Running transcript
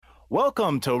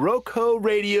Welcome to Roku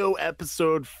Radio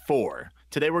episode 4.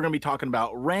 Today we're going to be talking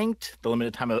about Ranked, the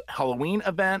limited time Halloween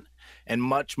event, and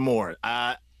much more.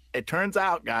 It turns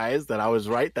out, guys, that I was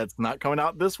right. That's not coming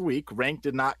out this week. Ranked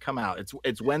did not come out.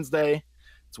 It's Wednesday.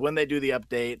 It's when they do the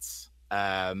updates.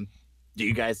 Do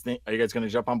you guys think? Are you guys going to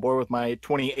jump on board with my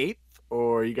 28th,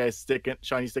 or are you guys sticking?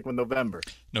 Sean, you sticking with November?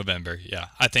 November, yeah.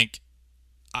 I think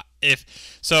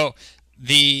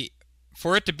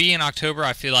for it to be in October,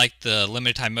 I feel like the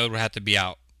limited time mode would have to be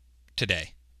out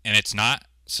today, and it's not.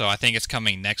 So I think it's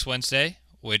coming next Wednesday,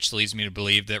 which leads me to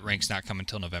believe that Rank's not coming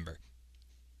until November.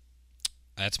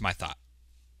 That's my thought.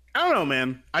 I don't know,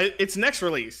 man. It's next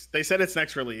release. They said it's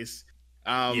next release.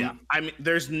 Yeah. I mean,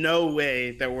 there's no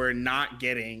way that we're not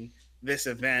getting this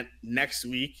event next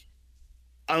week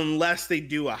unless they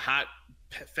do a hot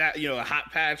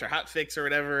patch or hot fix or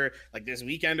whatever, like this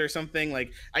weekend or something.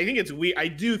 Like, I think it's weird. I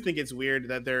do think it's weird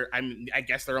that I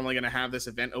guess they're only going to have this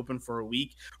event open for a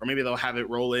week, or maybe they'll have it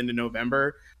roll into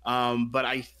November. But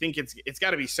I think it's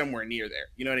got to be somewhere near there.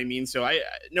 You know what I mean? So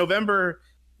November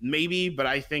maybe, but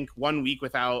I think 1 week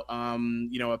without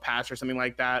a patch or something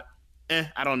like that.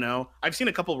 I don't know. I've seen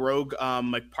a couple Rogue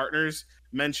partners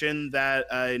mention that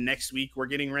next week we're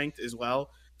getting Ranked as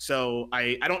well. So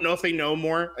I don't know if they know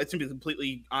more. To be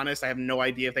completely honest, I have no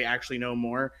idea if they actually know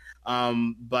more.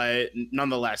 But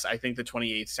nonetheless, I think the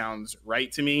 28th sounds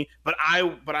right to me. But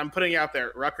I'm putting it out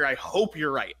there, Rucker, I hope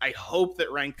you're right. I hope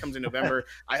that Ranked comes in November.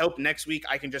 I hope next week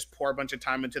I can just pour a bunch of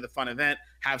time into the fun event,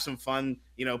 have some fun,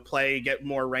 play, get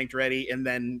more Ranked ready, and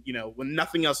then, when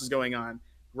nothing else is going on,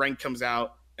 Ranked comes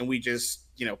out and we just,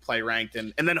 play Ranked,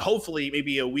 and then hopefully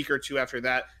maybe a week or two after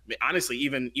that, honestly,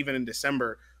 even in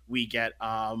December, we get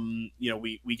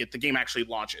we get the game actually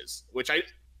launches, which I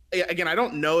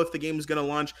don't know if the game is going to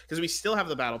launch because we still have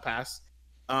the battle pass,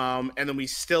 and then we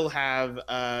still have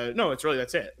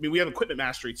that's it. I mean, we have equipment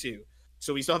mastery too,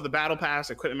 so we still have the battle pass,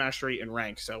 equipment mastery, and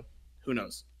rank. So who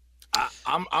knows?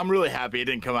 I'm really happy it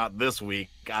didn't come out this week.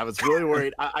 I was really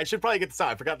worried. I should probably get this out.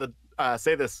 I forgot to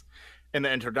say this in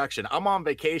the introduction. I'm on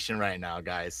vacation right now,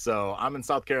 guys. So I'm in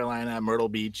South Carolina, Myrtle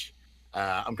Beach.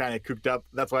 I'm kind of cooped up.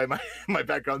 That's why my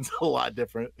background's a lot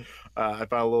different. I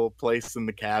found a little place in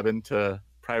the cabin to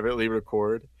privately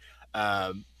record.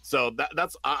 So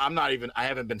that's I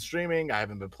haven't been streaming. I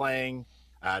haven't been playing.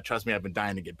 Trust me, I've been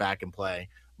dying to get back and play.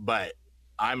 But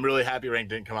I'm really happy Ranked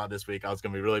didn't come out this week. I was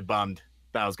going to be really bummed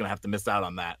that I was going to have to miss out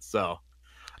on that. So,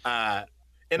 I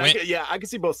can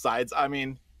see both sides. I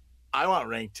mean, I want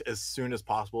Ranked as soon as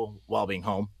possible while being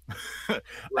home.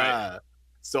 Right.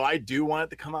 So I do want it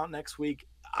to come out next week.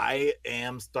 I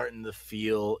am starting to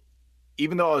feel,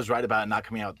 even though I was right about it not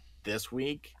coming out this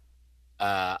week,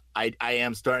 I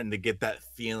am starting to get that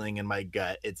feeling in my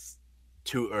gut. It's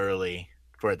too early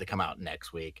for it to come out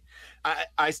next week.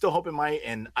 I still hope it might,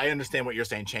 and I understand what you're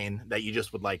saying, Shane, that you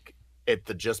just would like it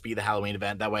to just be the Halloween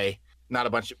event. That way, not a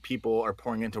bunch of people are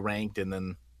pouring into Ranked, and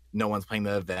then no one's playing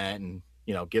the event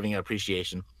and giving it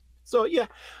appreciation. So yeah.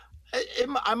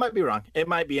 I might be wrong. It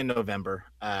might be in November.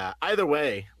 Either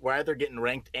way, we're either getting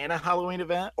Ranked and a Halloween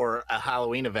event, or a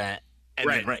Halloween event and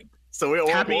then Ranked. So we'll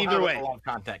happy we'll either have way. a lot of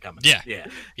content coming. Yeah,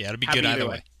 it'll be good either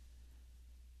way.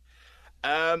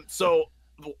 So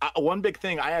one big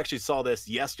thing, I actually saw this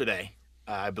yesterday.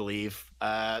 I believe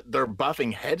they're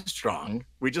buffing Headstrong.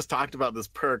 We just talked about this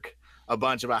perk a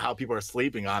bunch about how people are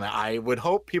sleeping on it. I would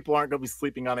hope people aren't going to be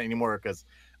sleeping on it anymore because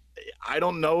I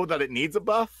don't know that it needs a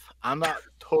buff. I'm not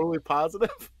totally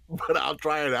positive, but I'll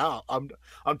try it out. I'm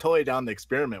totally down to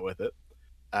experiment with it.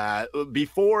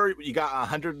 Before, you got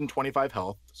 125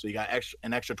 health, so you got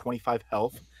an extra 25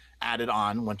 health added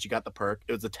on once you got the perk.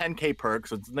 It was a 10k perk,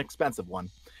 so it's an expensive one.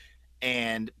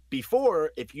 And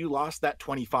before, if you lost that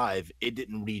 25, it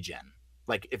didn't regen.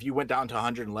 Like if you went down to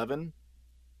 111,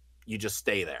 you just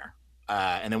stay there.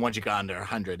 And then once you got under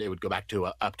 100, it would go back to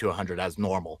up to 100 as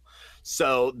normal.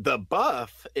 So the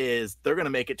buff is they're going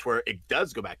to make it to where it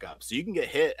does go back up. So you can get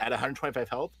hit at 125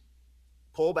 health,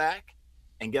 pull back,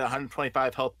 and get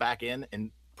 125 health back in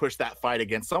and push that fight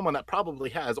against someone that probably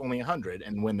has only 100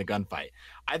 and win the gunfight.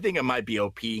 I think it might be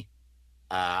OP.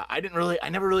 I don't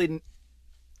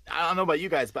know about you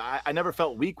guys, but I never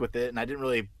felt weak with it, and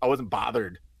I wasn't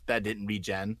bothered that it didn't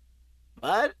regen.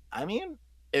 But I mean,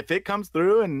 if it comes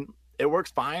through and it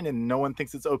works fine and no one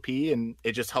thinks it's OP and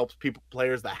it just helps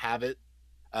players that have it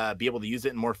be able to use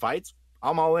it in more fights,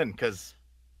 I'm all in because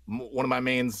one of my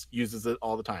mains uses it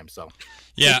all the time. So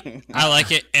yeah, I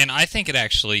like it, and I think it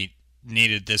actually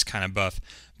needed this kind of buff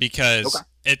because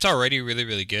it's already really,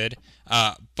 really good.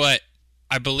 But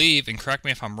I believe, and correct me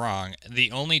if I'm wrong,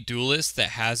 the only duelist that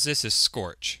has this is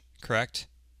Scorch, correct?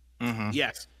 Mm-hmm.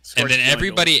 Yes. And then Scorch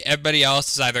is going gold. everybody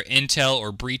else is either intel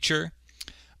or breacher,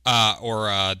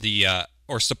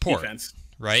 or support, Defense.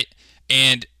 right?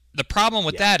 And the problem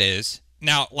with Yeah. that is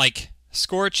now, like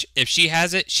Scorch, if she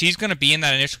has it, she's going to be in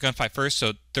that initial gunfight first,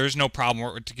 so there's no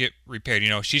problem to get repaired. You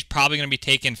know, she's probably going to be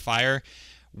taking fire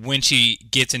when she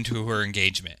gets into her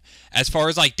engagement. As far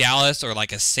as like Dallas or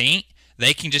like a Saint,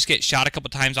 they can just get shot a couple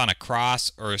times on a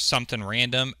cross or something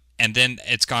random, and then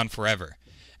it's gone forever.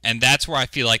 And that's where I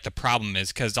feel like the problem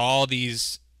is, because all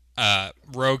these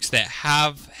rogues that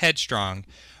have Headstrong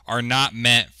are not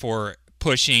meant for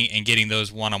pushing and getting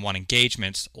those one-on-one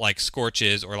engagements like Scorch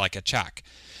is or like a Chak.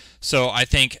 So I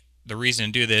think the reason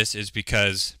to do this is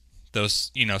because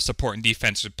those, you know, support and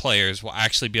defensive players will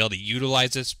actually be able to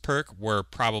utilize this perk where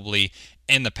probably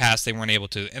in the past they weren't able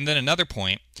to. And then another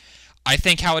point, I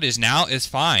think how it is now is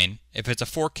fine if it's a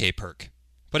 4K perk,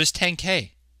 but it's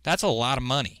 10K. That's a lot of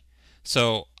money.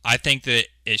 So I think that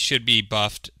it should be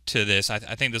buffed to this. I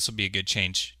think this will be a good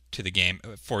change to the game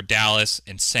for Dallas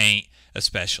and Saint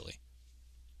especially.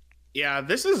 Yeah,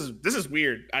 this is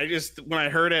weird. I just when I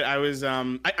heard it, I was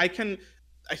I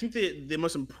think the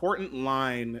most important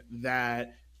line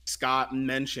that Scott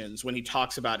mentions when he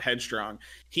talks about Headstrong,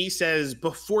 he says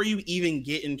before you even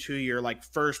get into your like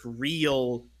first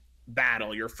real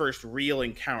battle, your first real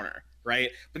encounter, right?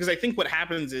 Because I think what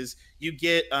happens is you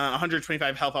get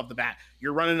 125 health off the bat.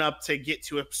 You're running up to get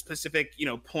to a specific, you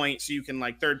know, point so you can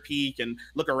like third peek and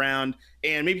look around,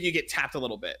 and maybe you get tapped a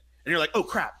little bit, and you're like, oh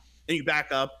crap, and you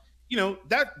back up. You know,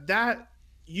 that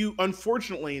you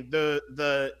unfortunately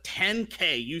the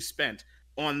 10K you spent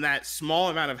on that small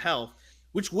amount of health,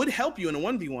 which would help you in a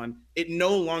 1v1, it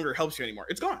no longer helps you anymore.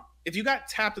 It's gone. If you got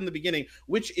tapped in the beginning,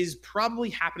 which is probably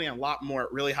happening a lot more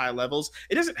at really high levels,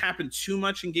 it doesn't happen too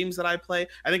much in games that I play.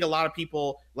 I think a lot of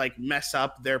people like mess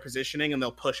up their positioning and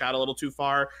they'll push out a little too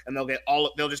far and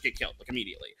they'll just get killed like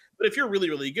immediately. But if you're really,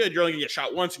 really good, you're only gonna get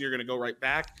shot once and you're gonna go right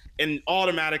back. And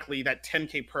automatically that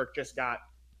 10K perk just got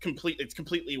it's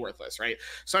completely worthless, right?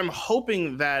 So I'm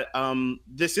hoping that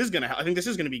this is gonna I think this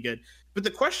is gonna be good. But the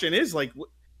question is like,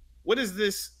 what is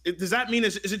this? Does that mean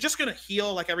is it just gonna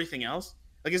heal like everything else?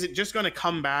 Like, is it just going to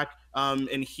come back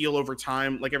and heal over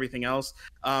time like everything else?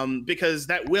 Because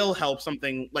that will help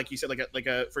something like you said, like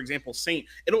a for example, Saint.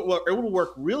 It will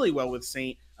work really well with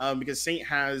Saint because Saint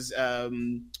has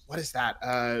what is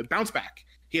that? Bounce back.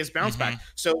 He has bounce back.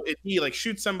 So if he like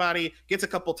shoots somebody, gets a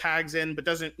couple tags in, but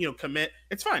doesn't, you know, commit,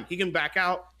 it's fine. He can back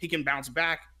out. He can bounce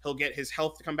back. He'll get his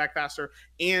health to come back faster,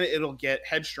 and it'll get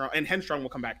Headstrong, and Headstrong will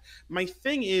come back. My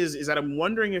thing is that I'm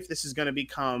wondering if this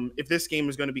game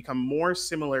is going to become more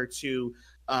similar to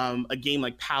a game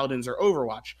like Paladins or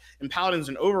Overwatch. In Paladins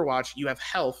and Overwatch, you have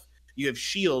health, you have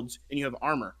shields, and you have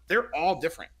armor. They're all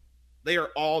different. They are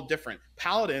all different.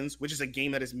 Paladins, which is a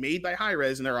game that is made by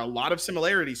Hi-Rez, and there are a lot of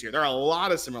similarities here. There are a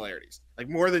lot of similarities, like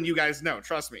more than you guys know,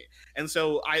 trust me. And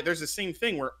so there's the same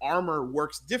thing where armor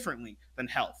works differently than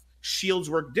health. Shields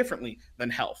work differently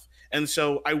than health. And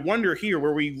so I wonder here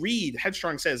where we read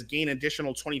Headstrong says gain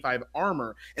additional 25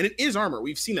 armor, and it is armor.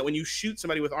 We've seen that when you shoot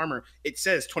somebody with armor, it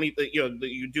says 20, you know,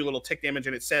 you do a little tick damage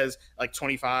and it says like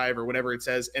 25 or whatever it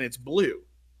says, and it's blue.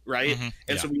 Right.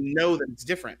 And so we know that it's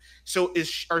different. So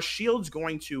are shields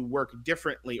going to work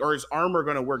differently, or is armor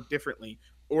going to work differently,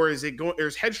 or is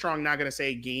Headstrong not going to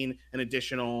say gain an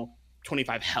additional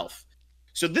 25 health?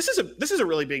 So this is a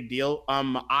really big deal.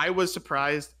 I was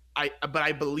surprised. But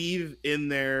I believe in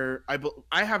their.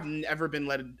 I have never been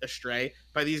led astray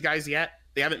by these guys yet.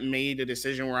 They haven't made a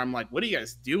decision where I'm like, what are you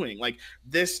guys doing? Like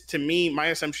this, to me, my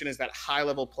assumption is that high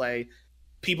level play,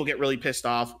 people get really pissed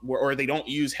off or they don't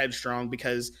use Headstrong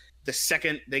because the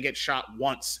second they get shot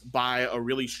once by a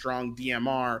really strong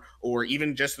DMR or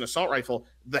even just an assault rifle,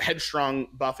 the Headstrong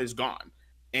buff is gone.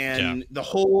 And the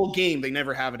whole game, they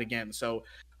never have it again. So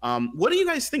what do you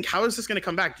guys think? How is this going to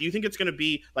come back? Do you think it's going to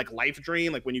be like Life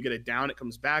Drain? Like when you get it down, it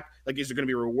comes back? Like is there going to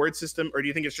be a reward system? Or do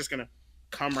you think it's just going to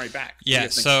come right back? Yeah,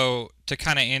 so to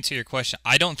kind of answer your question,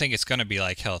 I don't think it's going to be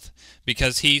like health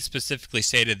because he specifically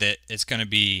stated that it's going to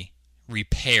be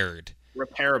repaired.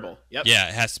 Repairable. Yep. Yeah,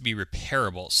 it has to be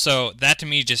repairable. So that to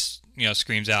me just, you know,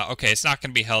 screams out, okay, it's not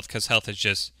going to be health because health is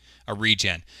just a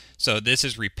regen. So this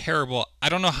is repairable. I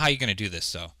don't know how you're going to do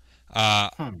this though.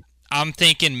 I'm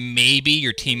thinking maybe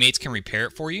your teammates can repair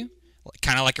it for you.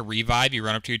 Kind of like a revive. You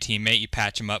run up to your teammate, you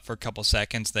patch them up for a couple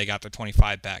seconds, they got their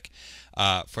 25 back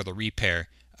for the repair.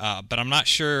 But I'm not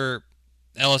sure,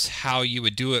 Ellis, how you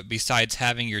would do it besides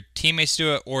having your teammates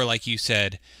do it, or like you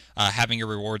said, having a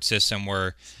reward system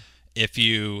where if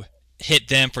you hit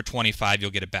them for 25,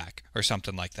 you'll get it back, or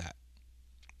something like that.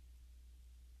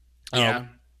 Yeah.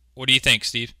 What do you think,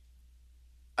 Steve?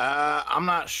 I'm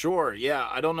not sure. Yeah,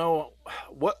 I don't know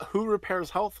who repairs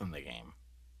health in the game.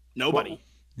 Nobody. Well,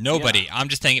 Nobody. yeah. I'm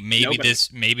just thinking Nobody.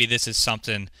 maybe this is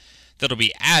something that'll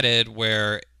be added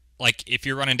where like if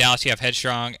you're running Dallas, you have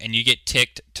Headstrong and you get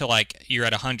ticked to like you're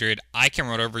at 100, I can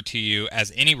run over to you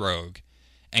as any rogue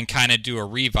and kind of do a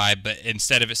revive, but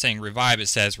instead of it saying revive, it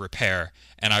says repair,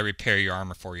 and I repair your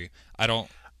armor for you. I don't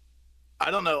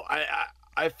know.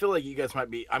 I feel like you guys might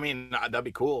be. I mean, that'd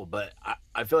be cool, but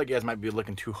I feel like you guys might be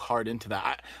looking too hard into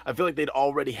that. I feel like they'd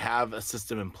already have a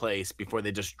system in place before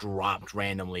they just dropped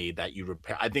randomly that you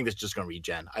repair. I think it's just going to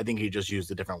regen. I think he just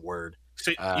used a different word.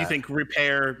 So you think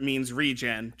repair means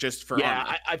regen just for Yeah,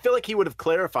 armor? I feel like he would have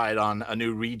clarified on a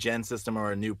new regen system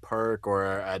or a new perk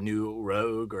or a new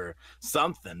rogue or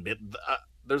something. But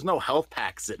there's no health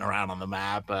pack sitting around on the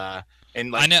map.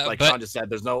 And like, I know, like but Sean just said,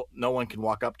 there's no one can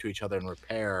walk up to each other and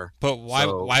repair. but why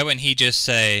wouldn't he just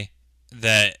say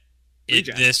that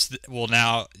Regen. this will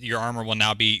now your armor will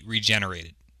now be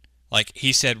regenerated? Like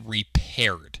he said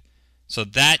repaired. So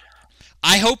that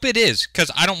I hope it is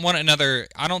cuz I don't want another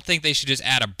I don't think they should just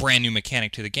add a brand new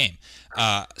mechanic to the game.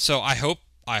 So I hope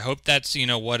that's, you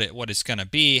know, what it's going to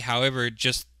be. However,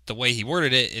 just the way he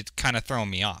worded it, it's kind of throwing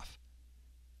me off.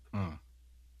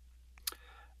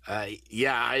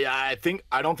 Yeah,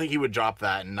 I don't think he would drop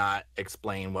that and not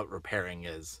explain what repairing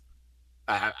is.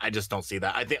 I just don't see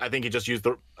that. I think he just used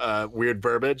the weird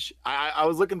verbiage. I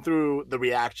was looking through the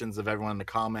reactions of everyone in the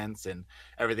comments and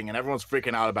everything, and everyone's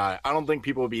freaking out about it. I don't think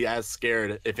people would be as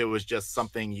scared if it was just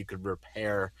something you could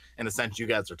repair in the sense you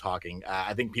guys are talking.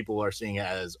 I think people are seeing it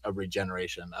as a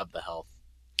regeneration of the health.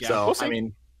 Yeah, So we'll see. I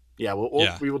mean, yeah,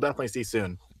 we will definitely see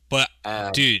soon. But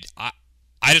dude,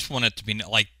 I just want it to be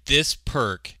like this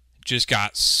perk just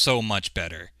got so much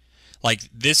better. Like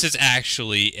this is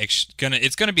actually it's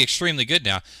gonna be extremely good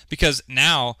now because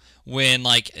now when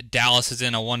like Dallas is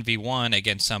in a 1v1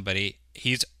 against somebody,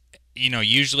 he's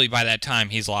usually by that time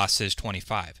he's lost his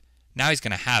 25. Now he's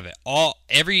gonna have it.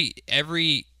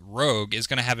 Every rogue is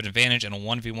gonna have an advantage in a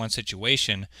 1v1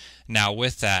 situation now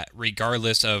with that,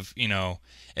 regardless of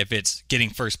if it's getting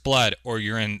first blood or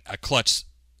you're in a clutch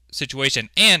situation.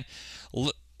 And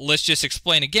let's just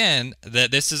explain again that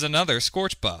this is another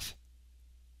Scorch buff.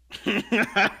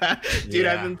 Dude,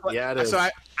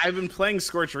 I've been playing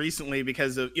Scorch recently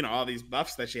because of all these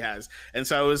buffs that she has, and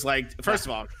so I was like, first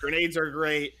of all, grenades are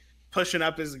great, pushing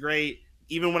up is great,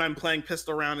 even when I'm playing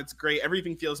pistol round, it's great.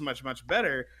 Everything feels much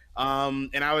better.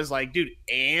 And I was like, dude,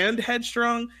 and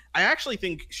Headstrong, I actually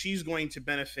think she's going to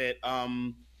benefit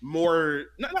more,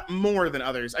 not more than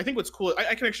others. I think what's cool,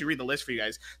 I can actually read the list for you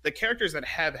guys. The characters that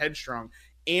have Headstrong: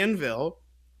 Anvil,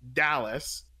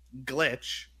 Dallas,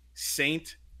 Glitch,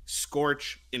 Saint,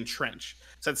 Scorch, and Trench.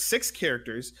 So that's 6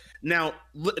 characters. Now,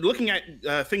 looking at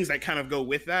things that kind of go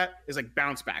with that is like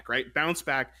bounce back, right? Bounce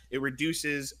back, it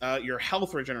reduces your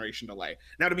health regeneration delay.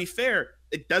 Now, to be fair,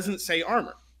 it doesn't say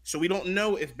armor. So we don't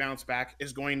know if bounce back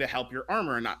is going to help your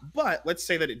armor or not. But let's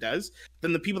say that it does.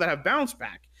 Then the people that have bounce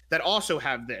back that also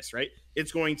have this, right?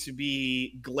 It's going to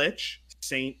be Glitch,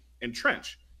 Saint, and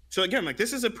Trench. So again, like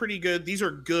this is a pretty good, these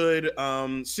are good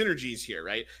synergies here,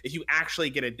 right? If you actually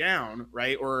get it down,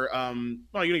 right? Or, well,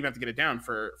 you don't even have to get it down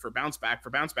for bounce back. For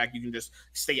bounce back, you can just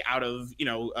stay out of,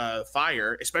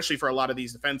 fire, especially for a lot of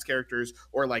these defense characters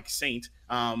or like Saint,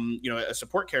 a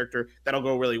support character, that'll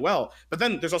go really well. But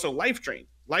then there's also life drain.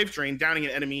 Life drain, downing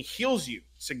an enemy heals you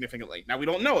significantly. Now we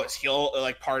don't know is heal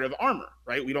like part of armor,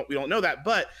 right? We don't know that,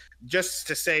 but just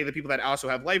to say the people that also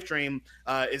have life drain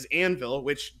is Anvil,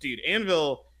 which, dude,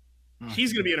 Anvil,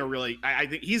 he's going to be in a really, I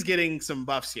think he's getting some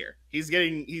buffs here. He's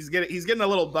getting a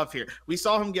little buff here. We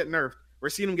saw him get nerfed. We're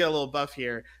seeing him get a little buff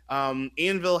here.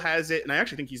 Anvil has it, and I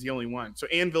actually think he's the only one. So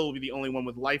Anvil will be the only one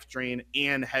with life drain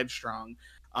and Headstrong.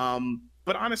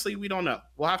 But honestly, we don't know.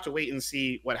 We'll have to wait and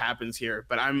see what happens here.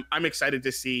 But I'm excited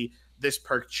to see this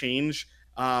perk change.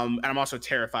 And I'm also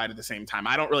terrified at the same time.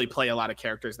 I don't really play a lot of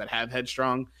characters that have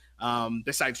Headstrong.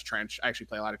 Besides Trench, I actually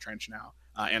play a lot of Trench now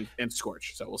and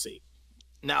Scorch. So we'll see.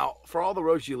 Now, for all the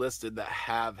rogues you listed that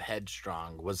have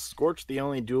Headstrong, was Scorch the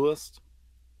only duelist?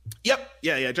 Yep.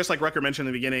 Yeah. Just like Rucker mentioned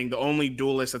in the beginning, the only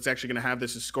duelist that's actually going to have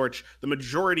this is Scorch. The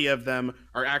majority of them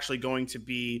are actually going to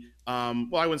be,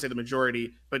 well, I wouldn't say the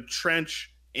majority, but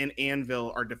Trench and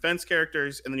Anvil are defense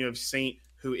characters, and then you have Saint,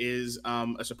 who is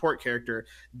a support character.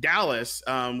 Dallas,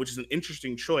 which is an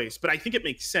interesting choice, but I think it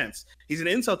makes sense. He's an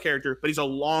intel character, but he's a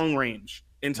long range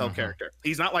intel character.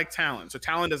 He's not like Talon. So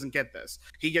Talon doesn't get this.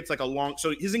 He gets like a long,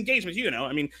 so his engagements,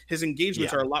 his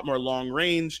engagements are a lot more long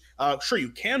range. Sure,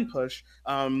 you can push,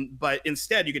 but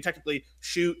instead you can technically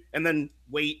shoot and then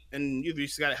wait, and you've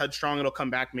just got a Headstrong, it'll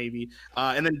come back maybe.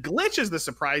 And then Glitch is the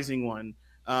surprising one.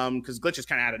 because Glitch is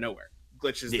kind of out of nowhere.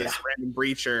 Glitch is Yeah. this random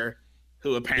breacher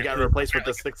who He apparently got replaced with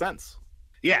the Sixth Sense.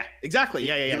 Yeah, exactly.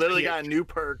 Yeah. He literally got a new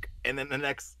perk, and then the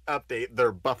next update,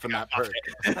 they're buffing that perk.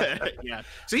 Yeah.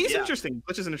 So he's Yeah. interesting.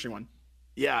 Glitch is an interesting one.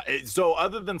 Yeah. So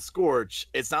other than Scorch,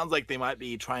 it sounds like they might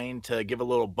be trying to give a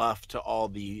little buff to all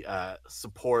the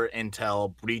support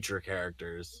intel breacher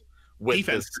characters with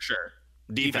Defense this for sure.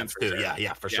 defense for too. sure.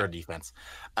 Yeah, for sure defense.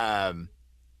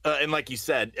 And like you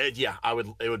said,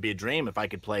 it would be a dream if I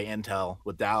could play intel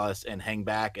with Dallas and hang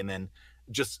back and then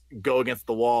just go against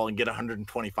the wall and get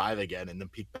 125 again and then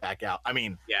peek back out. I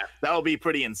mean, Yeah. that would be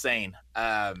pretty insane.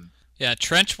 Yeah,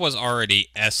 Trench was already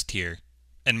S tier,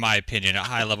 in my opinion. At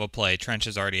high level play, Trench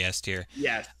is already S tier.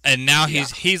 Yes. And now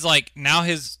he's like, now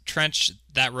his Trench,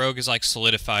 that rogue is like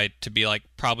solidified to be like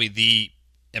probably the,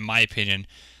 in my opinion,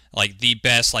 like the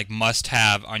best like must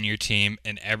have on your team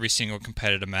in every single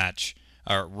competitive match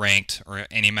or ranked or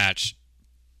any match,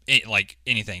 like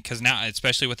anything. Because now,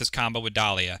 especially with this combo with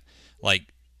Dahlia,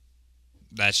 like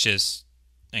that's just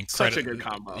incredible. Such a good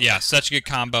combo. Yeah, such a good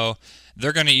combo.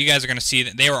 You guys are gonna see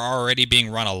that they were already being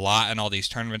run a lot in all these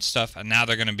tournament stuff, and now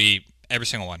they're gonna be every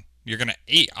single one. You're gonna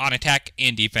eat on attack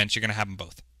and defense. You're gonna have them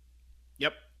both.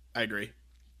 Yep. I agree.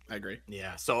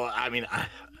 Yeah. So I mean,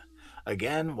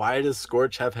 again, why does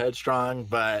Scorch have Headstrong?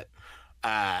 But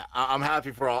I'm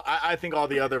happy for all. I think all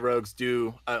the other rogues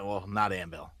do. Well, not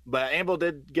Anvil, but Anvil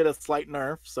did get a slight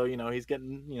nerf, so he's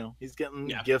getting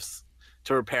gifts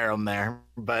to repair him there.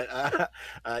 But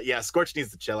yeah, Scorch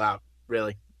needs to chill out,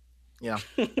 really. Yeah.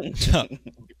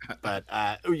 But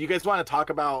you guys want to talk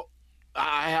about?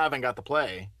 I haven't got to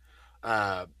play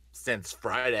since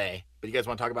Friday, but you guys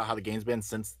want to talk about how the game's been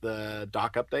since the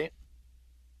dock update?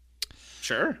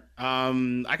 Sure.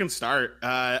 I can start.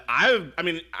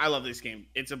 I love this game.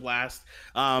 It's a blast.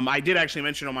 I did actually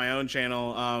mention on my own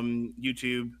channel,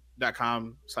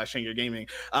 youtube.com/ShangerGaming,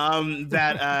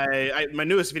 that my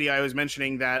newest video, I was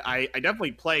mentioning that I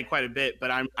definitely play quite a bit, but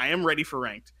I am ready for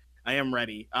ranked. I am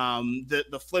ready.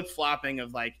 The flip-flopping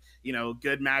of like,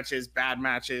 good matches, bad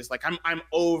matches. Like I'm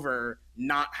over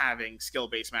not having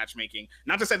skill-based matchmaking.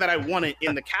 Not to say that I want it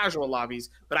in the casual lobbies,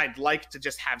 but I'd like to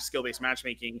just have skill-based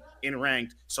matchmaking in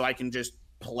ranked so I can just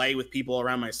play with people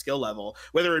around my skill level,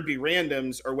 whether it be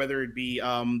randoms or whether it be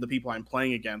the people I'm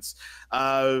playing against.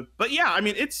 But yeah, I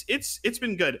mean, it's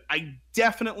been good. I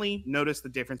definitely noticed the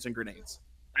difference in grenades.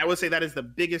 I would say that is the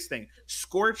biggest thing.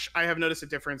 Scorch, I have noticed a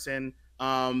difference in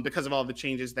because of all the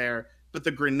changes there. But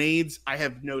the grenades, I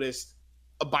have noticed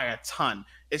by a ton,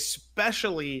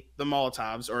 especially the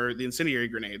Molotovs or the incendiary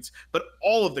grenades, but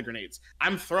all of the grenades.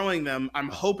 I'm throwing them. I'm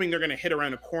hoping they're going to hit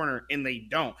around a corner, and they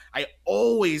don't. I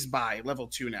always buy level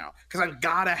 2 now because I've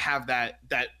got to have that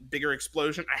bigger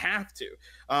explosion. I have to.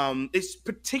 It's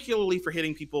particularly for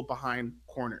hitting people behind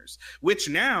corners, which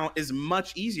now is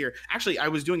much easier. Actually, I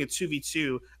was doing a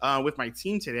 2v2 with my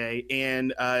team today,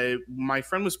 and my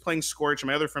friend was playing Scorch, and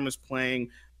my other friend was playing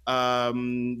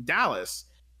Dallas.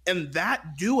 And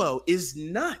that duo is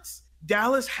nuts.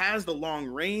 Dallas has the long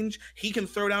range. He can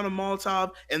throw down a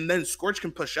Molotov, and then Scorch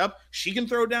can push up. She can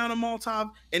throw down a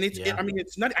Molotov, and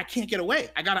it's not. I can't get away.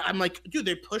 I'm like, dude,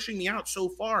 they're pushing me out so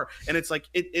far, and it's like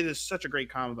it is such a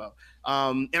great combo.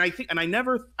 And I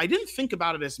didn't think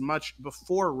about it as much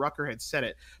before Rucker had said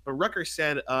it, but Rucker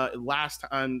said in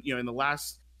the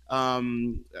last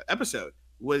episode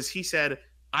he said,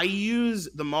 I use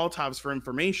the Molotovs for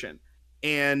information.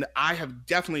 And I have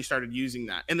definitely started using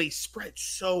that. And they spread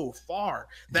so far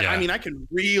that, I mean, I can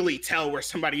really tell where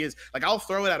somebody is. Like, I'll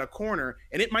throw it at a corner,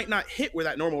 and it might not hit where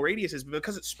that normal radius is, but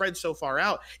because it spreads so far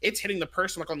out, it's hitting the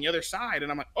person, like, on the other side.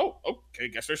 And I'm like, oh, okay,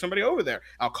 guess there's somebody over there.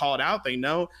 I'll call it out. They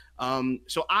know.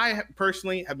 So I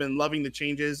personally have been loving the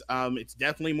changes. It's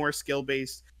definitely more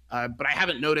skill-based. But I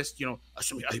haven't noticed, a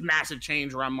massive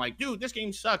change where I'm like, dude, this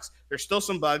game sucks. There's still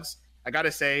some bugs. I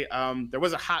gotta say, there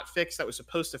was a hot fix that was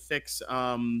supposed to fix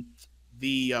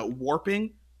the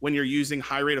warping when you're using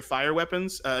high rate of fire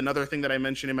weapons. Another thing that I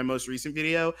mentioned in my most recent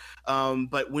video.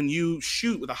 But when you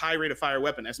shoot with a high rate of fire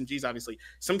weapon, SMGs obviously,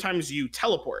 sometimes you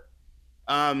teleport.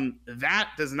 That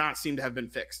does not seem to have been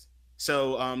fixed.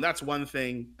 So that's one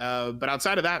thing. But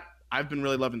outside of that, I've been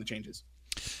really loving the changes.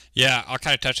 Yeah, I'll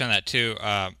kind of touch on that too.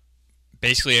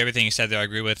 Basically, everything you said there, I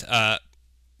agree with.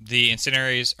 The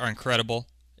incendiaries are incredible.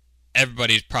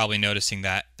 Everybody's probably noticing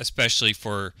that, especially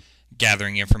for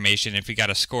gathering information. If you got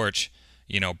a Scorch,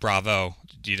 bravo.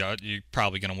 You're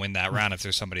probably going to win that round if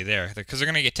there's somebody there, because they're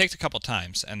going to get ticked a couple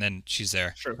times, and then she's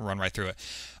there. Sure. Run right through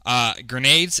it.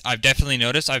 Grenades, I've definitely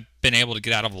noticed. I've been able to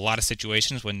get out of a lot of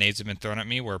situations when nades have been thrown at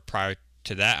me, where prior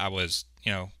to that I was,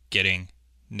 getting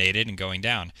naded and going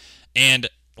down. And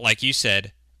like you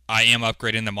said, I am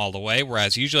upgrading them all the way,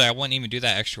 whereas usually I wouldn't even do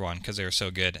that extra one because they were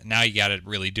so good. Now you got to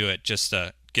really do it just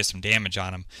to get some damage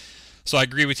on them. So I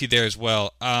agree with you there as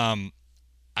well.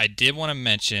 I did want to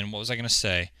mention, what was I going to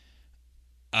say?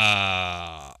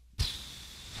 Was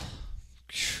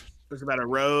it about a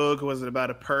rogue? Was it about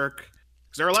a perk?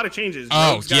 Because there are a lot of changes.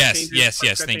 Oh, yes.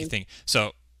 Thank you.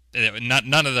 So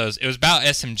none of those. It was about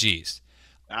SMGs.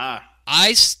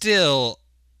 I still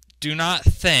do not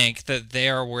think that they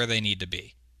are where they need to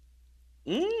be.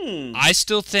 I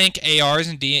still think ARs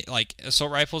and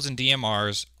assault rifles and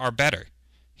DMRs are better,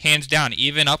 hands down,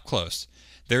 even up close.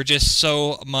 They're just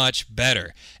so much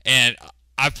better. And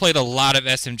I've played a lot of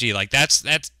SMG. Like that's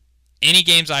any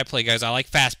games I play, guys. I like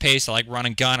fast pace. I like run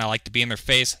and gun. I like to be in their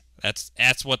face.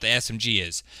 That's what the SMG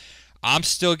is. I'm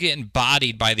still getting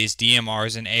bodied by these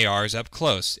DMRs and ARs up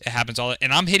close. It happens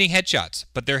and I'm hitting headshots,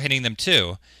 but they're hitting them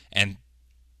too, and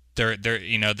they're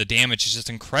the damage is just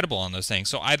incredible on those things.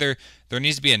 So either there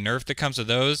needs to be a nerf that comes to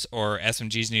those, or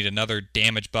SMGs need another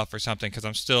damage buff or something, because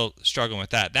I'm still struggling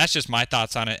with that. That's just my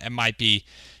thoughts on it. It might be,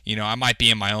 I might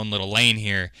be in my own little lane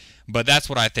here, but that's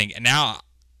what I think. And now,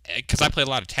 because I play a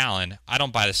lot of Talon, I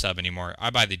don't buy the sub anymore. I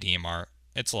buy the DMR.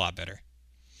 It's a lot better.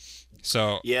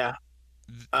 So yeah.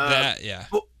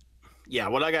 Well,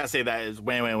 what I gotta say that is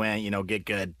win, get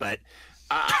good. But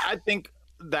I think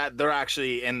that they're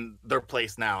actually in their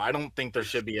place now. I don't think there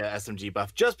should be a SMG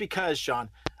buff, just because, Sean.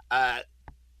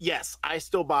 Yes, I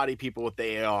still body people with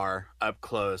the AR up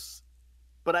close,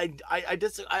 but I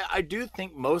do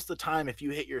think most of the time, if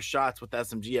you hit your shots with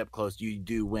SMG up close, you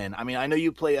do win. I mean, I know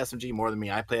you play SMG more than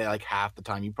me. I play like half the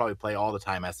time. You probably play all the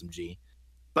time SMG,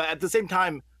 but at the same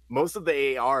time, most of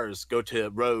the ARs go to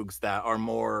rogues that are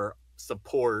more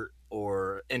support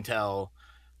or intel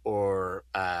or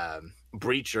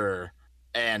breacher,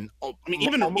 and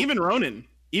even Ronin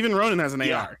has an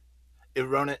AR.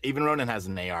 Even Ronin has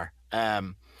an AR.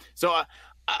 So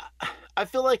I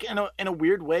feel like in a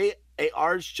weird way,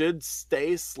 ARs should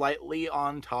stay slightly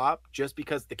on top, just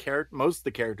because most of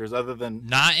the characters, other than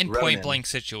not in Ronin, point blank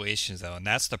situations though, and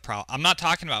that's the problem. I'm not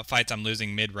talking about fights I'm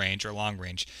losing mid range or long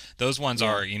range. Those ones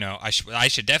are, I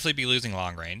should definitely be losing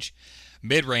long range.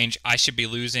 Mid range, I should be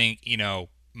losing,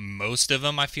 most of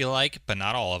them, I feel like, but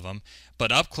not all of them.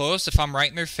 But up close, if I'm right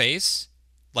in their face,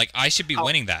 like, I should be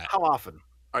winning that. How often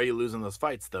are you losing those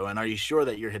fights though, and are you sure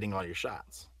that you're hitting all your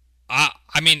shots?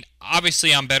 I mean,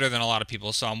 obviously I'm better than a lot of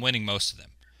people, so I'm winning most of them,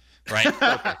 right?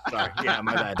 Okay, sorry. Yeah,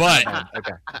 my bad.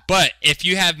 But if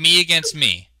you have me against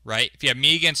me, right? If you have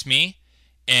me against me,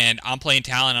 and I'm playing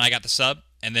Talon and I got the sub,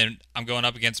 and then I'm going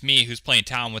up against me who's playing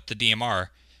Talon with the DMR,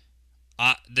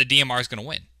 the DMR is going to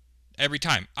win every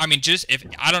time. I mean,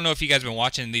 I don't know if you guys have been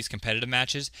watching these competitive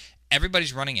matches.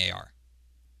 Everybody's running AR.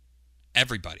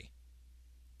 Everybody.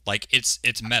 Like,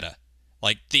 it's meta.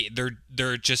 Like,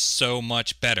 they're just so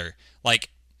much better. Like,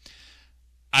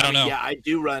 I don't know. Yeah, I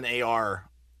do run AR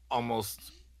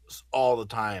almost all the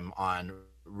time on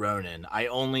Ronin. I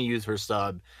only use her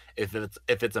sub if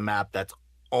it's a map that's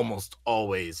almost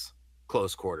always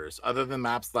close quarters. Other than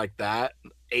maps like that,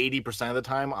 80% of the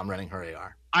time I'm running her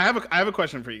AR. I have a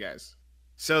question for you guys.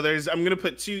 So I'm gonna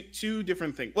put two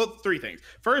different things. Well, three things.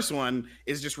 First one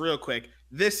is just real quick.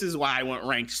 This is why I want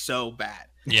ranked so bad.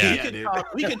 Yeah,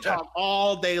 we could talk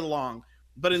all day long,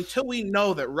 but until we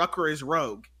know that Rucker is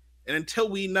rogue, and until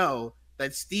we know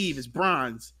that Steve is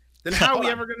bronze, then how are we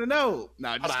ever gonna know?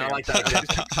 No, just kidding. Like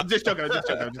that. I'm just joking.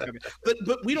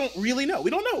 But we don't really know.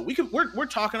 We don't know. We're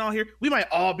talking all here. We might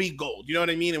all be gold. You know what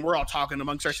I mean? And we're all talking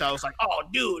amongst ourselves like, oh,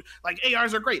 dude, like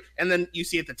ARs are great. And then you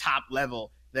see at the top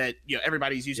level that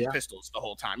everybody's using pistols the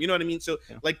whole time. You know what I mean? So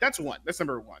like that's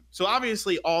number one. So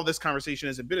obviously all this conversation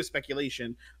is a bit of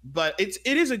speculation, but it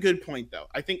is a good point though.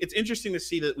 I think it's interesting to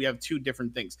see that we have two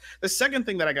different things. The second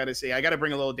thing that I got to say, I got to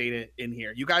bring a little data in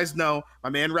here. You guys know my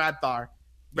man Radthar.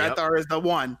 Radthar is the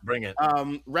one. Bring it.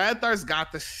 Radthar's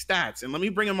got the stats, and let me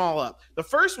bring them all up. The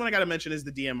first one I got to mention is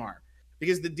the DMR.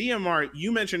 Because the DMR,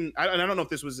 you mentioned, I don't know if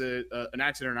this was an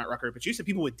accident or not, Rucker, but you said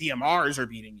people with DMRs are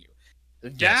beating you.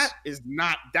 That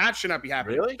should not be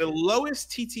happening. Really? The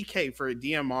lowest TTK for a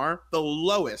DMR,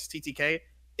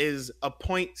 is a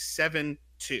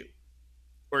 0.72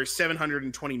 or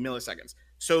 720 milliseconds.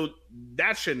 So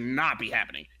that should not be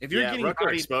happening. If you're getting Rucker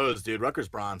exposed, dude. Rucker's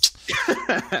bronze. No.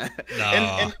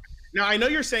 And now I know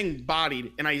you're saying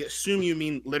bodied, and I assume you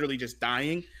mean literally just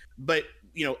dying. But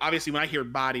obviously when I hear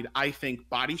bodied, I think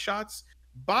body shots.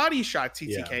 Body shot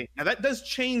TTK. Yeah. Now that does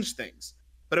change things.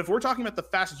 But if we're talking about the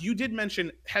fastest, you did mention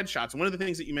headshots. And one of the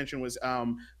things that you mentioned was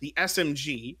the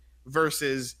SMG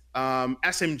versus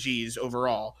SMGs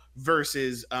overall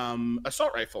versus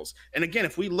assault rifles. And again,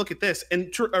 if we look at this,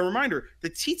 and a reminder, the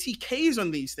TTKs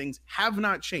on these things have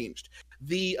not changed.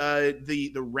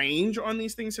 The range on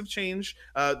these things have changed.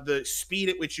 The speed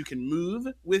at which you can move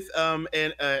with an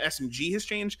SMG has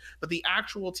changed, but the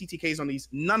actual TTKs on these,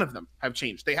 none of them have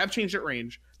changed. They have changed at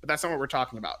range, but that's not what we're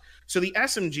talking about. So the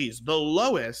SMGs, the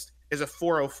lowest is a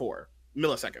 404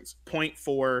 milliseconds,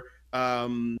 0.4,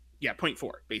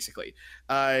 0.4 basically.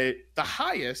 The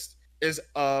highest is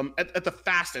at the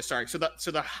fastest. Sorry, so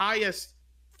the highest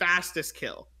fastest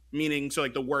kill, meaning so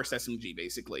like the worst SMG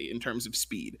basically in terms of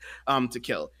speed to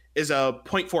kill, is a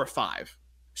 0.45,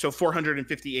 so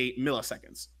 458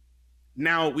 milliseconds.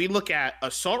 Now we look at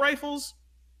assault rifles.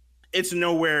 It's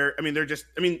nowhere. I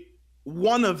mean,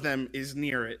 one of them is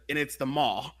near it, and it's the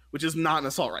Maw, which is not an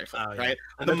assault rifle, right?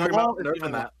 And the Maw is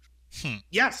even that.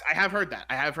 Yes, I have heard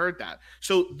that.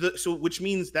 So which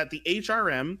means that the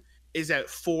HRM is at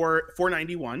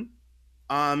 491,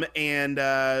 and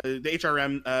the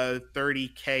HRM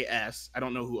 30KS. I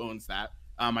don't know who owns that.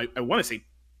 I want to say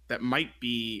that might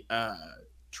be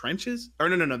Trenches, or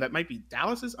no, that might be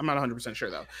Dallas's. I'm not 100%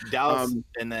 sure though. Dallas,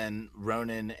 and then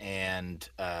Ronin and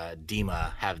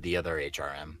Dima have the other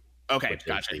HRM. Okay,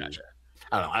 gotcha.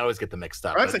 I don't know. I always get them mixed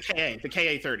up. Oh, that's the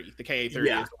KA30. The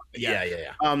KA30.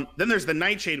 Yeah. Then there's the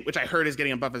Nightshade, which I heard is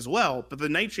getting a buff as well, but the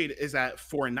Nightshade is at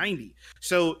 490.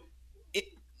 So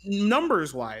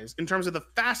numbers wise, in terms of the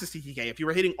fastest TTK, if you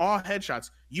were hitting all headshots,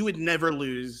 you would never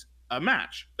lose a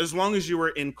match as long as you were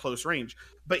in close range.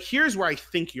 But here's where I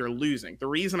think you're losing. The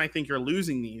reason I think you're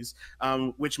losing these,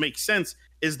 which makes sense,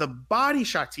 is the body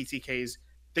shot TTKs,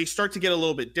 they start to get a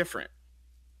little bit different.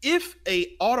 If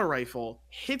a auto rifle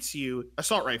hits you,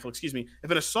 assault rifle, excuse me, if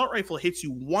an assault rifle hits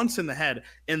you once in the head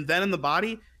and then in the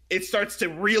body, it starts to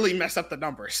really mess up the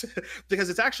numbers because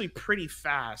it's actually pretty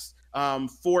fast.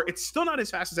 It's still not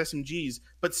as fast as SMGs,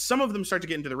 but some of them start to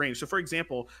get into the range. So for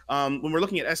example, when we're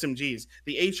looking at SMGs,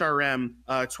 the HRM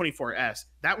 24S,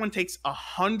 that one takes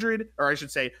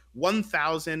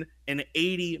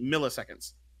 1,080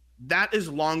 milliseconds. That is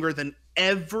longer than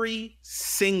every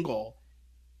single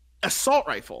assault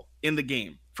rifle in the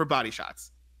game for body shots.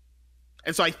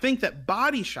 And so I think that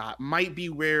body shot might be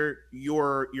where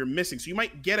you're missing. So you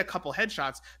might get a couple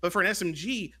headshots, but for an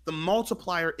SMG, the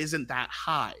multiplier isn't that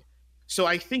high. So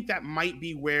I think that might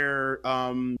be where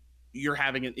you're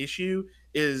having an issue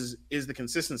is the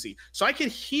consistency. So I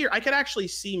could actually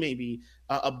see maybe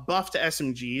a buff to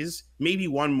SMGs, maybe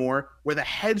one more, where the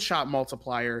headshot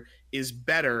multiplier is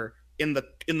better in the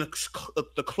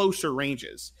closer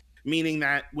ranges. Meaning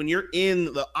that when you're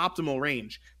in the optimal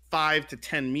range, 5 to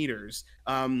 10 meters,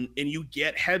 and you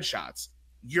get headshots,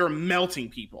 you're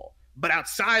melting people. But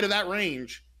outside of that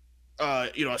range,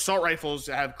 assault rifles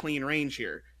have clean range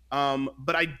here.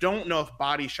 But I don't know if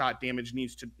body shot damage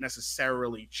needs to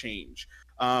necessarily change.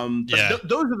 Those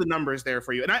are the numbers there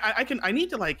for you. And I need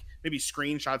to maybe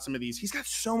screenshot some of these. He's got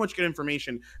so much good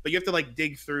information, but you have to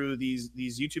dig through these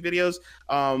YouTube videos.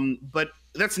 But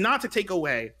that's not to take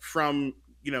away from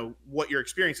what your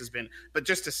experience has been, but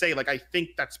just to say, I think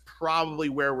that's probably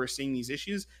where we're seeing these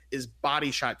issues is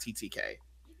body shot TTK.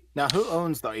 Now, who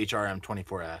owns the HRM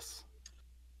 24S?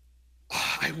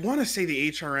 I want to say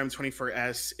the HRM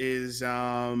 24S is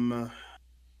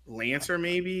Lancer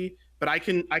maybe, but I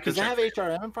can. Does it have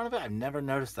HRM in front of it? I've never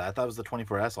noticed that. I thought it was the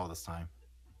 24S all this time.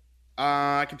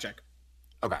 I can check.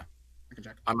 Okay, I can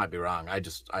check. I might be wrong. I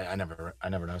never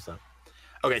noticed that.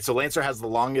 Okay, so Lancer has the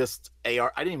longest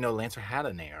AR. I didn't even know Lancer had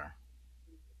an AR.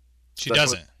 She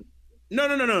doesn't.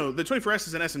 No. The 24S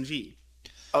is an SMG.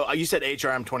 Oh, you said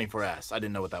HRM 24S. I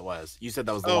didn't know what that was. You said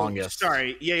that was the longest.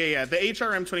 Sorry. Yeah. The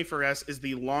HRM 24S is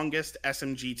the longest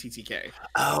SMG TTK.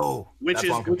 Oh, which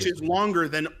is longer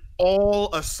than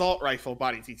all assault rifle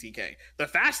body TTK. The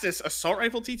fastest assault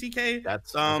rifle TTK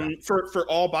for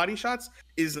all body shots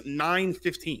is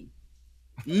 9:15.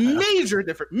 Major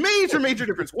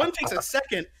difference. One takes a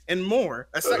second and more,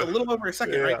 a little over a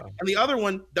second, right? And the other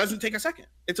one doesn't take a second.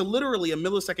 It's literally a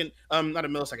millisecond, not a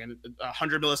millisecond,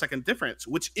 100 millisecond difference,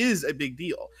 which is a big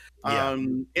deal.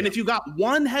 And if you got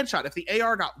one headshot, if the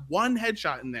AR got one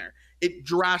headshot in there, it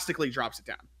drastically drops it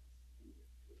down.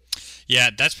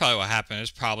 Yeah, that's probably what happened. It was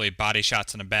probably body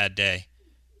shots on a bad day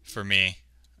for me.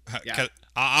 Yeah.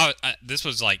 This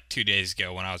was 2 days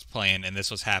ago when I was playing, and this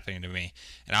was happening to me,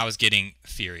 and I was getting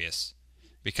furious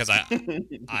because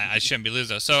I shouldn't be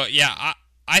losing. So yeah,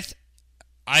 I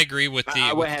agree with the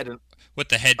I went ahead and with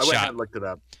the headshot. I went ahead and looked it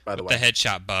up, by the way. The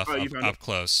headshot buff up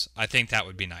close. I think that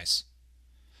would be nice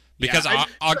because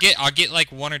I'll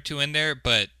get one or two in there,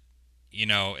 but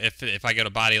if I go to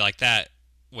body like that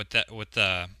with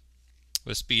the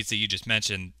With speeds that you just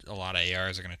mentioned, a lot of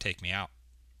ARs are going to take me out.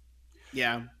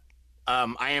 Yeah.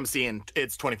 I am seeing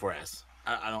it's 24S.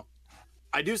 I don't.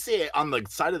 I do see it on the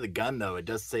side of the gun though. It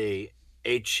does say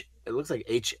H. It looks like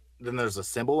H. Then there's a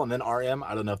symbol and then RM.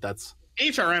 I don't know if that's.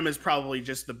 HRM is probably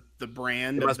just the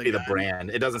brand. It must be gun. the brand.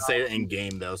 It doesn't say it in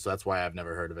game though, so that's why I've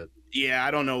never heard of it. Yeah,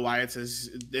 I don't know why it says.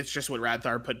 It's just what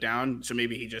Radthar put down. So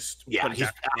maybe he just. Yeah, put it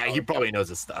down. he probably knows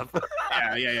his stuff.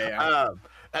 Yeah.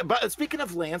 But speaking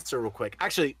of Lancer, real quick,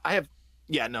 actually, I have.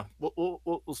 Yeah, no,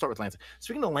 we'll start with Lancer.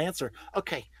 Speaking of Lancer,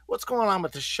 okay, what's going on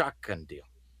with the shotgun deal?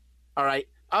 All right,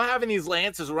 I'm having these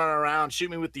Lancers running around,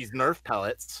 shooting me with these Nerf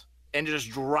pellets, and just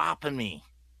dropping me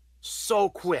so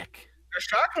quick.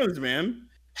 They're shotguns, man.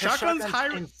 Shotguns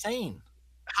insane.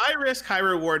 High risk, high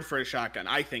reward for a shotgun.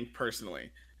 I think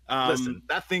personally. Listen,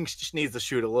 that thing just needs to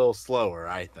shoot a little slower.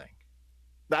 I think.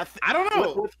 I don't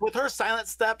know. With her silent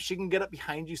step, she can get up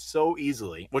behind you so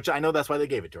easily, which I know that's why they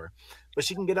gave it to her. But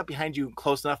she can get up behind you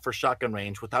close enough for shotgun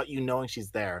range without you knowing she's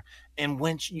there. And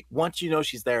once you know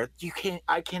she's there,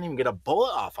 I can't even get a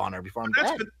bullet off on her before I'm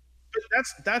dead.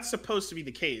 But that's supposed to be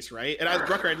the case, right? And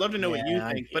Rucker, I'd love to know what you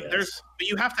think. But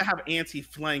you have to have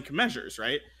anti-flank measures,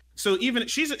 right? So even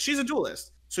she's a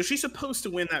duelist, so she's supposed to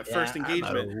win that first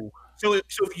engagement. So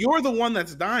if you're the one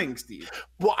that's dying, Steve.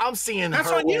 Well, I'm seeing that's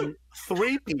her on you.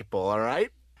 3 people, all right?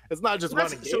 It's not just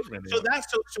one engagement.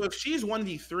 So if she's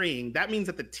 1v3ing, that means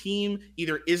that the team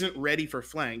either isn't ready for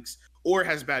flanks or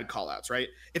has bad callouts, right?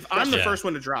 If I'm the first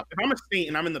one to drop, if I'm a saint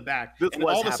and I'm in the back, and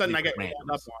all of a sudden I get rolled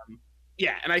up on.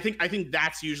 Yeah, and I think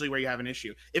that's usually where you have an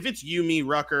issue. If it's you, me,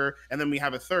 Rucker, and then we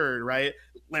have a third, right?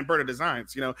 Lamberta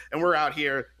Designs, and we're out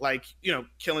here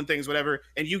killing things, whatever,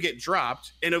 and you get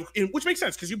dropped, which makes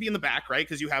sense because you'd be in the back, right?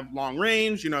 Because you have long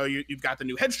range, you've got the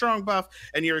new headstrong buff,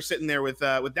 and you're sitting there with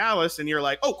Dallas, and you're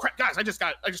like, oh crap, guys, I just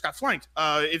got flanked.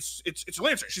 It's a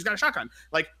Lancer, she's got a shotgun.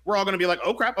 Like we're all gonna be like,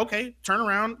 oh crap, okay, turn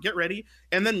around, get ready,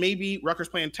 and then maybe Rucker's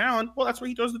playing Talon. Well, that's where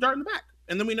he throws the dart in the back,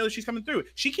 and then we know that she's coming through.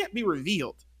 She can't be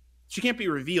revealed.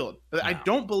 No. I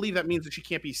don't believe that means that she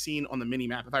can't be seen on the mini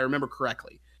map, if I remember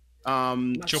correctly.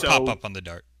 She'll pop up on the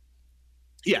dart.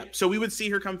 Yeah, so we would see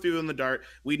her come through in the dart.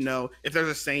 We'd know if there's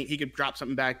a saint, he could drop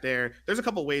something back there. There's a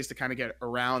couple ways to kind of get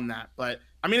around that, but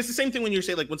I mean, it's the same thing when you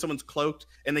say like when someone's cloaked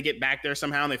and they get back there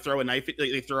somehow and they throw a knife,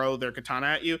 they throw their katana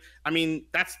at you. I mean,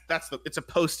 it's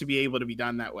supposed to be able to be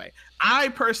done that way. I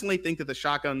personally think that the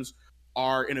shotguns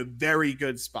are in a very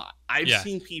good spot. I've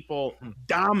seen people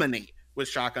dominate with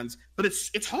shotguns, but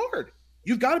it's hard.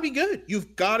 You've got to be good.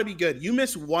 You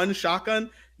miss one shotgun,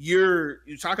 your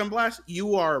shotgun blast,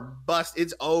 you are bust.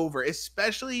 It's over,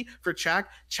 especially for Chak.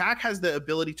 Chak has the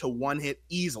ability to one hit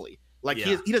easily. Like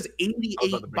he does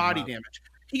 88 body damage.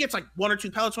 He gets like 1 or 2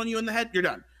 pellets on you in the head, you're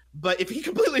done. But if he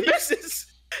completely misses,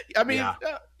 I mean,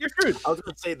 you're screwed. I was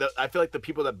going to say that I feel like the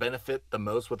people that benefit the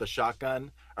most with a shotgun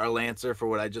are Lancer, for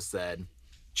what I just said.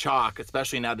 Chalk,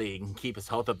 especially now that he can keep his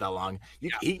health up that long.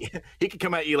 He could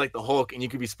come at you like the Hulk, and you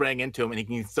could be spraying into him, and he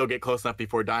can still get close enough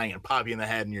before dying and pop you in the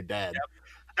head, and you're dead. Yep.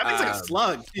 That thing's like a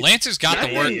slug. Lancer's got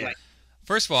the worst.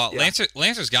 First of all,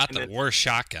 Lancer's got the worst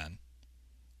shotgun.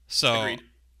 So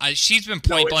she's been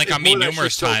point blank on me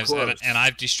numerous times, and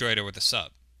I've destroyed her with a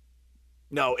sub.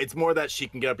 No, it's more that she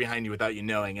can get up behind you without you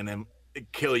knowing, and then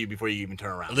kill you before you even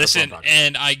turn around. Listen,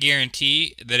 and I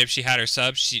guarantee that if she had her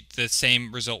sub, the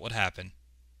same result would happen.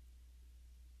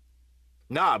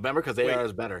 Nah, remember, because AR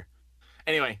is better.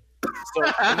 Anyway, so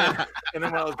and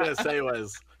then what I was gonna say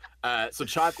was, so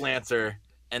Chalk Lancer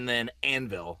and then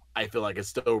Anvil, I feel like is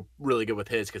still really good with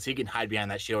his because he can hide behind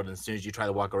that shield, and as soon as you try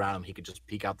to walk around him, he could just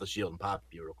peek out the shield and pop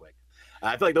you real quick.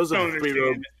 I feel like those are the 3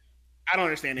 rogues. I don't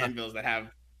understand Anvils that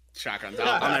have shotguns.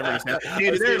 I'll never understand.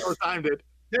 Dude,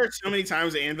 there are so many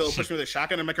times that Anvil pushed me with a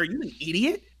shotgun. I'm like, are you an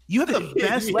idiot? You have the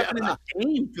best weapon in the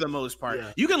game for the most part.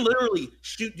 Yeah. You can literally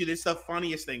shoot. Dude, it's the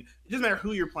funniest thing. It doesn't matter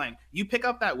who you're playing. You pick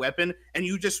up that weapon and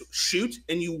you just shoot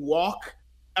and you walk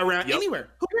around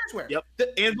anywhere. Who cares where? Yep.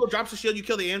 The anvil drops the shield. You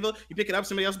kill the anvil. You pick it up.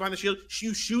 Somebody else behind the shield.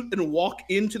 You shoot and walk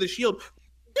into the shield.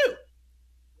 Dude.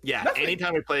 Yeah. Nothing.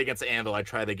 Anytime we play against the anvil, I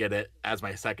try to get it as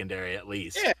my secondary at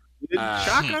least. Yeah.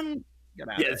 Shotgun.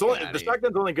 The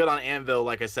shotgun's only good on Anvil,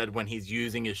 like I said, when he's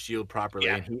using his shield properly.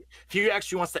 Yeah. And if he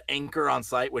actually wants to anchor on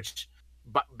site, which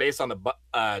based on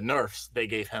the nerfs they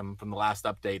gave him from the last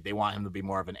update, they want him to be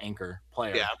more of an anchor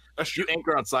player. Yeah, if you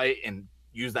anchor on site and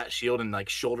use that shield and like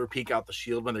shoulder peek out the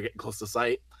shield when they're getting close to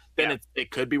site, then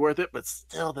it could be worth it. But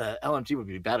still, the LMG would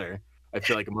be better. I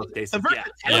feel like in most cases.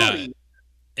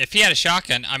 If he had a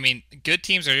shotgun, I mean, good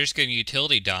teams are just going to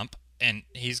utility dump, and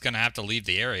he's going to have to leave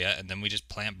the area, and then we just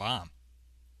plant bomb.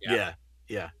 Yeah.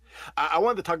 I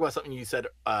wanted to talk about something you said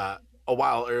a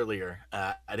while earlier.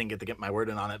 I didn't get to get my word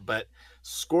in on it, but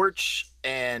Scorch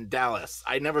and Dallas.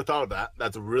 I never thought of that.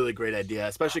 That's a really great idea,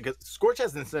 especially because Scorch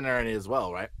has Incinerity as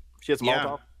well, right? She has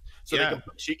Molotov, so they can,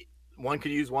 one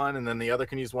could use one, and then the other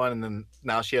can use one, and then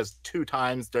now she has 2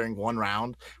 times during one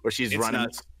round where she's running.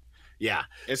 Nuts. Yeah.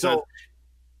 It's so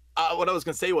what I was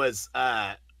gonna say was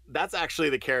that's actually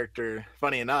the character,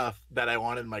 funny enough, that I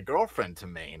wanted my girlfriend to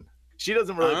main. She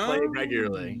doesn't really play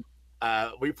regularly.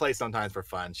 We play sometimes for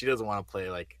fun. She doesn't want to play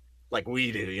like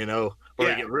we do, you know, where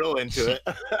we get real into it.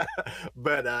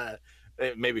 But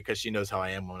maybe because she knows how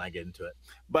I am when I get into it.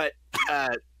 But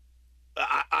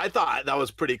I thought that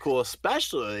was pretty cool,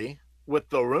 especially with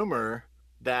the rumor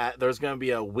that there's going to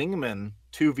be a Wingman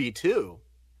 2v2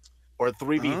 or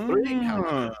 3v3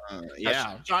 encounter.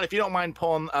 Yeah. Sean, if you don't mind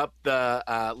pulling up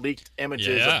the leaked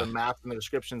images of the maps and the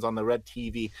descriptions on the Red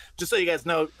TV, just so you guys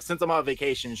know, since I'm on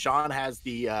vacation, Sean has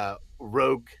the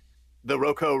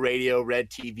Roku Radio Red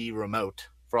TV remote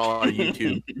for all our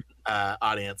YouTube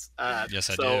audience. Yes,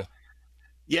 I do.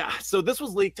 Yeah, so this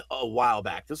was leaked a while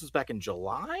back. This was back in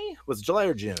July? Was it July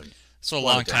or June? So a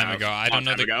long time ago. I don't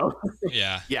know.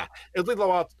 Yeah. Yeah, it was leaked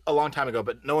a long time ago,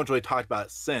 but no one's really talked about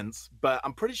it since. But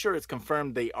I'm pretty sure it's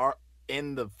confirmed they are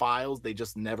in the files. They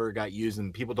just never got used,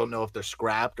 and people don't know if they're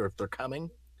scrapped or if they're coming.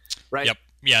 Right? Yep.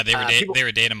 Yeah, they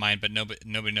were data mined, but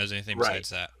nobody knows anything besides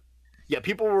that. Yeah,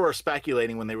 people were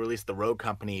speculating when they released the Rogue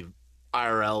Company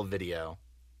IRL video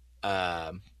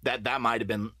that might have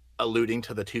been alluding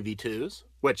to the 2v2s,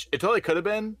 which it totally could have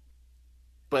been.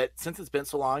 But since it's been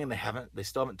so long and they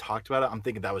still haven't talked about it, I'm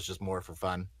thinking that was just more for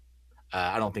fun.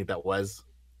 I don't think that was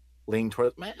leaning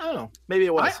towards. I don't know. Maybe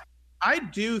it was. I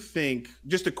do think,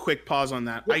 just a quick pause on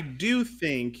that. Yeah. I do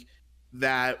think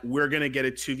that we're gonna get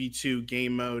a 2v2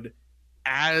 game mode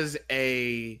as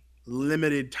a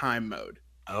limited time mode.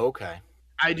 Okay.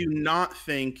 I do not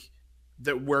think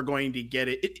that we're going to get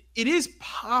it. It is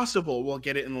possible we'll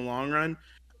get it in the long run.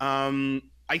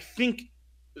 I think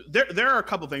there are a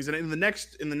couple things, and in the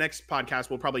next podcast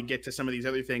we'll probably get to some of these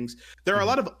other things. There are a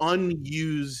lot of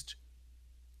unused,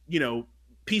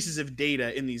 pieces of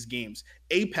data in these games.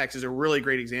 Apex is a really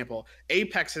great example.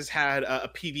 Apex has had a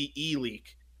PvE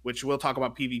leak, which we'll talk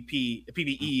about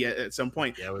PvE at some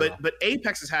point. Yeah, but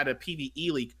Apex has had a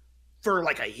PvE leak for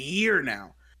like a year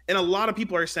now. And a lot of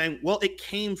people are saying, well, it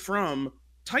came from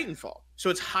Titanfall. So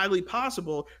it's highly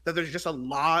possible that there's just a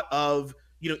lot of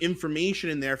information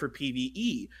in there for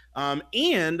PvE.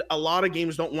 And a lot of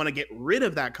games don't want to get rid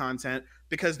of that content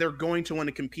because they're going to want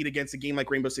to compete against a game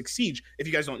like Rainbow Six Siege. If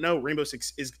you guys don't know, Rainbow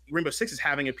Six is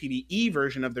having a PvE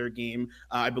version of their game.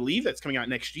 I believe that's coming out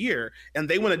next year. And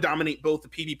they want to dominate both the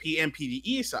PvP and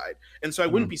PvE side. And so I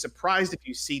wouldn't be surprised if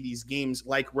you see these games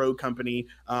like Rogue Company.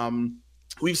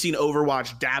 We've seen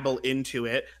Overwatch dabble into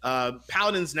it.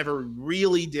 Paladins never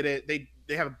really did it.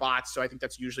 They have bots, so I think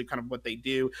that's usually kind of what they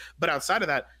do. But outside of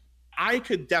that, I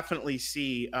could definitely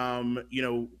see,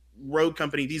 Rogue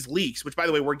Company, these leaks, which by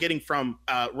the way, we're getting from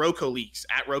Roco Leaks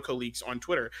at Roco Leaks on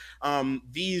Twitter.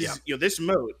 This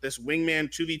mode, this Wingman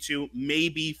 2v2,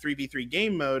 maybe 3v3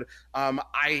 game mode.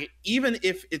 Even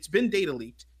if it's been data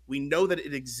leaked, we know that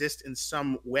it exists in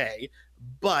some way.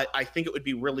 But I think it would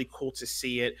be really cool to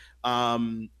see it,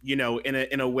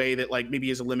 in a way that like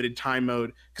maybe is a limited time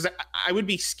mode. Because I would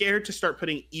be scared to start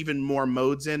putting even more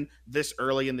modes in this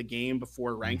early in the game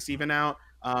before ranks even out.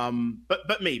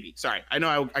 But maybe. Sorry, I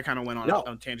know I kind of went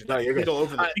on tangent. No, you're good. Go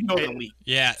over the week.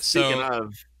 Yeah. Speaking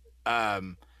of,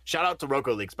 shout out to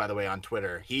Roco Leaks, by the way, on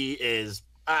Twitter. He is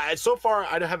so far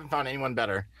I haven't found anyone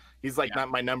better. He's like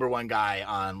my number one guy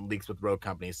on Leaks with Rogue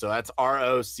Company. So that's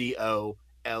ROCO.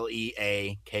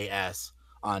 LEAKS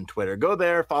on Twitter. Go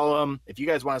there, follow him. If you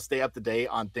guys want to stay up to date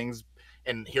on things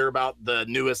and hear about the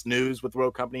newest news with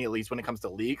Rogue Company, at least when it comes to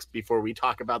leaks, before we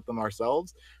talk about them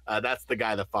ourselves, that's the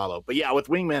guy to follow. But yeah, with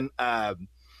Wingman, I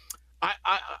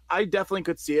definitely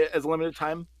could see it as a limited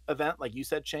time event, like you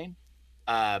said, Shane.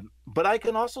 But I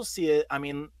can also see it,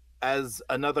 as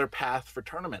another path for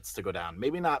tournaments to go down.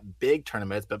 Maybe not big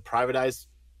tournaments, but privatized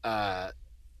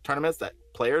tournaments that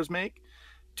players make.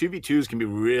 2v2s can be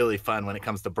really fun when it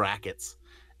comes to brackets.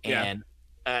 And,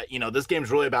 this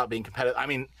game's really about being competitive.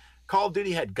 Call of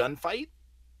Duty had Gunfight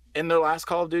in their last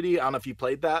Call of Duty. I don't know if you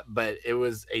played that, but it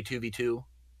was a 2v2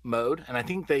 mode. And I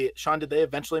think Sean, did they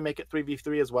eventually make it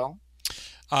 3v3 as well?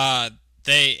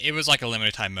 It was like a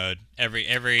limited time mode. Every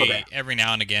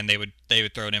now and again, they would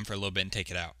throw it in for a little bit and take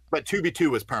it out. But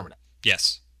 2v2 was permanent.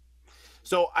 Yes.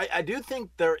 So I do think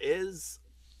there is...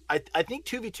 I think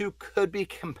 2v2 could be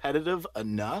competitive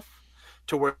enough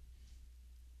to where...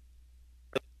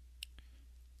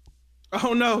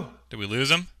 Oh, no. Did we lose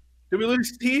him? Did we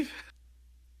lose Steve?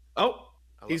 Oh.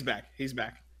 He's back. He's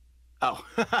back. Oh,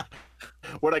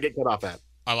 where'd I get cut off at?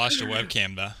 I lost your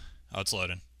webcam though. Oh, it's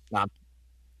loading. Nah.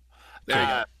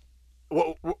 There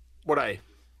you go.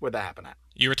 Where'd that happen at?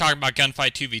 You were talking about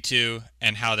Gunfight 2v2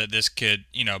 and how that this could,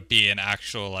 be an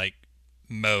actual like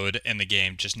mode in the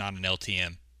game, just not an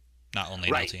LTM, not only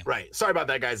an LTM. Right. Sorry about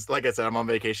that, guys. Like I said, I'm on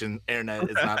vacation. Internet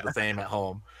is not the same at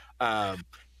home.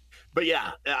 But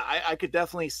yeah, I could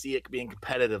definitely see it being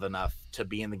competitive enough to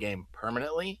be in the game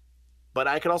permanently. But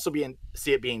I could also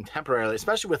see it being temporarily,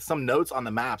 especially with some notes on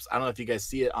the maps. I don't know if you guys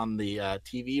see it on the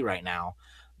TV right now,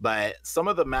 but some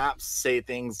of the maps say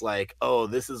things like, "Oh,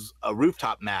 this is a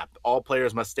rooftop map. All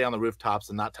players must stay on the rooftops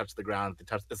and not touch the ground. If they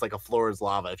touch, it's like a floor is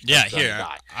lava." If you touch them, you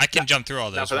die. I can jump through all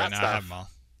those right now. I have them all.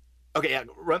 Okay, yeah,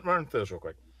 run through those real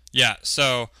quick. Yeah.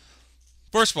 So,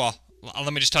 first of all,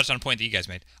 let me just touch on a point that you guys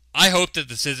made. I hope that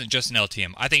this isn't just an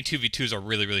LTM. I think 2v2s are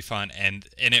really, really fun, and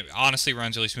it honestly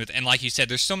runs really smooth. And like you said,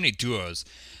 there's so many duos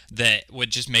that would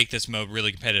just make this mode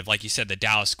really competitive. Like you said, the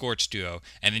Dallas Scorch duo,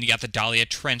 and then you got the Dahlia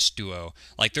Trench duo.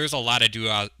 Like there's a lot of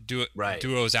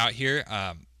duos out here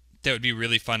that would be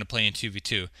really fun to play in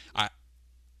 2v2.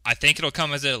 I think it'll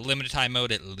come as a limited time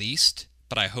mode at least,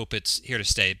 but I hope it's here to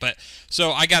stay. But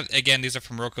so I got, again, these are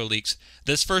from Roco Leaks.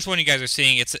 This first one you guys are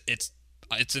seeing,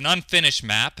 it's an unfinished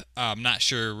map. I'm not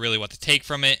sure really what to take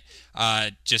from it.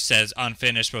 Just says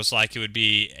unfinished. Most likely it would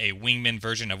be a Wingman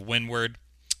version of Windward.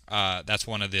 That's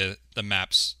one of the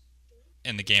maps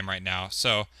in the game right now.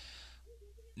 So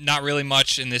not really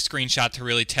much in this screenshot to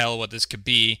really tell what this could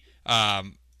be.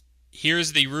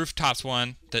 Here's the rooftops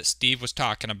one that Steve was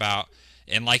talking about.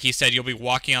 And like he said, you'll be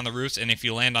walking on the roofs, and if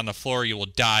you land on the floor, you will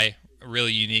die. A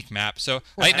really unique map. So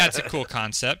I think that's a cool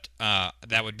concept.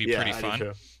 That would be pretty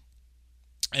fun.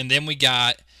 And then we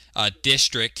got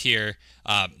District here.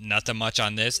 Nothing much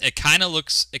on this. It kind of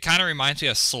reminds me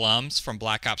of Slums from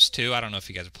Black Ops 2. I don't know if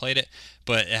you guys have played it,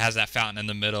 but it has that fountain in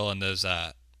the middle and those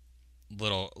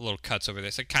little cuts over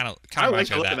there. So it kind of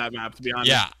reminds me of that. I like the look of that map, to be honest.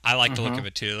 Yeah, I like the look of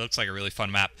it too. It looks like a really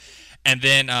fun map. And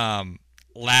then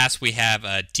last we have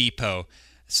Depot.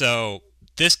 So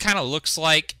this kind of looks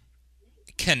like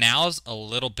Canals a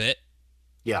little bit.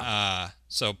 Yeah.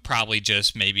 So probably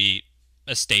just maybe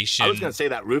a station. I was going to say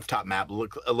that rooftop map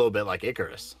looked a little bit like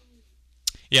Icarus.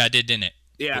 Yeah, it didn't it?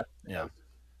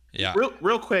 Yeah.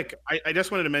 Real quick, I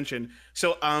just wanted to mention.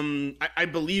 So, I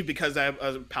believe because I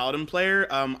was a Paladin player,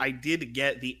 I did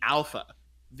get the alpha,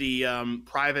 the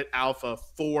private alpha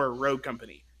for Rogue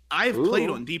Company. I've played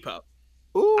on Depot.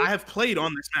 I have played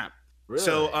on this map. Really?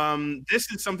 So,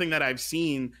 this is something that I've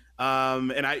seen,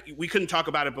 and we couldn't talk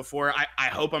about it before. I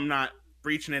hope I'm not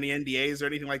breaching any NDAs or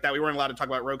anything like that. We weren't allowed to talk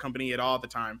about Rogue Company at all at the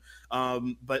time.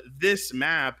 But this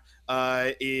map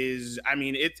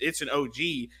it's an OG,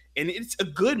 and it's a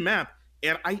good map.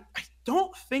 And I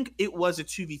don't think it was a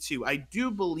 2v2. I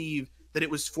do believe that it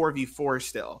was 4v4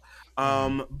 still.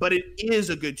 But it is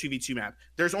a good 2v2 map.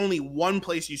 There's only one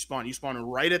place you spawn. You spawn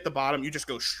right at the bottom. You just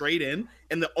go straight in,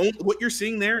 and what you're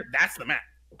seeing there, that's the map.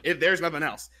 There's nothing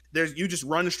else. You just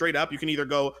run straight up. You can either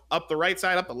go up the right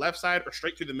side, up the left side, or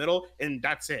straight through the middle, and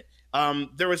that's it.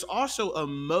 There was also a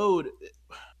mode.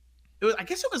 I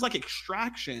guess it was like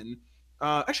Extraction.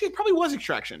 Actually, it probably was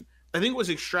Extraction. I think it was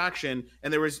Extraction,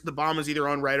 and the bomb was either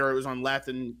on right or it was on left,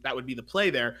 and that would be the play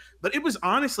there. But it was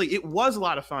a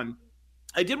lot of fun.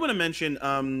 I did want to mention,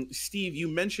 Steve, you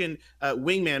mentioned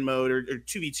Wingman mode or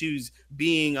 2v2s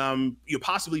being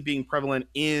possibly being prevalent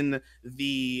in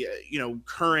the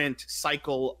current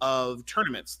cycle of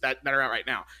tournaments that are out right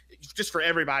now. Just for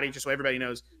everybody, just so everybody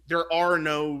knows, there are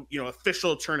no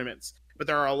official tournaments, but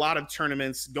there are a lot of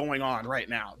tournaments going on right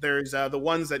now. There's the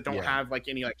ones that don't have like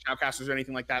any like shoutcasters or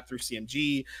anything like that through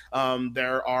CMG.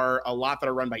 There are a lot that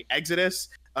are run by Exodus.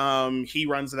 He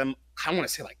runs them, I want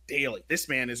to say like daily. This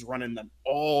man is running them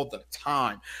all the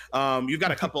time. You've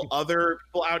got a couple other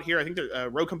people out here. I think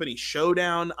there's Rogue Company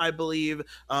Showdown, I believe.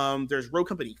 There's Rogue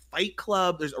Company Fight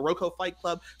Club. There's a Roco Fight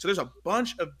Club. So there's a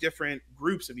bunch of different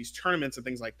groups of these tournaments and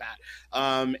things like that.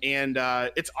 And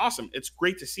it's awesome. It's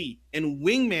great to see. And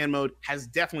Wingman mode has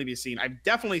definitely been seen. I've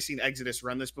definitely seen Exodus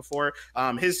run this before.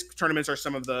 His tournaments are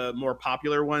some of the more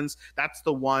popular ones. That's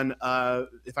the one,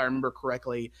 if I remember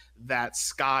correctly, that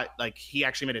Scott, like, he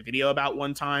actually made a video about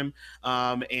one time.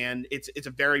 And it's a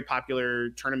very popular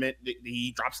tournament.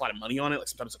 He drops a lot of money on it. Like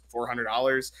sometimes it's like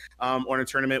 $400 on a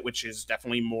tournament, which is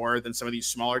definitely more than some of these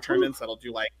smaller tournaments that'll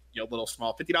do like little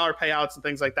small $50 payouts and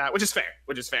things like that, which is fair.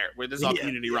 Where this is all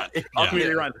community run. All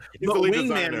community run. But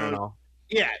Wingman mode,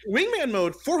 Wingman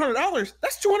mode, $400.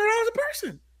 That's $200 a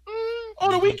person.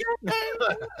 on a weekend. Yeah,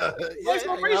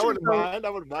 I wouldn't mind. I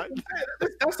wouldn't mind.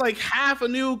 That's like half a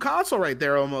new console right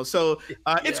there, almost. So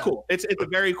it's cool. It's a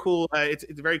very cool. It's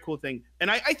a very cool thing.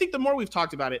 And I think the more we've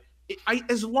talked about it,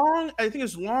 as long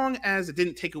as it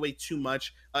didn't take away too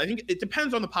much, I think it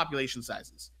depends on the population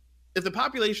sizes. If the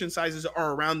population sizes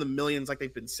are around the millions, like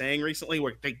they've been saying recently,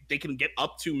 where they can get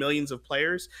up to millions of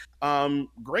players,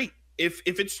 great. If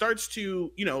it starts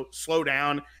to slow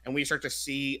down and we start to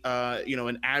see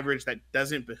an average that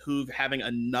doesn't behoove having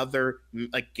another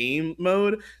like game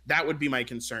mode, that would be my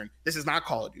concern. This is not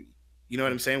Call of Duty. You know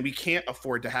what I'm saying? We can't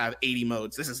afford to have 80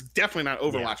 modes. This is definitely not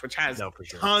Overwatch, which has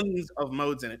tons of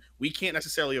modes in it. We can't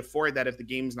necessarily afford that if the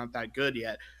game's not that good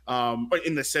yet,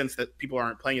 in the sense that people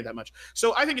aren't playing it that much.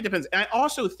 So I think it depends. And I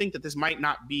also think that this might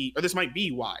be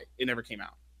why it never came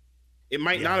out. It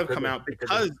might not have come out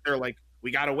because they're like,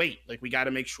 we gotta wait. Like we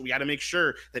gotta make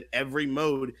sure that every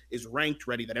mode is ranked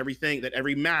ready, that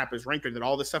every map is ranked ready, that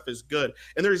all this stuff is good.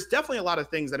 And there's definitely a lot of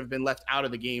things that have been left out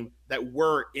of the game that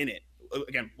were in it.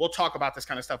 Again, we'll talk about this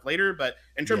kind of stuff later, but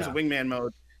in terms of wingman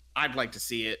mode, I'd like to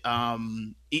see it.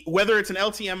 Whether it's an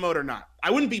LTM mode or not,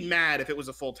 I wouldn't be mad if it was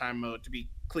a full-time mode, to be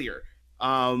clear.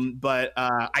 But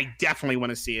I definitely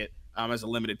want to see it as a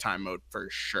limited time mode for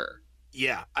sure.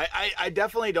 Yeah, I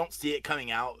definitely don't see it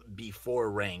coming out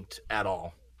before ranked at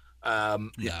all. I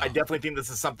definitely think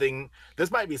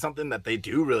this might be something that they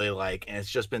do really like, and it's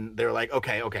just been, they're like,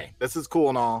 okay, this is cool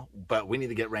and all, but we need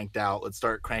to get ranked out. Let's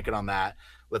start cranking on that.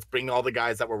 Let's bring all the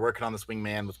guys that were working on this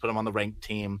wingman, let's put them on the ranked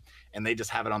team, and they just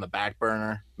have it on the back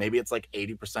burner. Maybe it's like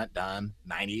 80% done,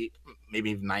 90,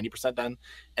 maybe even 90% done,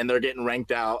 and they're getting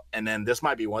ranked out, and then this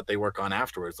might be what they work on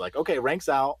afterwards. Like, okay, ranks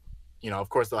out, of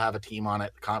course they'll have a team on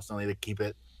it constantly to keep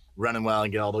it running well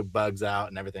and get all the bugs out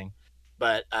and everything.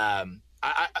 But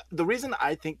the reason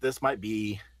I think this might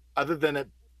be, other than it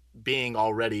being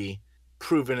already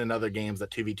proven in other games that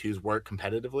 2v2s work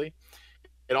competitively,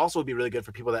 it also would be really good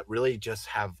for people that really just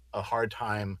have a hard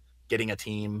time getting a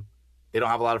team. They don't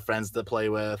have a lot of friends to play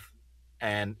with.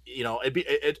 And,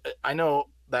 I know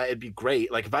that it'd be great.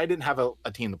 Like if I didn't have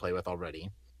a team to play with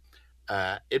already,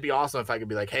 it'd be awesome if I could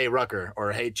be like, hey, Rucker,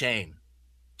 or hey, Chain,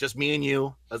 just me and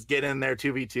you, let's get in there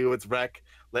 2v2, it's rec.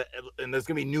 And there's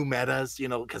going to be new metas,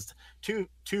 because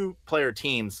two player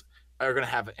teams are going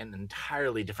to have an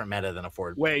entirely different meta than a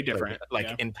forward. Way different.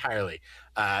 Entirely.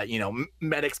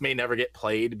 Medics may never get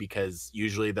played because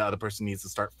usually the other person needs to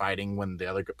start fighting when the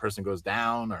other person goes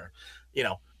down, or,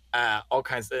 all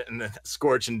kinds of, and then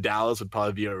Scorch and Dallas would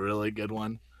probably be a really good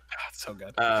one. That's so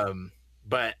good. and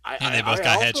But they both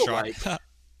got headstrong.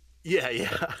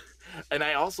 Yeah. And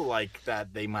I also like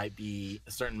that they might be,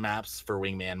 certain maps for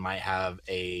Wingman might have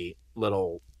a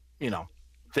little,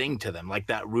 thing to them, like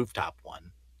that rooftop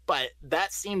one. But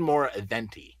that seemed more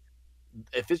eventy.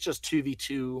 If it's just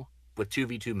 2v2 with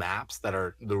 2v2 maps that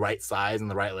are the right size and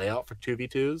the right layout for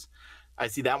 2v2s, I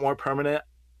see that more permanent.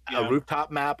 A rooftop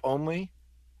map only,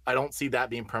 I don't see that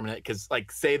being permanent, because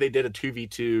like say they did a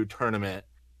 2v2 tournament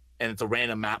and it's a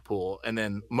random map pool, and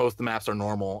then most of the maps are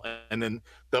normal, and then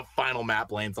the final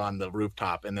map lands on the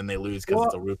rooftop, and then they lose because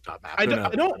it's a rooftop map. I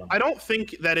don't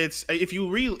think that it's, I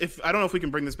don't know if we can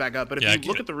bring this back up, but if you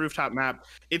look at the rooftop map,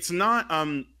 it's not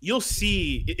you'll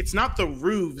see it's not the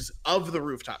roofs of the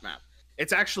rooftop map.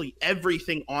 It's actually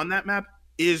everything on that map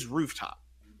is rooftop.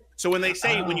 So when they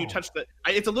say when you touch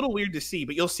it's a little weird to see,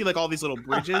 but you'll see like all these little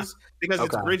bridges because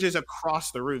it's bridges across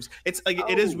the roofs. It's like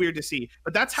it is weird to see,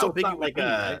 but that's how big it would be.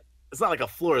 Right? It's not like a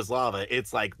floor is lava.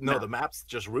 It's like the map's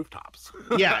just rooftops.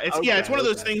 Yeah, it's one of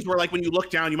those things where like when you look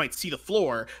down, you might see the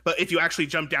floor, but if you actually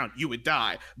jump down, you would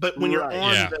die. But when you're on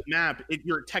the map,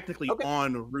 you're technically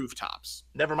on rooftops.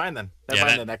 Never mind then.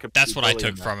 That's what I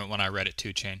took from it when I read it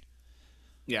too, Chain.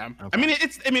 Yeah, I mean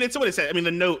it's what it said. I mean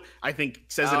the note I think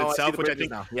says it itself, which I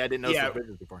think I didn't know the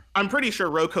bridges before. I'm pretty sure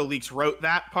Roco Leaks wrote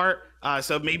that part,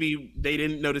 so maybe they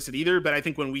didn't notice it either. But I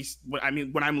think when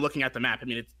I'm looking at the map,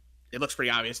 it looks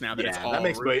pretty obvious now that it's all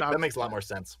rooftops. That makes a lot more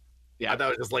sense. Yeah, I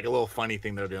thought it was just like a little funny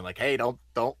thing they're doing, like, hey, don't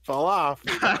fall off.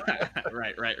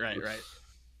 Right.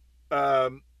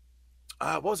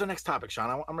 What was our next topic,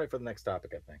 Sean? I'm ready for the next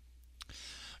topic, I think.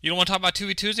 You don't want to talk about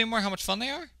 2v2s anymore? How much fun they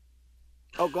are?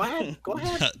 Oh, go ahead.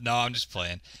 No, I'm just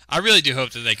playing. I really do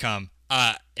hope that they come.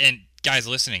 And guys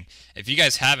listening, if you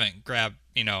guys haven't grabbed,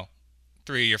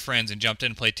 3 of your friends and jumped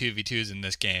in and played 2v2s in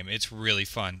this game, it's really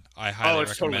fun. I highly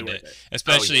recommend totally it.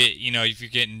 Especially, if you're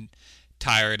getting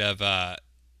tired of, the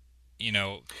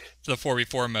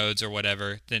 4v4 modes or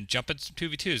whatever, then jump into some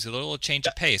 2v2s. A little change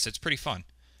of pace. It's pretty fun.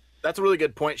 That's a really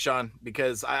good point, Sean,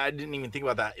 because I didn't even think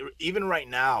about that. Even right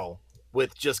now,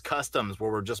 with just customs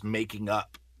where we're just making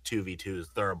up 2v2s.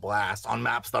 They're a blast on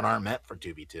maps that aren't meant for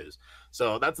 2v2s.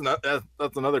 So that's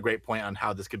another great point on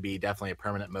how this could be definitely a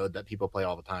permanent mode that people play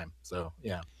all the time. So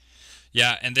yeah.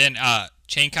 Yeah, and then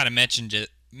Shane kind of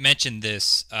mentioned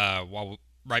this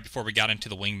right before we got into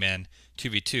the Wingman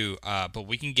 2v2, but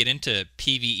we can get into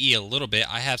PvE a little bit.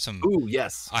 I have some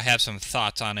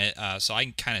thoughts on it, so I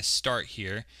can kind of start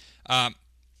here.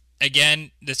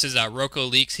 Again, this is Roko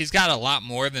Leaks. He's got a lot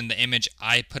more than the image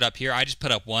I put up here. I just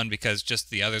put up one because just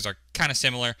the others are kind of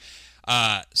similar.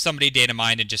 Somebody data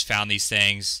mined and just found these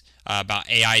things about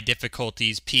AI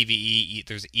difficulties, PvE.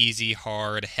 There's easy,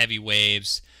 hard, heavy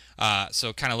waves. So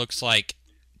it kind of looks like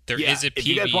there is a PvE. If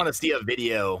you guys want to see a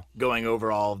video going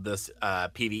over all of this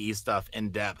PvE stuff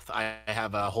in depth, I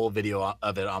have a whole video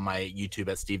of it on my YouTube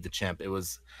at Steve the Chimp. It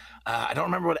was, I don't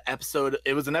remember what episode.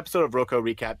 It was an episode of Roko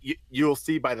Recap. You'll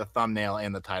see by the thumbnail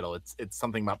and the title. It's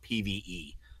something about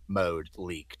PvE mode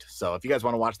leaked. So if you guys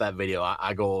want to watch that video,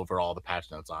 I go over all the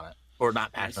patch notes on it. Or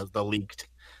not patch notes, the leaked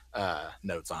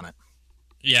notes on it.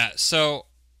 Yeah, so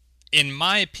in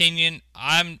my opinion,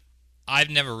 I've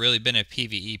never really been a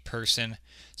PvE person,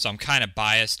 so I'm kind of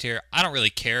biased here. I don't really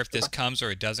care if this comes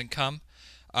or it doesn't come.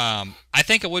 I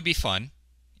think it would be fun.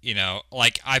 You know,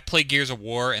 like I play Gears of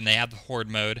War and they have the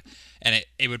Horde mode, and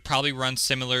it would probably run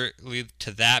similarly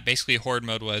to that. Basically, Horde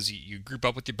mode was you group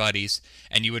up with your buddies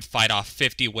and you would fight off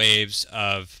 50 waves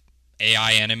of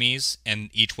AI enemies,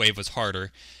 and each wave was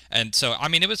harder. And so, I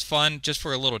mean, it was fun just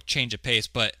for a little change of pace,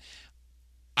 but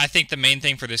I think the main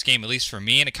thing for this game, at least for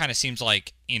me, and it kind of seems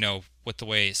like, you know, with the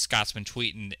way Scott's been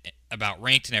tweeting about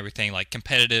ranked and everything, like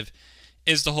competitive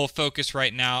is the whole focus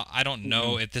right now. I don't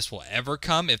know if this will ever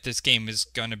come, if this game is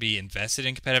going to be invested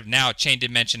in competitive. Now, Shane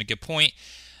did mention a good point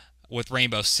with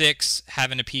Rainbow Six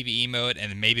having a PvE mode,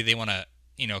 and maybe they want to,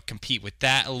 you know, compete with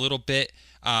that a little bit.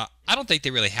 I don't think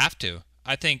they really have to.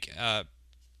 I think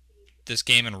this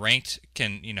game in ranked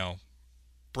can, you know,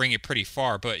 bring it pretty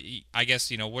far. But I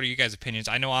guess, you know, what are you guys' opinions?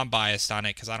 I know I'm biased on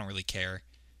it because I don't really care.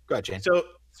 Go ahead, Shane. So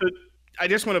I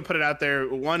just want to put it out there.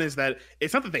 One is that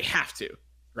it's not that they have to,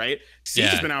 right? Siege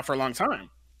has been out for a long time.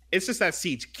 It's just that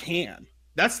Siege can.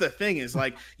 That's the thing is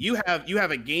like you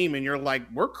have a game and you're like,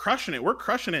 we're crushing it.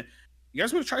 You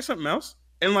guys want to try something else?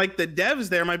 And like the devs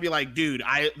there might be like, dude,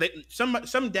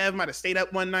 some dev might have stayed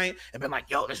up one night and been like,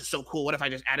 yo, this is so cool. What if I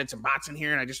just added some bots in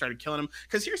here and I just started killing them?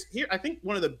 Because here, I think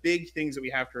one of the big things that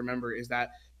we have to remember is that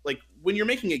like when you're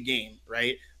making a game,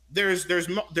 right? There's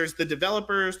the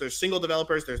developers, there's single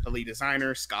developers, there's the lead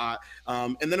designer, Scott,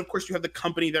 and then of course you have the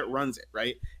company that runs it,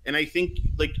 right? And I think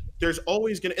like there's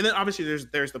always gonna, and then obviously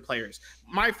there's the players.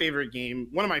 One of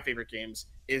my favorite games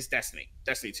is Destiny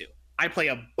 2. I play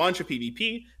a bunch of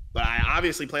PvP, but I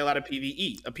obviously play a lot of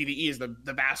PvE. A PvE is the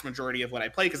vast majority of what I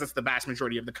play because that's the vast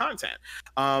majority of the content.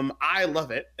 I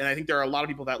love it, and I think there are a lot of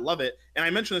people that love it. And I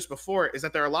mentioned this before, is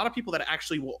that there are a lot of people that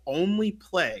actually will only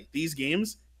play these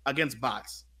games against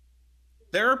bots.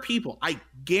 There are people, I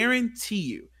guarantee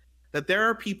you, that there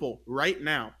are people right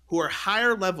now who are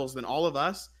higher levels than all of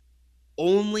us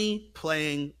only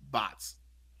playing bots.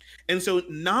 And so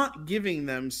not giving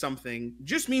them something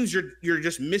just means you're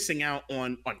just missing out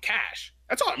on cash.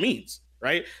 That's all it means,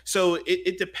 right? So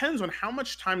it depends on how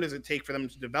much time does it take for them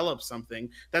to develop something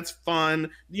that's fun,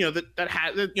 you know,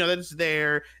 that's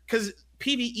there, because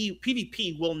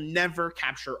PvP will never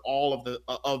capture all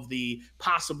of the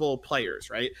possible players,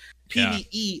 right?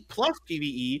 PvE plus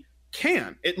PvE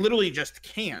can. It literally just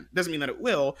can. Doesn't mean that it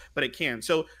will, but it can.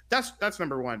 So that's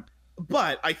number one.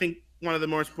 But I think one of the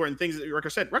most important things that Rucker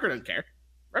said, Rucker doesn't care.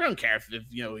 Rucker doesn't care if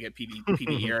you know we get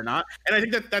PvE or not. And I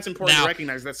think that's important to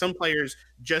recognize that some players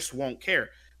just won't care.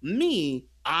 Me,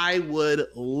 I would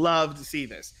love to see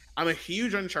this. I'm a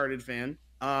huge Uncharted fan.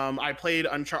 I played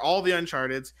all the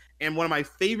Uncharteds, and one of my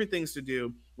favorite things to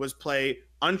do was play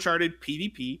Uncharted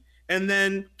PvP and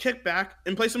then kick back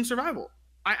and play some survival.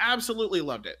 I absolutely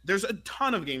loved it. There's a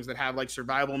ton of games that have like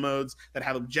survival modes that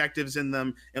have objectives in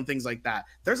them and things like that.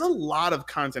 There's a lot of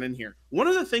content in here. One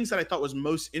of the things that I thought was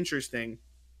most interesting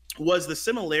was the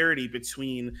similarity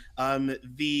between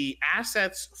the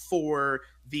assets for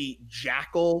the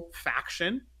Jackal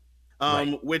faction,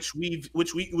 right, which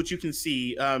you can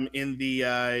see in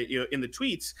the in the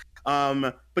tweets,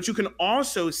 but you can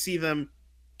also see them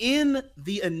in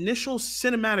the initial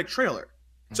cinematic trailer.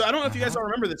 So I don't know if you guys all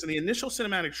remember this. In the initial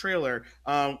cinematic trailer,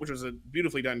 which was a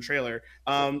beautifully done trailer,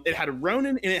 it had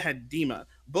Ronan and it had Dima.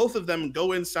 Both of them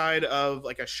go inside of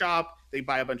like a shop. They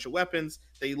buy a bunch of weapons.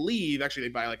 They leave. Actually,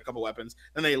 they buy like a couple weapons.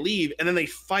 Then they leave, and then they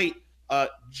fight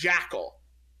Jackal.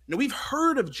 Now, we've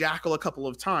heard of Jackal a couple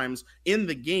of times in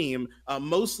the game,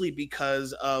 mostly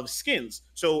because of skins.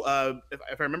 So if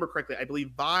I remember correctly, I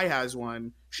believe Vi has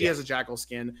one She has a Jackal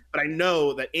skin, but I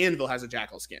know that Anvil has a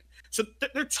Jackal skin. So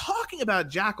they're talking about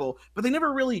Jackal, but they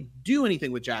never really do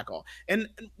anything with Jackal. And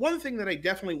one thing that I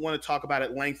definitely want to talk about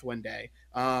at length one day,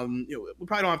 we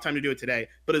probably don't have time to do it today,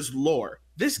 but is lore.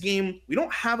 This game, we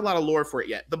don't have a lot of lore for it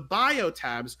yet. The bio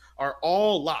tabs are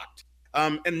all locked.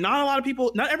 And not a lot of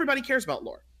people, not everybody cares about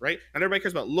lore, right? Not everybody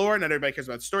cares about lore, not everybody cares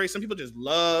about story. Some people just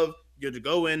love to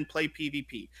go in, play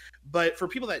PvP. But for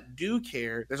people that do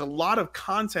care, there's a lot of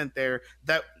content there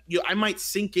that I might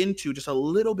sink into just a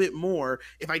little bit more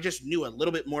if I just knew a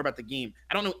little bit more about the game.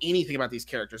 I don't know anything about these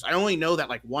characters. I only know that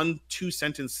like 1-2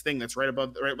 sentence thing that's right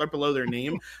below their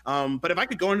name. But if I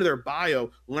could go into their bio,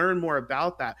 learn more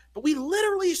about that. But we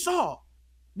literally saw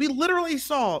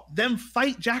them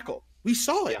fight Jackal. We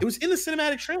saw it. Yeah. It was in the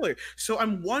cinematic trailer. So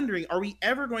I'm wondering, are we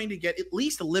ever going to get at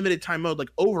least a limited time mode like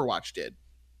Overwatch did?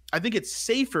 I think it's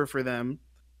safer for them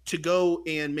to go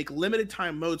and make limited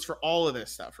time modes for all of this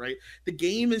stuff, right? The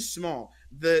game is small.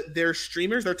 Their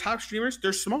streamers, their top streamers,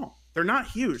 they're small. They're not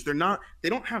huge. They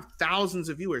don't have thousands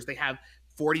of viewers. They have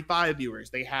 45 viewers.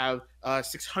 They have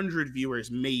 600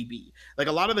 viewers, maybe. Like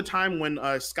a lot of the time when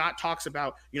Scott talks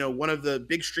about, one of the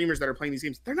big streamers that are playing these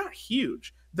games, they're not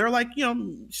huge. They're like,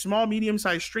 small,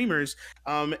 medium-sized streamers.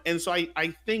 And so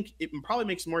I think it probably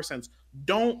makes more sense.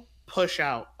 Don't push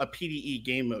out a PvE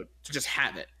game mode to just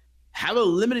have it. Have a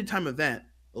limited time event.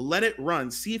 Let it run.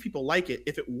 See if people like it.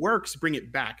 If it works, bring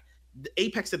it back. The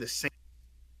Apex did the same.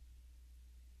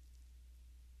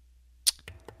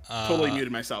 Totally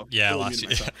muted myself. Yeah, totally muted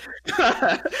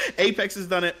myself. Apex has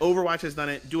done it. Overwatch has done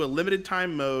it. Do a limited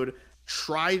time mode.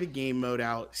 Try the game mode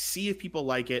out. See if people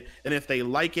like it. And if they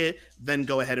like it, then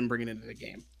go ahead and bring it into the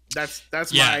game. That's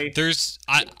I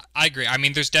agree. I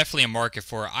mean, there's definitely a market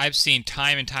for it. I've seen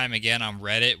time and time again on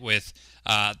Reddit with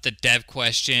the dev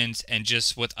questions and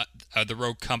just with the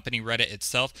Rogue Company Reddit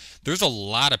itself. There's a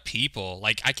lot of people,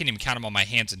 like I can't even count them on my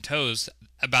hands and toes,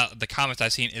 about the comments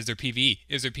I've seen. Is there PvE?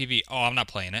 Is there PvE? Oh, I'm not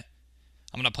playing it.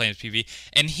 I'm not playing PvE.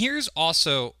 And here's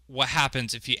also what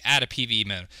happens if you add a PvE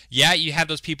mode. Yeah, you have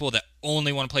those people that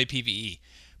only want to play PvE,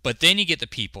 but then you get the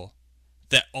people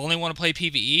that only want to play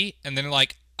PvE, and then they're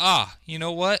like, you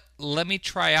know what? Let me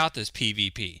try out this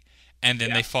PvP. And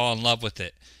then they fall in love with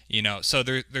it. So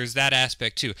there's that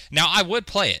aspect too. Now, I would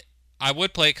play it. I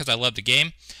would play it because I love the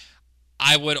game.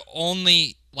 I would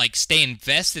only stay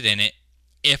invested in it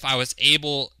if I was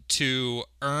able to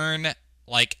earn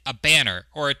like a banner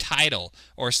or a title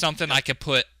or something I could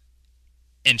put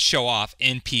and show off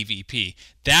in PvP.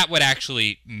 That would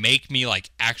actually make me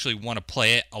actually want to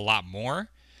play it a lot more.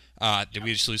 Did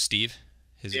we just lose Steve?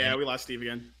 We lost Steve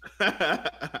again.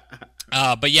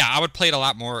 But yeah, I would play it a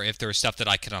lot more if there was stuff that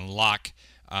I could unlock.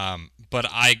 But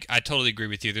I totally agree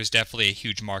with you. There's definitely a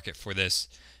huge market for this,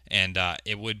 and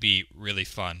it would be really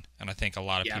fun. And I think a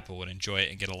lot of people would enjoy it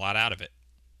and get a lot out of it.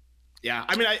 Yeah,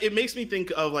 I mean, it makes me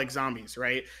think of zombies,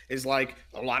 right? Is a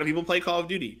lot of people play Call of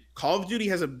Duty. Call of Duty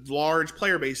has a large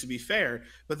player base, to be fair,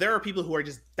 but there are people who are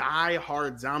just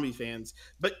die-hard zombie fans.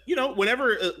 But,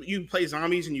 whenever you play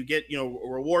zombies and you get,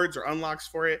 rewards or unlocks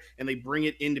for it, and they bring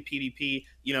it into PvP,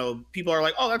 people are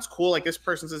like, oh, that's cool. This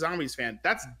person's a zombies fan.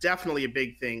 That's definitely a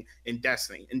big thing in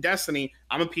Destiny. In Destiny,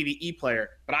 I'm a PvE player,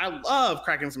 but I love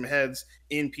cracking some heads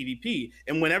in PvP.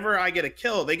 And whenever I get a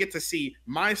kill, they get to see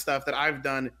my stuff that I've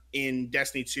done in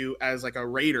Destiny 2 as a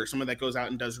raider, someone that goes out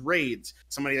and does raids,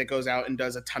 somebody that goes out and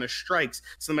does a ton of strikes,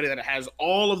 somebody that has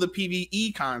all of the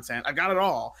PvE content. I got it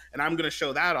all, and I'm going to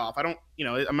show that off. I don't,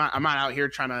 I'm not out here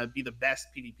trying to be the best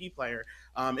PvP player.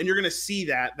 And you're going to see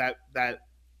that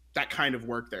kind of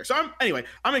work there. So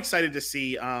I'm excited to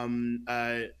see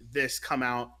this come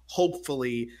out,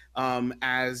 hopefully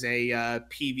as a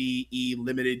PvE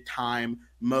limited time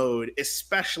mode,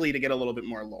 especially to get a little bit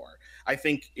more lore. I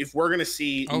think if we're going to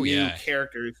see new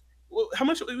characters, how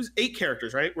much? It was 8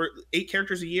 characters, right? We're 8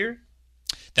 characters a year.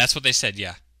 That's what they said.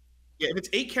 Yeah. Yeah, if it's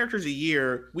 8 characters a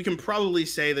year, we can probably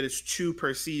say that it's 2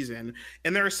 per season.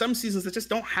 And there are some seasons that just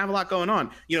don't have a lot going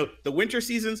on. The winter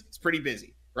seasons, it's pretty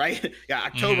busy, right? Yeah,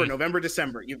 October, November,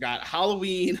 December. You've got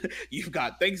Halloween, you've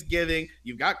got Thanksgiving,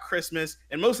 you've got Christmas,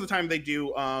 and most of the time they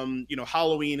do,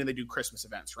 Halloween and they do Christmas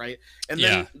events, right? And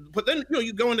then, but then,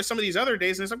 you go into some of these other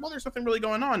days and it's well, there's nothing really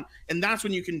going on, and that's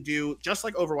when you can do just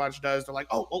like Overwatch does. They're like,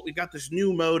 oh, we've got this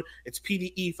new mode. It's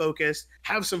PvE focused.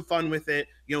 Have some fun with it.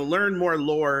 Learn more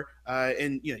lore,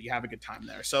 and you have a good time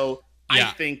there. So I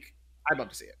think I'd love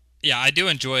to see it. Yeah, I do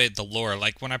enjoy the lore.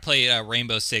 Like when I play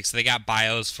Rainbow Six, they got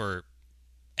bios for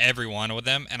every one with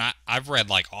them, and I've read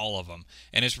all of them,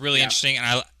 and it's really interesting,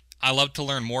 and I love to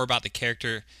learn more about the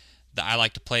character that I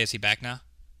like to play. Is he back now?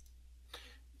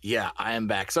 Yeah, I am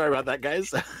back. Sorry about that,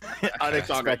 guys.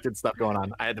 Unexpected stuff going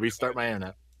on. I had to restart my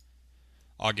internet.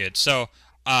 All good. So,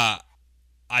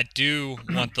 I do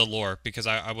want the lore because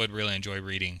I would really enjoy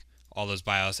reading all those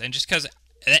bios, and just because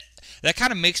that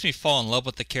kind of makes me fall in love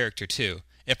with the character too,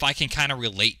 if I can kind of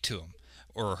relate to him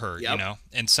or her, Yep. you know,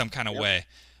 in some kind of Yep. way.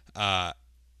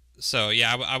 So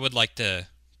yeah, I would like to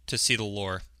see the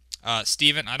lore.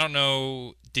 Steven, I don't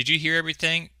know, did you hear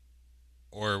everything,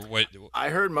 or what? I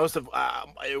heard most of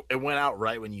it went out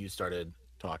right when you started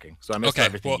talking, so I missed Okay,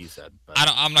 everything well, you said. But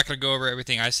I'm not going to go over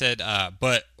everything I said,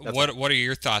 but That's what are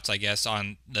your thoughts, I guess,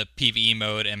 on the PvE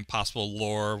mode and possible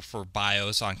lore for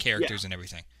bios on characters and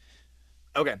everything?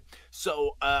 okay,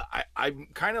 so I'm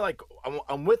kind of like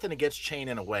I'm with and against Chain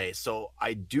in a way. So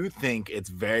I do think it's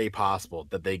very possible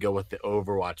that they go with the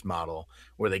Overwatch model,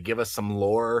 where they give us some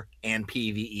lore and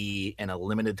PvE and a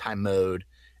limited time mode,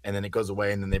 and then it goes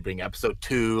away, and then they bring episode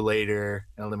 2 later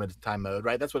in a limited time mode,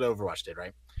 right? That's what Overwatch did,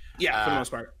 right? Yeah, for the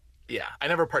most part. Yeah, I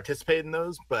never participated in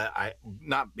those, but I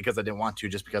not because I didn't want to,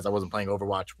 just because I wasn't playing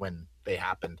Overwatch when they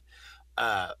happened.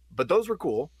 But those were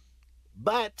cool.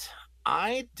 But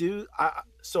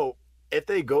so if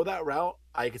they go that route,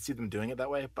 I could see them doing it that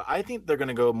way. But I think they're going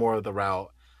to go more of the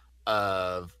route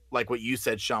of like what you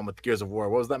said, Sean, with Gears of War.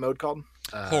 What was that mode called?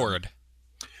 Horde.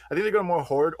 I think they go more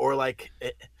Horde, or like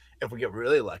if we get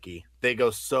really lucky, they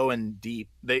go so in deep.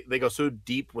 They go so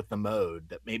deep with the mode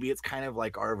that maybe it's kind of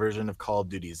like our version of Call of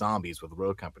Duty Zombies with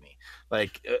Rogue Company.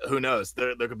 Like who knows?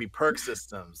 There could be perk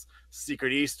systems,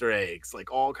 secret Easter eggs,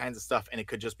 like all kinds of stuff, and it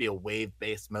could just be a wave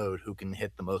based mode. Who can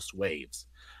hit the most waves?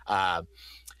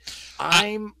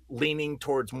 I'm leaning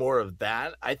towards more of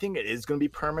that. I think it is going to be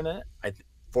permanent.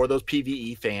 For those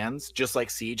PvE fans, just like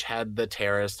Siege had the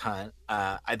terrorist hunt,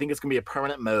 I think it's going to be a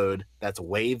permanent mode that's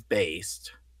wave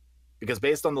based. Because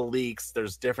based on the leaks,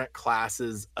 there's different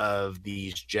classes of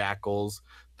these jackals.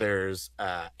 There's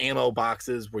ammo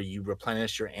boxes where you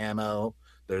replenish your ammo.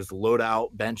 There's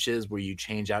loadout benches where you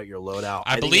change out your loadout.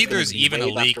 I believe there's even a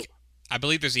leak. After... I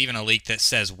believe there's even a leak that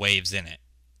says waves in it.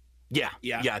 Yeah,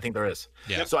 I think there is.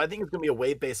 Yeah. So I think it's going to be a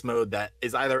wave-based mode that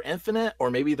is either infinite,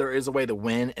 or maybe there is a way to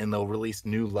win and they'll release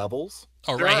new levels.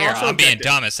 Oh, There right are here. also I'm being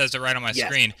objectives. dumb. It says it right on my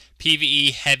screen.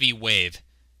 PvE heavy wave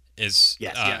is.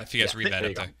 If you guys read that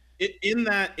There up you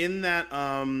there.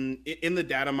 In the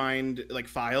data mined like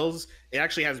files, it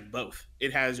actually has both.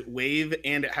 It has wave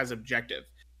and it has objective.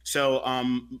 So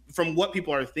from what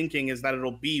people are thinking is that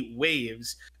it'll be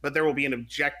waves, but there will be an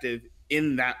objective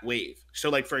in that wave. So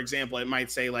like, for example, it might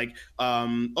say like,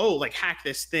 like hack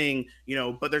this thing,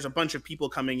 but there's a bunch of people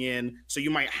coming in. So you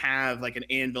might have like an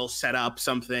anvil set up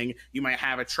something, you might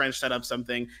have a trench set up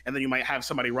something, and then you might have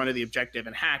somebody run to the objective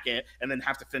and hack it and then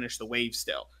have to finish the wave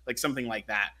still, like something like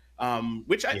that.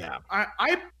 Which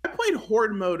I played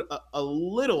Horde mode a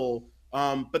little,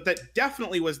 but that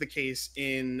definitely was the case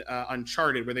in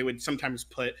Uncharted, where they would sometimes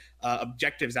put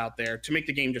objectives out there to make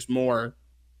the game just more,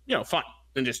 fun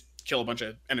than just kill a bunch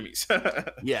of enemies.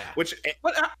 Yeah. But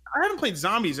I haven't played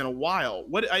Zombies in a while.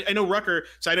 I know Rucker,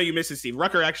 so I know you missed it, Steve.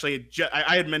 Rucker actually,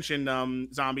 I had mentioned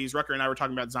Zombies. Rucker and I were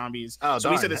talking about Zombies. Oh,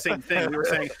 so we said the same thing. We were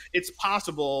saying it's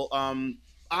possible.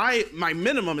 My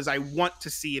minimum is I want to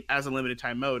see it as a limited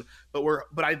time mode,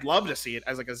 but I'd love to see it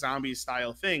as like a zombie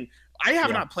style thing. I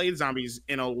have not played Zombies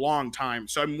in a long time,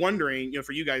 so I'm wondering,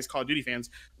 for you guys Call of Duty fans,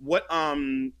 what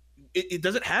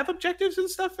does it have objectives and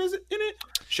stuff in it?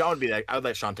 Sean would be that. I would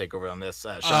let Sean take over on this.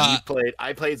 Sean,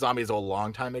 I played Zombies a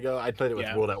long time ago. I played it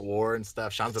with World at War and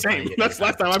stuff. Sean's been playing it. That's the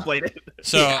last time I played it.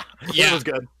 So it was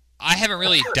good. I haven't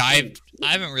really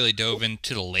dove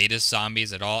into the latest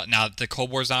Zombies at all. Now the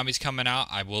Cold War Zombies coming out,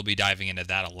 I will be diving into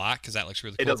that a lot because that looks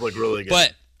really cool. It does look really good.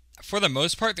 But for the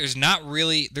most part, there's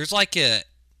like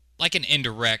an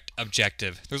indirect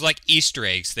objective. There's like Easter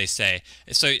eggs, they say.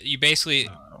 So you basically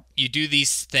you do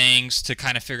these things to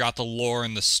kind of figure out the lore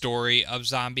and the story of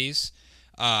Zombies,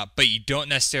 but you don't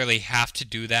necessarily have to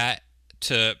do that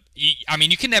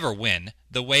you can never win.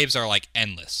 The waves are like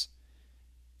endless.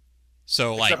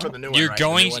 So except for the new one, right? The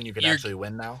new one you can actually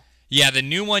win now. Yeah, the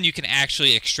new one you can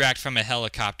actually extract from a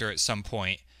helicopter at some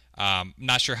point.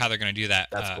 Not sure how they're going to do that.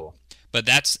 That's cool. But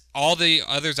that's all the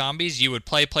other Zombies. You would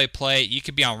play. You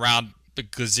could be on round a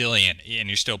gazillion and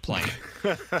you're still playing.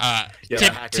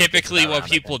 Typically, what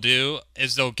people do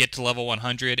is they'll get to level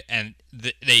 100 and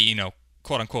they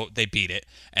quote unquote, they beat it,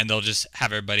 and they'll just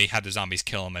have everybody have the zombies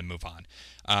kill them and move on.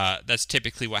 That's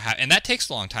typically what happens, and that takes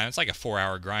a long time. It's like a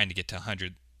 4-hour grind to get to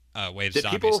 100 waves of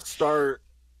zombies. Did people start,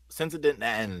 since it didn't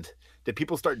end, did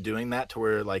people start doing that to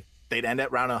where like they'd end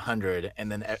at round 100 and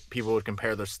then people would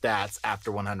compare their stats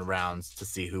after 100 rounds to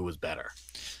see who was better?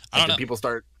 I don't know. Did people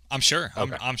start? I'm sure.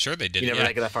 Okay. I'm sure they did. You never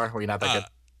make it that far? Were you not that good?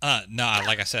 No,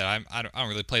 like I said, I don't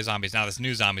really play zombies now. This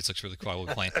new zombies looks really cool. I will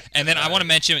be playing. And then I want to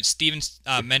mention what Steven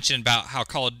mentioned about how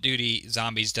Call of Duty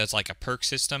Zombies does like a perk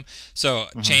system. So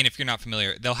Chain, if you're not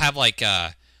familiar, they'll have like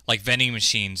vending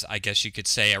machines, I guess you could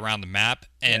say, around the map,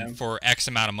 and for X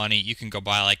amount of money, you can go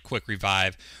buy like Quick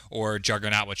Revive or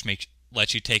Juggernaut, which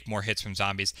lets you take more hits from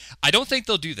zombies. I don't think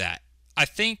they'll do that. I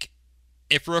think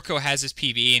if Roko has his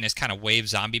PvE and is kind of wave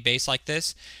zombie based like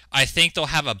this, I think they'll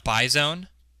have a buy zone,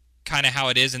 kind of how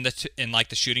it is in like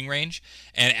the shooting range,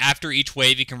 and after each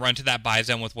wave you can run to that buy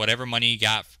zone with whatever money you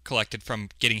got collected from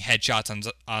getting headshots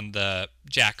on the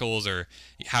jackals or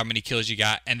how many kills you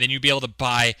got, and then you'll be able to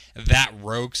buy that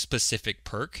rogue specific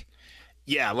perk.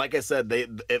 Yeah, like I said,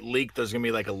 it leaked. There's gonna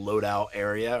be like a loadout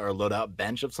area or a loadout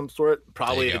bench of some sort.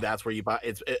 Probably that's where you buy.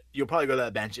 You'll probably go to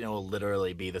that bench and it will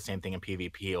literally be the same thing in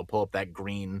PvP. It'll pull up that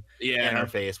green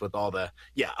interface with all the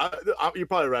you're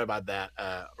probably right about that,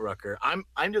 Rucker. I'm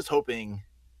just hoping.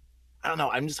 I don't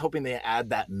know. I'm just hoping they add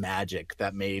that magic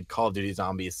that made Call of Duty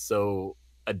Zombies so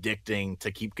addicting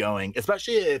to keep going,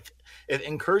 especially if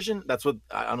Incursion. That's what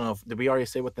I don't know. Did we already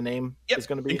say what the name is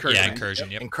going to be? Incursion. Yeah,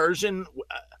 Incursion. Yep. Incursion.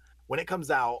 When it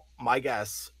comes out, my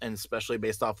guess, and especially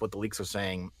based off what the leaks are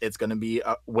saying, it's going to be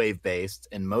wave-based.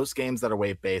 And most games that are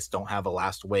wave-based don't have a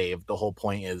last wave. The whole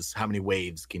point is how many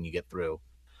waves can you get through.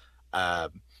 I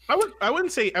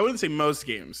wouldn't say most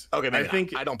games. Okay, maybe I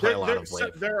think I don't play a lot of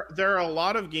wave. There are a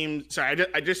lot of games. Sorry,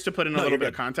 I just to put in a little bit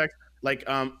of context. Like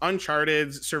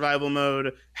Uncharted's survival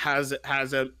mode has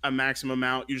a maximum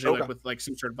amount, usually like with like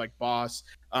some sort of like boss.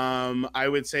 I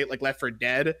would say like Left 4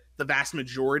 Dead, the vast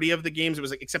majority of the games, it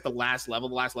was like except the last level.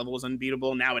 The last level was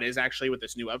unbeatable. Now it is actually with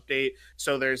this new update.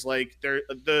 So there's like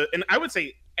and I would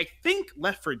say I think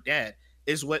Left 4 Dead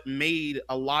is what made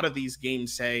a lot of these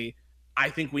games say, I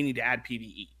think we need to add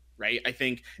PvE, right? I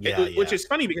think which is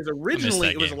funny because originally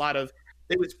it was a lot of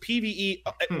it was PvE.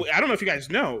 I don't know if you guys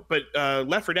know, but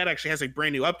Left 4 Dead actually has a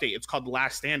brand new update. It's called the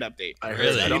Last Stand update. I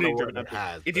heard I don't know what it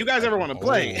has. If you guys ever want to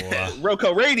play,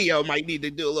 Roko Radio might need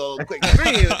to do a little quick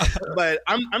stream. But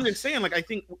I'm just saying, like, I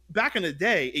think back in the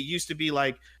day, it used to be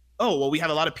like, oh, well, we have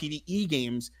a lot of PvE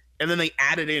games, and then they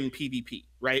added in PvP,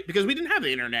 right? Because we didn't have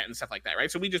the internet and stuff like that, right?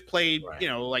 So we just played,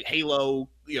 like Halo,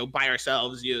 by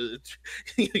ourselves. You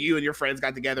and your friends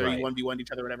got together, you 1v1'd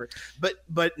each other, whatever.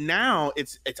 But now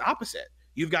it's opposite.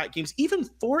 You've got games, even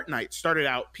Fortnite started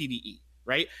out PvE,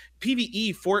 right?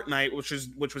 PvE Fortnite,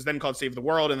 which was then called Save the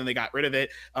World, and then they got rid of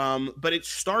it. But it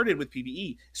started with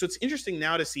PvE. So it's interesting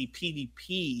now to see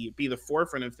PvP be the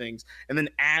forefront of things and then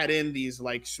add in these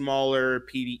like smaller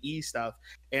PvE stuff.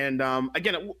 And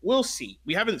again, we'll see.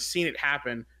 We haven't seen it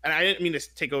happen. And I didn't mean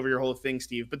to take over your whole thing,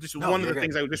 Steve, but this is one of the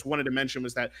things I just wanted to mention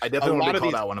was that I definitely want to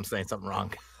call out when I'm saying something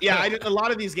wrong. Yeah, a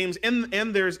lot of these games,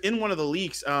 and there's in one of the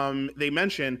leaks, they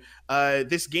mentioned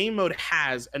this game mode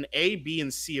has an A, B,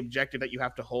 and C objective that you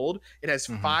have to hold. It has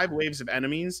 5 waves of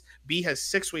enemies, B has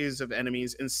 6 waves of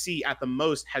enemies, and C at the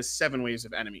most has 7 waves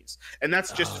of enemies. And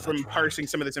that's just from parsing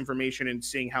some of this information and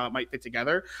seeing how it might fit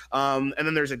together. And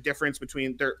then there's a difference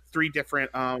between there are 3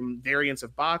 different variants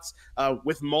of bots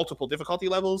with multiple difficulty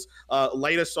levels: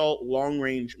 light assault, long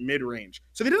range, mid range.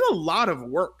 So they did a lot of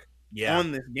work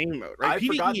on this game mode, right? I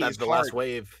forgot that the last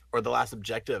wave or the last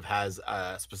objective has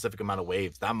a specific amount of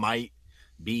waves. That might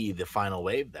be the final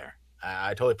wave there. I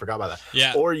totally forgot about that.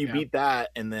 Yeah. Or you beat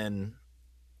that and then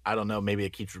I don't know, maybe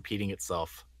it keeps repeating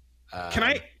itself. Can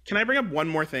I bring up one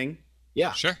more thing?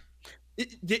 Yeah. Sure. I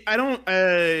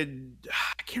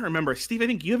can't remember. Steve, I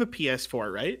think you have a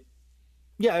PS4, right?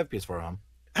 Yeah, I have PS4 at home.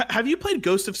 Have you played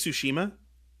Ghost of Tsushima?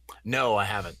 No, I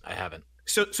haven't.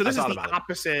 So this is the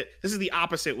opposite. This is the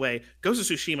opposite way. Ghost of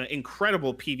Tsushima,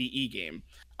 incredible PvE game.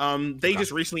 They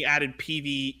just recently added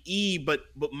PvE, but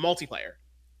multiplayer.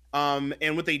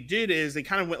 And what they did is they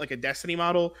kind of went like a Destiny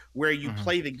model where you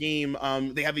play the game.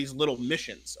 They have these little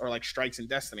missions or like strikes in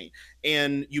Destiny,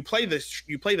 and you play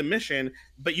the mission,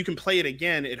 but you can play it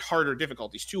again at harder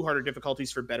difficulties, 2 harder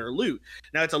difficulties for better loot.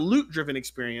 Now it's a loot driven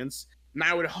experience. And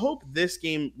I would hope this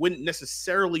game wouldn't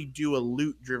necessarily do a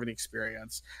loot-driven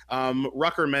experience.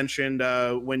 Rucker mentioned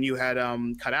when you had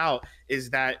cut out is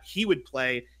that he would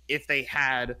play if they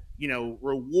had,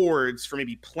 rewards for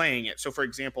maybe playing it. So, for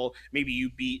example, maybe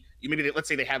let's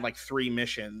say they had like 3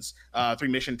 missions, 3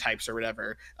 mission types or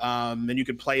whatever. Then you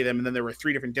could play them, and then there were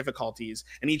 3 different difficulties,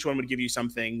 and each one would give you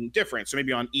something different. So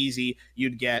maybe on easy,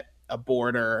 you'd get a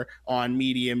border. On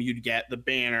medium, you'd get the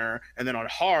banner, and then on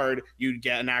hard, you'd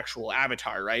get an actual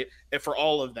avatar, right? And for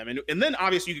all of them, and then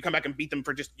obviously you could come back and beat them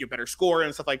for just your better score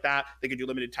and stuff like that. They could do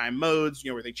limited time modes,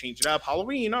 where they change it up.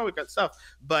 Halloween, we've got stuff,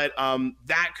 but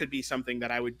that could be something that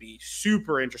I would be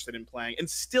super interested in playing, and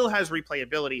still has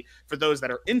replayability for those that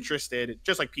are interested,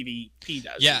 just like PvP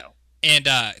does. Yeah. And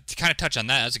to kind of touch on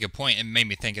that, that's a good point. It made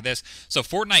me think of this. So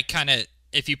Fortnite kind of,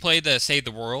 if you play the Save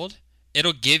the World,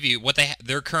 it'll give you what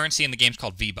their currency in the game is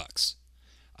called V-Bucks.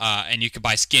 And you can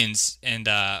buy skins and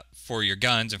for your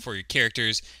guns and for your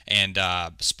characters and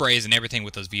sprays and everything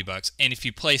with those V-Bucks. And if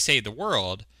you play Save the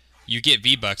World, you get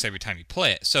V-Bucks every time you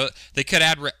play it. So they could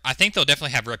add, I think they'll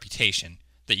definitely have reputation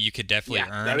that you could definitely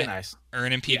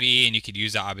earn in PvE, and you could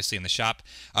use that obviously in the shop.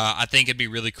 I think it'd be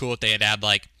really cool if they had add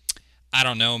like, I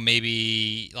don't know,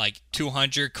 maybe like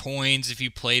 200 coins if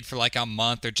you played for like a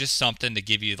month, or just something to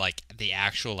give you like the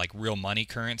actual like real money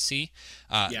currency.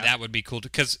 That would be cool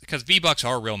because V-Bucks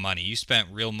are real money. You spent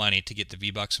real money to get the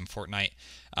V-Bucks from Fortnite,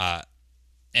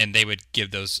 and they would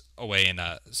give those away in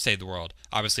Save the World.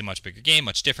 Obviously, much bigger game,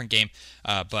 much different game,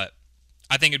 but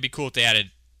I think it'd be cool if they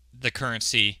added the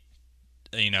currency,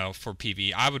 for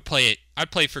PvE. I would play it.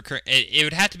 I'd play for it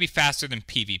would have to be faster than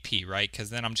PvP, right? Because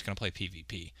then I'm just gonna play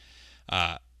PvP.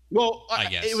 I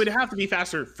guess it would have to be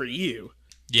faster for you,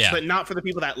 but not for the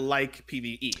people that like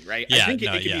PvE, right? I think it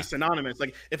could be synonymous.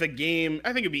 Like if a game,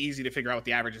 I think it'd be easy to figure out what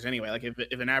the average is anyway. Like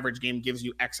if an average game gives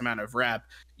you X amount of rep,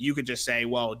 you could just say,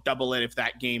 well, double it if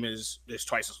that game is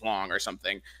twice as long or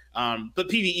something. But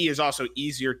PvE is also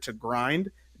easier to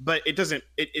grind. But it doesn't.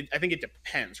 I think it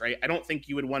depends, right? I don't think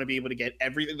you would want to be able to get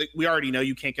everything. Like, we already know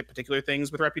you can't get particular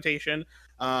things with reputation.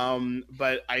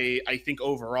 But I think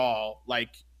overall, like,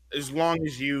 as long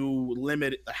as you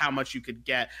limit how much you could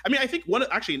get. I mean, I think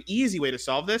an easy way to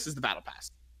solve this is the battle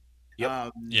pass.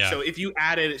 Yep. So if you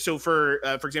added, for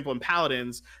example, in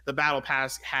Paladins, the battle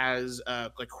pass has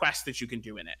like quests that you can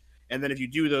do in it. And then if you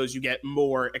do those, you get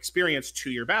more experience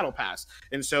to your battle pass.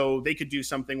 And so they could do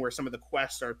something where some of the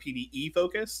quests are PvE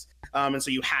focused. And so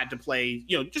you had to play,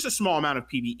 just a small amount of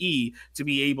PvE to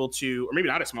be able to, or maybe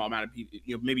not a small amount of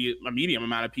PvE, maybe a medium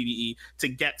amount of PvE to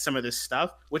get some of this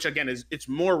stuff, which again it's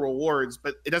more rewards,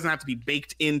 but it doesn't have to be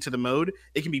baked into the mode.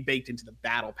 It can be baked into the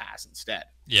battle pass instead.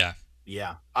 Yeah.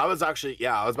 Yeah, I was actually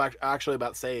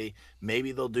about to say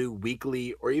maybe they'll do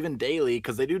weekly or even daily,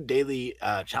 because they do daily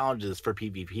challenges for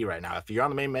PvP right now. If you're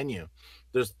on the main menu,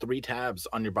 there's 3 tabs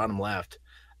on your bottom left,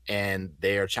 and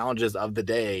they are challenges of the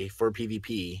day for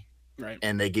PvP. Right.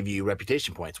 And they give you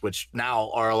reputation points, which now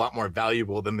are a lot more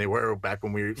valuable than they were back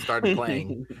when we started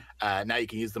playing. Now you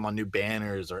can use them on new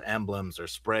banners or emblems or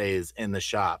sprays in the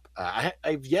shop.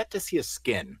 I've yet to see a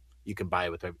skin you can buy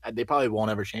with. They probably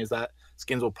won't ever change that.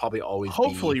 Skins will probably always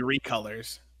hopefully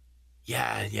recolors.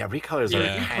 Yeah, recolors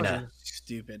are kind of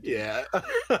stupid. Yeah,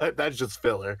 that's just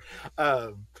filler.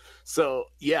 So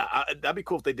yeah, that'd be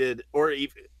cool if they did, or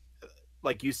even,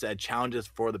 like you said, challenges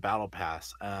for the battle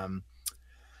pass. Do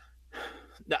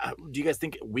you guys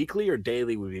think weekly or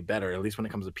daily would be better, at least when it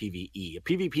comes to PvE?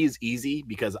 PvP is easy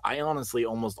because I honestly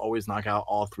almost always knock out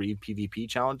all 3 PvP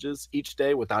challenges each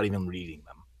day without even reading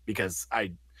them, because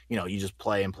you just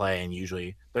play and play, and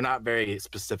usually they're not very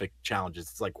specific challenges.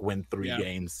 It's like win 3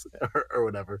 games or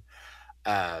whatever.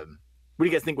 What do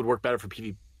you guys think would work better for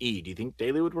PvE? Do you think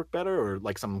daily would work better, or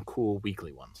like some cool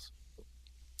weekly ones?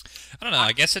 I don't know.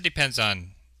 I guess it depends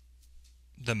on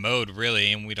the mode,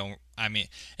 really, and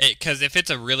because if it's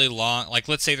a really long, like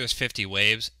let's say there's 50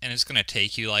 waves and it's going to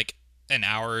take you like an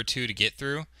hour or 2 to get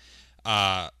through,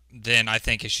 then I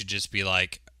think it should just be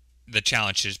like, the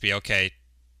challenge should just be, okay,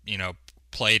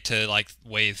 play to like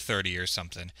wave 30 or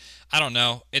something. I don't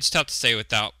know. It's tough to say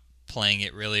without playing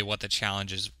it really what the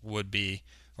challenges would be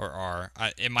or are.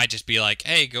 It might just be like,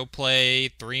 hey, go play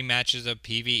 3 matches of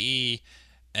PvE,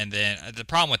 and then the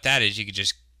problem with that is you could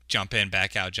just jump in,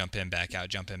 back out, jump in, back out,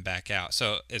 jump in, back out.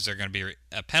 So is there going to be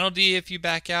a penalty if you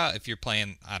back out if you're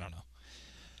playing? I don't know.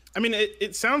 I mean,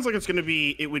 it sounds like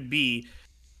it would be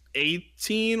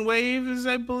 18 waves,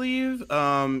 I believe.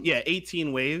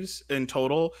 18 waves in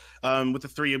total, with the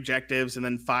 3 objectives, and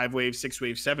then 5 waves, 6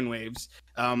 waves, 7 waves.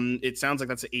 It sounds like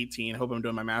that's 18. I hope I'm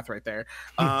doing my math right there.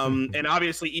 And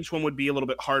obviously each one would be a little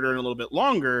bit harder and a little bit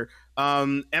longer.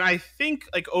 And I think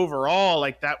like overall,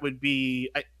 like that would be,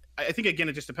 I think again,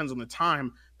 it just depends on the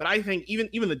time, but I think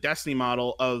even the Destiny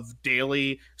model of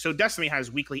daily, so Destiny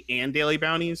has weekly and daily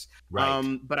bounties,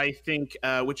 right? But I think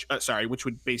which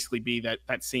would basically be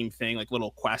that same thing, like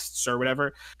little quests or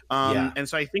whatever. And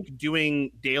so I think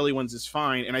doing daily ones is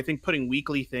fine, and I think putting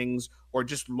weekly things or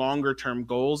just longer term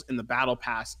goals in the battle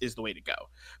pass is the way to go,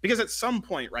 because at some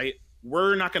point, right,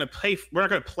 we're not going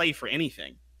to play for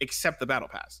anything except the battle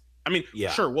pass. I mean,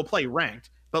 sure, we'll play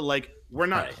ranked, but like we're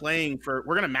not playing for.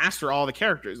 We're gonna master all the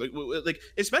characters, like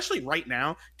especially right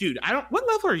now, dude. What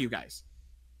level are you guys?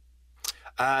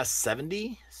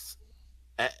 70.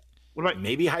 What about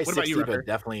maybe high 60, you, but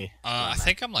definitely. I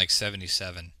think I'm like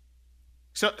 77.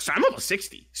 So I'm almost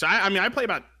 60. So I play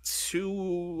about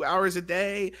 2 hours a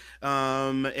day,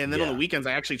 and then on the weekends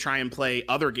I actually try and play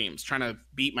other games, trying to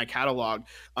beat my catalog.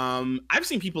 I've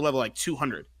seen people level like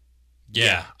 200.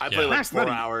 Yeah, I play like 4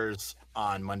 hours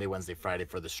on Monday, Wednesday, Friday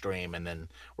for the stream, and then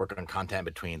work on content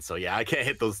between. So yeah, I can't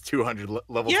hit those 200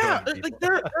 level. Yeah, like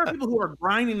there are people who are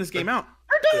grinding this game out.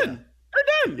 They're done. They're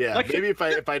done. Yeah, like, maybe if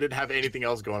I didn't have anything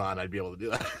else going on, I'd be able to do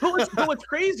that. But what's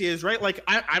crazy is, right, like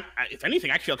I if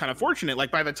anything, I feel kind of fortunate.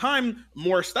 Like by the time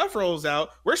more stuff rolls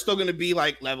out, we're still going to be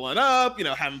like leveling up,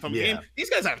 having fun with the game. These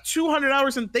guys have 200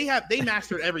 hours and they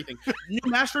mastered everything. New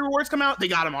mastery rewards come out, they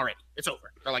got them already. It's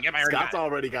over. They're like, Scott's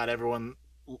already got everyone.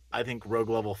 I think rogue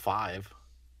level 5.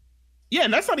 Yeah,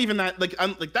 and that's not even that like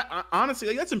that. Honestly,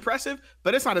 like that's impressive,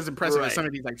 but it's not as impressive as some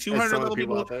of these like 200 level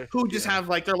people who just have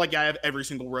like they're like, I have every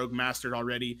single rogue mastered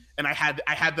already, and I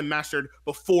had them mastered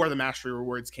before the mastery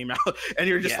rewards came out, and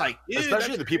you're just like,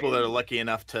 especially the people that are lucky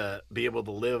enough to be able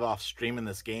to live off streaming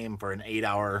this game for an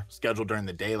 8-hour schedule during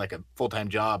the day, like a full-time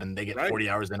job, and they get 40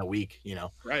 hours in a week.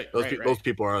 Those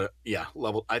people are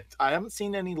level. I haven't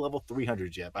seen any level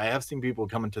 300s yet. But I have seen people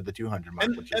coming to the 200 mark,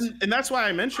 and that's why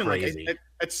I mentioned crazy. like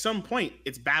at some point.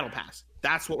 It's battle pass.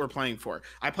 That's what we're playing for.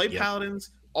 I play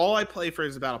paladins. All I play for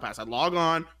is the battle pass. I log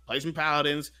on, play some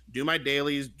paladins, do my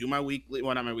dailies, do my weekly.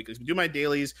 Well, not my weeklies, but do my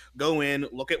dailies. Go in,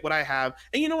 look at what I have,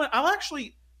 and you know what? I'll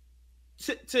actually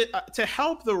to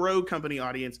help the Rogue Company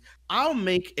audience, I'll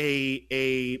make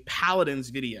a paladins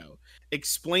video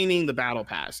explaining the battle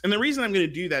pass. And the reason I'm going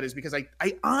to do that is because I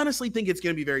honestly think it's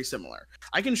going to be very similar.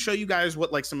 I can show you guys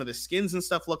what like some of the skins and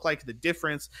stuff look like, the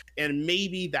difference, and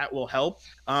maybe that will help.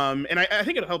 And I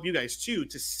think it'll help you guys too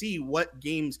to see what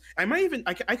games. I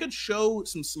could show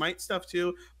some Smite stuff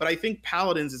too, but I think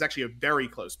Paladins is actually a very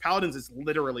close. Paladins is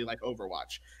literally like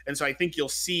Overwatch, and so I think you'll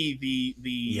see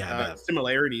the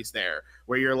similarities there,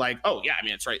 where you're like, oh yeah, I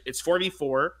mean it's right. It's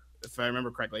 4v4. If I remember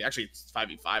correctly. Actually, it's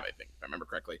 5v5, I think, if I remember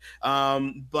correctly.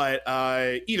 But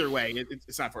either way,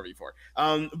 it's not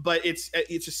 4v4. But it's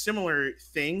a similar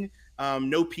thing.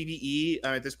 No PvE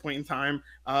at this point in time.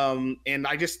 And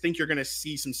I just think you're going to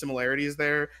see some similarities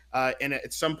there. And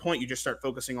at some point, you just start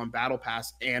focusing on Battle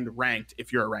Pass and ranked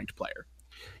if you're a ranked player.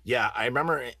 Yeah, I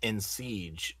remember in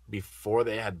Siege, before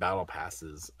they had Battle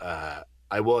Passes,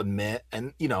 I will admit,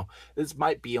 and this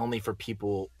might be only for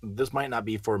people, this might not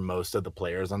be for most of the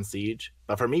players on Siege,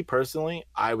 but for me personally,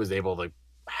 I was able to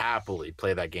happily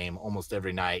play that game almost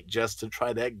every night just to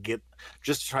try to get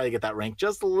that rank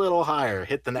just a little higher,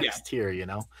 hit the next tier.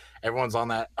 Everyone's on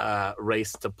that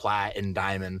race to plat and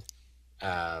diamond.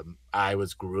 I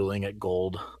was grueling at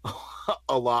gold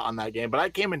a lot on that game, but I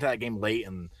came into that game late,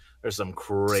 and there's some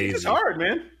crazy, it's hard,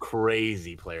 man.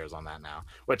 Crazy players on that now,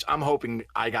 which I'm hoping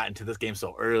I got into this game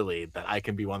so early that I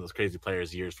can be one of those crazy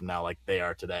players years from now, like they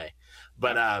are today.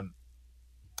 But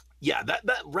that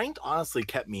ranked honestly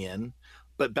kept me in.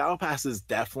 But Battle Passes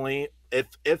definitely,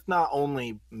 if not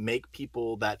only make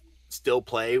people that still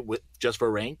play with just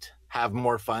for ranked have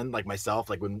more fun, like myself.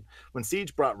 Like when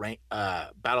Siege brought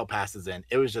Battle Passes in,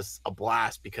 it was just a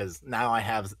blast because now I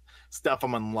have stuff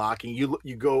I'm unlocking.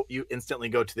 You instantly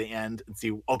go to the end and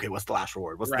see, okay, what's the last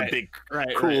reward? What's the big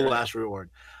cool last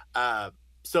reward?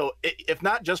 So if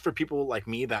not just for people like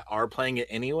me that are playing it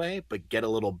anyway, but get a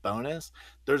little bonus,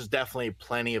 there's definitely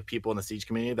plenty of people in the Siege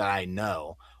community that I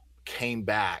know came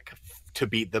back to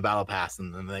beat the Battle Pass,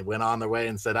 and then they went on their way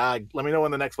and said, let me know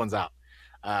when the next one's out.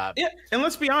 And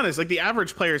let's be honest, like the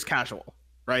average player is casual,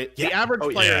 right? The average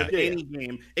player of any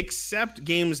game, except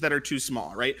games that are too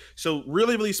small, right? So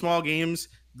really, really small games,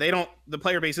 the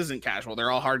player base isn't casual. They're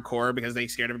all hardcore because they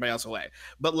scared everybody else away.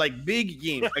 But like big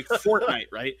games, like Fortnite,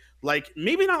 right? Like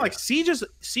maybe not like Siege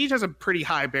has a pretty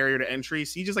high barrier to entry.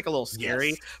 Siege is like a little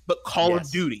scary, but Call of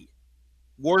Duty,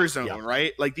 Warzone,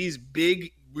 right? Like these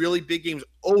big, really big games,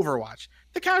 Overwatch.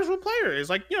 The casual player is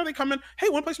like, they come in, hey,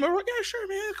 want to play some Overwatch? Yeah, sure,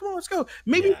 man. Come on, let's go.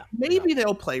 Maybe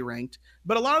they'll play ranked,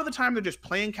 but a lot of the time they're just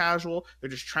playing casual. They're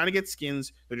just trying to get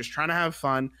skins. They're just trying to have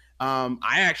fun. I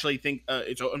actually think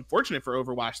it's unfortunate for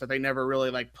Overwatch that they never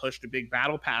really like pushed a big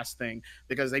battle pass thing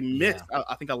because they missed,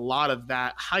 I think, a lot of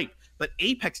that hype. But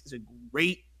Apex is a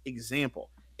great example.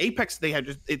 Apex, they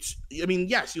had I mean,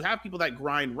 yes, you have people that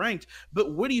grind ranked,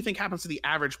 but what do you think happens to the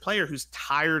average player who's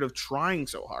tired of trying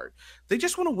so hard? They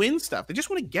just want to win stuff. They just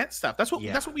want to get stuff. That's what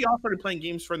we all started playing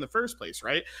games for in the first place,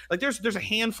 right? Like there's a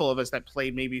handful of us that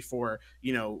played maybe for,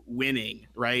 winning,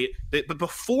 right? But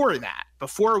before that,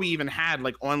 before we even had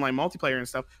like online multiplayer and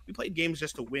stuff, we played games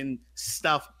just to win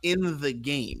stuff in the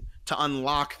game, to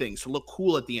unlock things, to look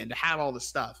cool at the end, to have all the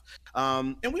stuff.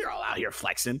 And we were all out here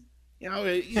flexing, running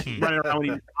around with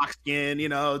your box skin,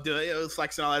 doing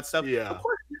flexing all that stuff. Yeah, of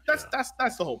course,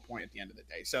 that's the whole point at the end of the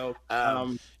day. So,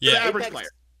 yeah, the average Apex, player.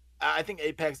 I think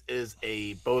Apex is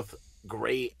a both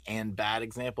great and bad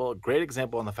example. Great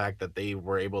example in the fact that they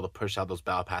were able to push out those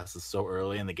battle passes so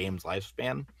early in the game's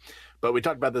lifespan. But we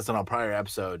talked about this in our prior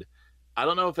episode. I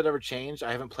don't know if it ever changed.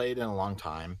 I haven't played in a long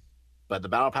time, but the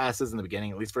battle passes in the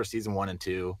beginning, at least for season 1 and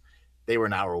 2, they were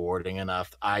not rewarding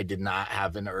enough. I did not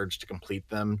have an urge to complete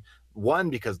them.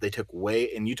 One, because they took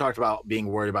way, and you talked about being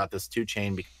worried about this 2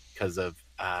 chain because of,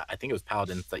 I think it was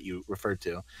Paladins that you referred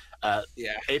to.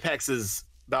 Apex's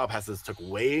battle passes took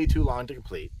way too long to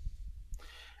complete.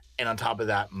 And on top of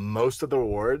that, most of the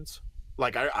rewards,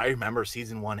 like I remember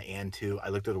season 1 and 2, I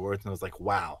looked at the rewards and I was like,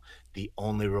 wow, the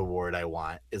only reward I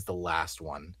want is the last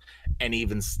one. And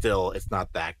even still, it's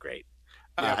not that great.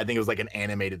 I think it was like an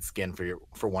animated skin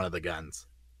for one of the guns.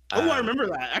 I remember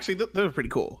that. Actually, they were pretty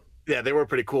cool. Yeah, they were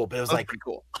pretty cool, but it was like pretty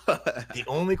cool. The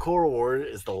only cool reward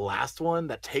is the last one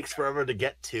that takes forever to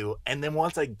get to, and then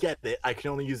once I get it, I can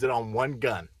only use it on one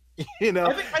gun. I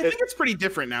think it's pretty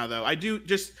different now, though. I do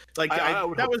just like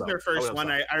that was their first one.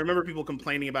 I remember people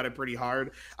complaining about it pretty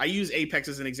hard. I use Apex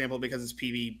as an example because it's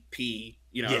PvP,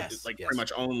 pretty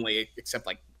much only, except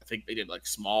like I think they did like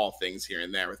small things here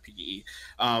and there with PvE.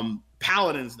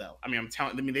 Paladins, though,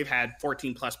 they've had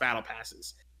 14 plus battle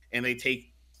passes, and they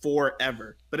take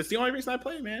forever. But it's the only reason I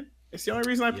play, man. It's the only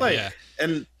reason I play.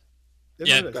 And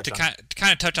to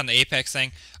kind of touch on the Apex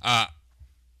thing,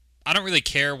 I don't really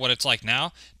care what it's like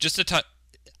now. Just to touch,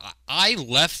 I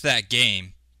left that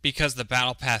game because the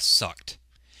battle pass sucked,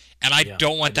 and I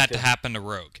don't want that to happen to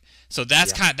Rogue. So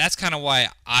that's kind of why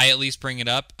I at least bring it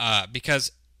up,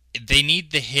 because they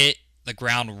need to hit the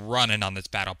ground running on this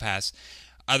battle pass.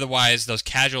 Otherwise, those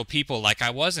casual people like I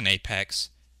was in Apex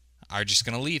are just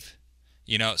gonna leave.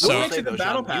 So the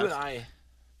battle pass?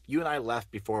 You and I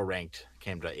left before ranked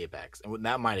came to Apex, and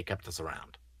that might have kept us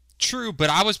around. True, but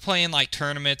I was playing like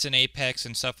tournaments in Apex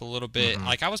and stuff a little bit. Mm-hmm.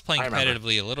 Like I was playing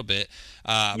competitively a little bit.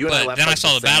 But then I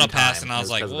saw the battle pass and I was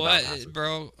like, "What,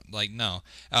 bro? Like, no."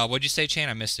 What'd you say, Chain?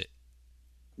 I missed it.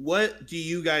 What do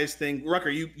you guys think, Rucker?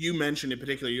 You mentioned in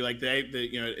particular. You're like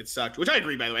it sucked, which I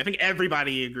agree. By the way, I think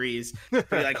everybody agrees.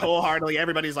 Like wholeheartedly,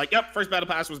 everybody's like, "Yep, first battle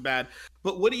pass was bad."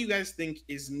 But what do you guys think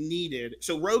is needed?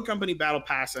 So Rogue Company battle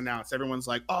pass announced. Everyone's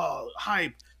like, "Oh,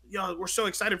 hype! We're so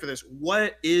excited for this."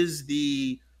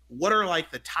 What are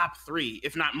like the top 3,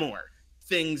 if not more,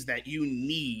 things that you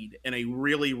need in a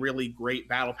really, really great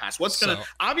battle pass?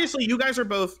 Obviously you guys are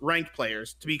both ranked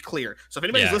players, to be clear. So if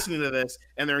anybody's listening to this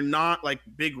and they're not like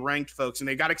big ranked folks and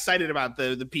they got excited about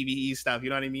the PvE stuff, you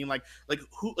know what I mean? Like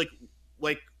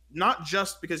not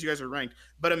just because you guys are ranked,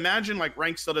 but imagine like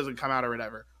ranked still doesn't come out or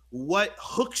whatever. What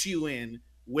hooks you in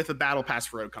with a battle pass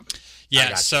for Rogue Company?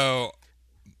 Yeah, so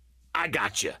I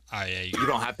got you. Oh, yeah, you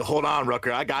don't have to hold on,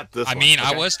 Rucker. I got this.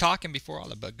 I was talking before all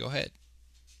that, but go ahead.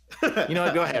 You know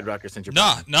what? Go ahead, Rucker. Since you're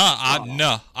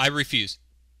I refuse.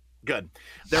 Good.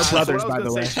 They're brothers, by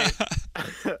the way.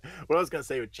 What I was going to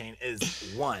say with Chain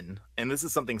is one, and this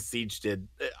is something Siege did.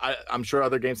 I'm sure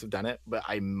other games have done it, but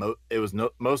it was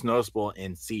most noticeable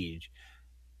in Siege.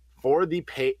 For the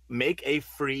make a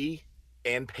free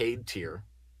and paid tier.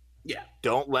 Yeah.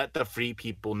 Don't let the free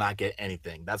people not get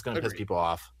anything. That's going to piss people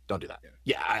off. Don't do that.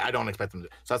 Yeah, I don't expect them to.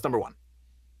 So that's number 1.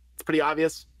 It's pretty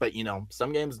obvious, but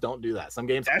some games don't do that. Some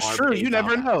games that's true. You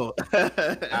never know.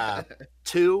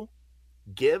 2,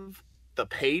 give the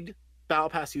paid battle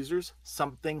pass users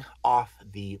something off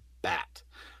the bat.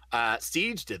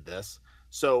 Siege did this.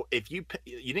 So if you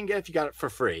didn't get, if you got it for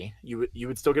free, you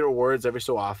would still get rewards every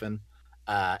so often.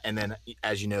 And then,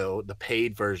 as you know, the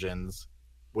paid versions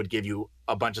would give you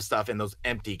a bunch of stuff in those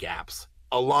empty gaps,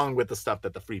 along with the stuff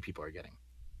that the free people are getting.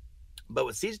 But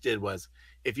what Siege did was,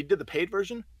 if you did the paid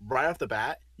version, right off the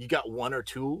bat, you got 1 or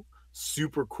 2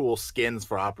 super cool skins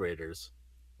for operators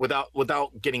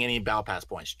without getting any battle pass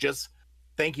points. Just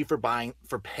thank you for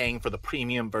paying for the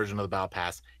premium version of the battle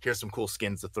pass. Here's some cool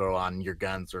skins to throw on your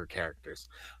guns or characters.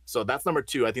 So that's number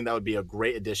 2. I think that would be a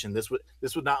great addition. This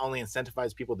would not only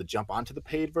incentivize people to jump onto the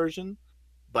paid version,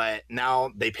 but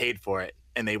now they paid for it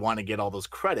and they want to get all those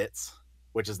credits,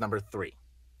 which is number 3.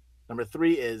 Number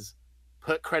 3 is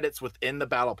put credits within the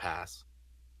battle pass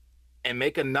and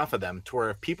make enough of them to where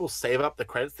if people save up the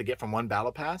credits to get from one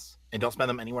battle pass and don't spend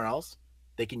them anywhere else,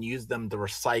 they can use them to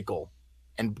recycle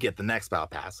and get the next battle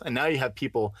pass. And now you have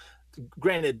people,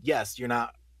 granted, yes, you're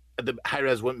not, the high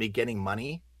res wouldn't be getting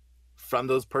money from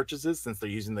those purchases since they're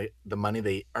using the money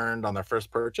they earned on their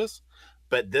first purchase.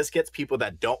 But this gets people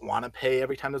that don't want to pay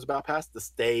every time there's a battle pass to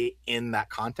stay in that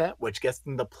content, which gets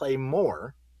them to play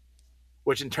more,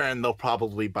 which in turn they'll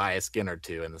probably buy a skin or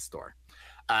two in the store.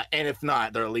 And if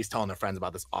not, they're at least telling their friends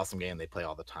about this awesome game they play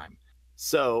all the time.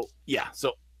 So yeah,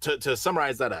 so to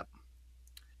summarize that up,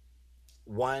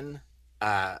 one,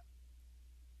 what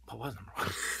was number one?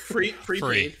 Free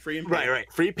paid.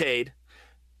 Right. Free paid.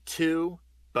 2,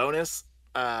 bonus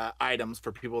items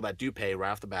for people that do pay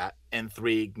right off the bat, and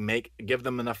 3, give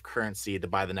them enough currency to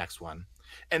buy the next one.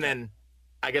 And then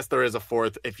I guess there is a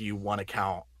 4th if you want to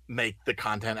count, make the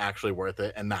content actually worth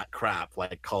it and not crap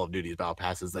like Call of Duty's battle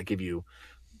passes that give you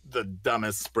the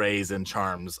dumbest sprays and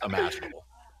charms imaginable.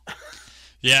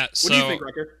 Yeah. What do you think,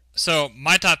 Rucker? So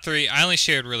my top 3, I only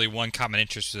shared really one common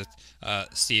interest with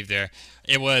Steve there.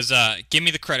 It was give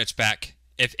me the credits back.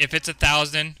 If it's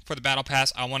 1,000 for the battle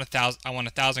pass, I want 1,000. I want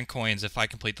 1,000 coins if I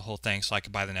complete the whole thing, so I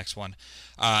can buy the next one.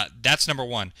 That's number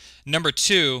 1. Number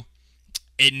 2,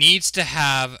 it needs to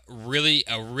have a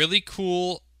really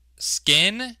cool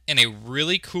skin and a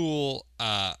really cool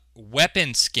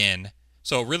weapon skin.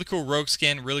 So a really cool rogue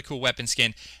skin, really cool weapon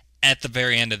skin at the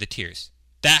very end of the tiers.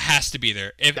 That has to be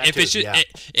there. If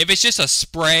it's just a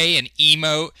spray, an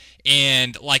emote,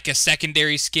 and like a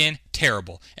secondary skin,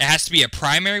 terrible. It has to be a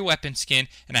primary weapon skin,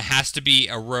 and it has to be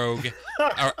a rogue.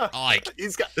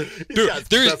 He's got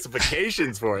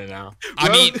specifications for it now. I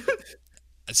mean,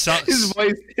 his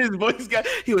voice got.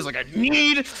 He was like, I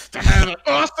need to have an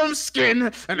awesome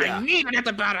skin, and I need it at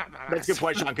the bottom. That's a good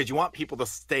point, Sean, because you want people to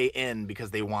stay in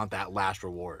because they want that last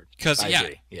reward. Because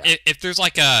if there's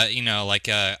like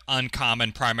a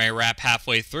uncommon primary wrap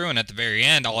halfway through, and at the very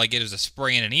end all I get is a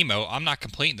spray and an emote, I'm not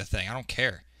completing the thing. I don't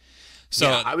care. So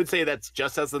yeah, I would say that's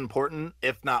just as important,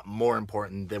 if not more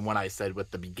important, than what I said with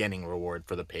the beginning reward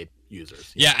for the paid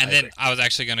users. Yeah, and then I was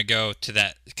actually going to go to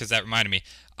that because that reminded me.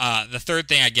 The third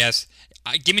thing, I guess,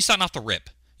 give me something off the rip.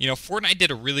 Fortnite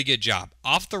did a really good job.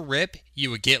 Off the rip,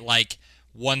 you would get like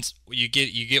you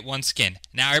get one skin.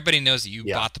 Now everybody knows that you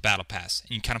bought the battle pass,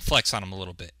 and you kind of flex on them a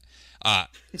little bit. And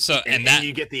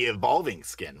you get the evolving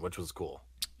skin, which was cool.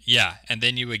 Yeah, and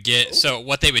then you would get so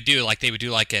what they would do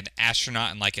like an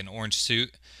astronaut in like an orange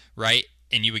suit, right?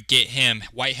 And you would get him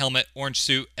white helmet, orange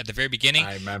suit at the very beginning.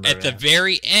 I remember. At the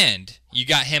very end, you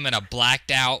got him in a blacked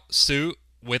out suit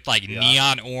with like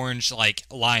neon orange like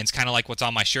lines, kind of like what's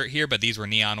on my shirt here, but these were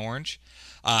neon orange.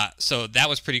 So that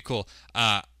was pretty cool.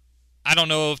 I don't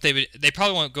know if they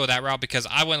probably won't go that route because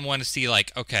I wouldn't want to see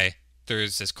like, okay,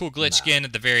 there's this cool glitch skin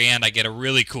at the very end. I get a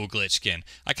really cool glitch skin.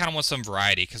 I kind of want some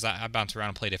variety because I bounce around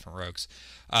and play different rogues.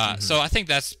 So I think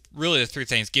that's really the 3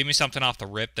 things. Give me something off the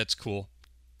rip that's cool.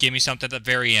 Give me something at the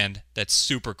very end that's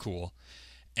super cool.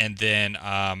 And then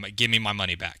give me my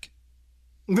money back.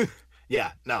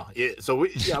 So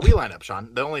we line up,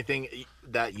 Sean. The only thing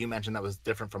that you mentioned that was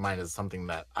different from mine is something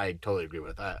that I totally agree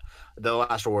with. The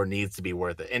last reward needs to be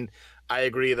worth it. And I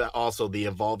agree that also the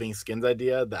evolving skins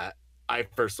idea that I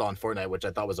first saw in Fortnite, which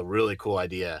I thought was a really cool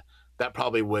idea, that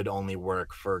probably would only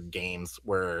work for games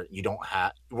where you don't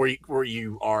have where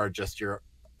you are just your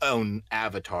own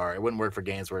avatar. It wouldn't work for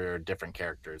games where you're different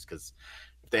characters, because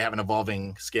if they have an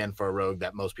evolving skin for a rogue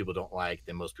that most people don't like,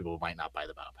 then most people might not buy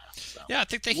the battle pass. So. Yeah, I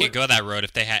think they could go that road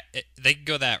if they could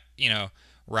go that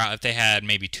route if they had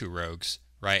maybe 2 rogues,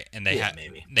 right? And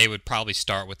they would probably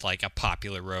start with like a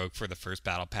popular rogue for the first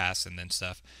battle pass and then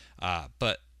stuff.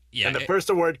 But yeah, and the first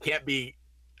award can't be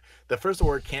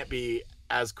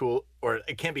as cool, or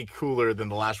it can't be cooler than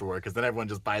the last reward, because then everyone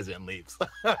just buys it and leaves.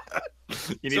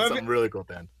 You need something really cool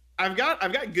then. I've got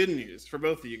good news for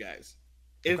both of you guys.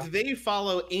 If they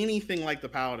follow anything like the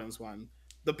Paladins one,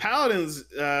 the Paladins,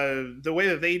 the way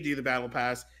that they do the battle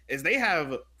pass is they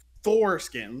have 4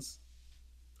 skins.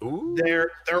 Ooh. They're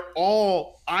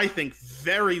all, I think,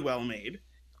 very well made.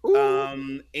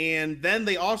 And then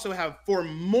they also have 4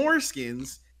 more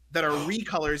skins that are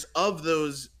recolors of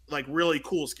those like really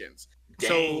cool skins. Dang.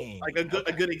 So like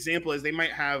a good example is they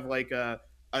might have like a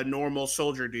normal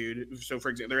soldier dude. So for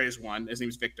example, there is one. His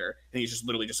name's Victor, and he's just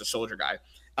literally just a soldier guy.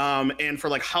 And for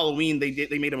like Halloween, they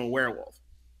made him a werewolf.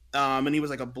 And he was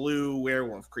like a blue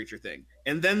werewolf creature thing.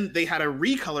 And then they had a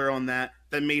recolor on that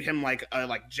made him like a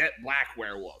jet black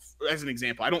werewolf, as an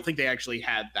example. I don't think they actually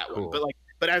had that one,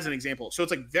 but as an example. So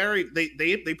it's like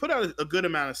they put out a good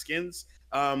amount of skins.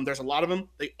 There's a lot of them.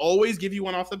 They always give you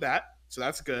one off the bat, so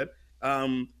that's good.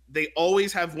 they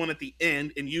always have one at the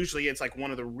end, and usually it's like one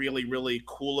of the really, really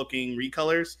cool looking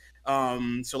recolors.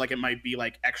 So like it might be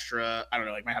like extra, I don't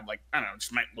know, like might have like, I don't know,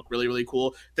 just might look really, really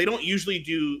cool. They don't usually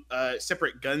do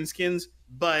separate gun skins,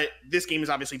 but this game is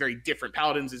obviously very different.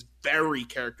 Paladins is very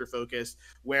character focused,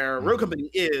 where Rogue Company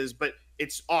is, but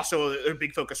it's also a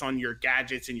big focus on your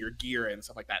gadgets and your gear and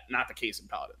stuff like that. Not the case in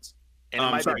Paladins. And it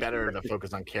might be better to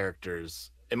focus on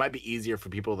characters. It might be easier for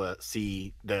people to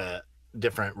see the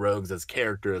different rogues as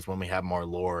characters when we have more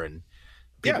lore and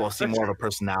people see more of a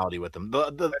personality with them.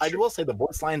 I will say the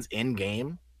voice lines in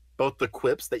game, both the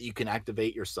quips that you can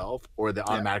activate yourself or the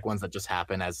automatic ones that just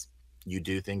happen as you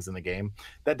do things in the game,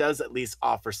 that does at least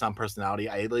offer some personality.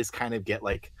 I at least kind of get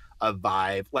like a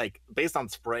vibe, like based on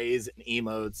sprays and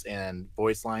emotes and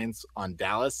voice lines on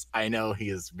Dallas. I know he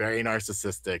is very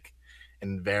narcissistic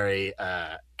and very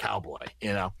cowboy,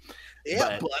 you know.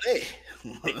 Yeah, buddy.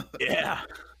 Yeah,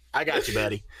 I got you,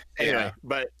 buddy. Anyway,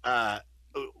 but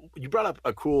you brought up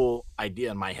a cool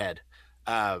idea in my head.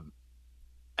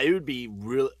 It would be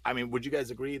really, I mean, would you guys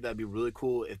agree that'd be really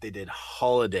cool if they did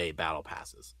holiday battle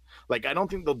passes? Like, I don't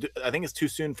think they'll do, I think it's too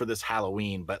soon for this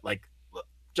Halloween, but like,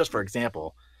 just for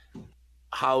example,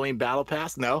 Halloween battle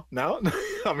pass? No.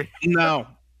 I mean, no,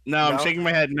 I'm shaking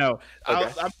my head. No.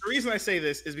 Okay. The reason I say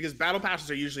this is because battle passes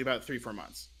are usually about 3-4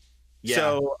 months. Yeah,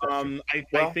 so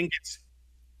I think it's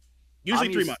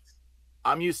usually 3 months.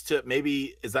 I'm used to,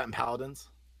 maybe, is that in Paladins?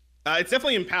 It's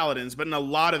definitely in Paladins, but in a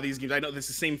lot of these games, I know this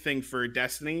is the same thing for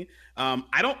Destiny. I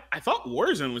thought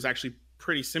Warzone was actually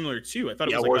pretty similar too. I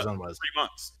thought it was like Warzone was 3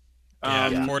 months.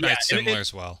 Fortnite's similar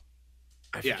as well.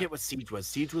 I forget what Siege was.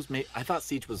 Siege was I thought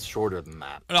Siege was shorter than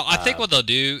that. No, I think what they'll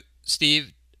do,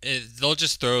 Steve, is they'll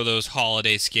just throw those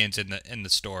holiday skins in the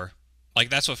store. Like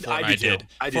that's what Fortnite did.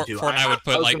 Fortnite would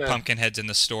put like pumpkin heads in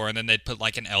the store, and then they'd put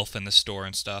like an elf in the store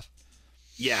and stuff.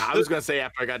 Yeah, I was gonna say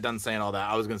after I got done saying all that,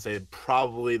 I was gonna say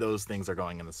probably those things are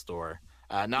going in the store.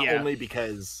 Not only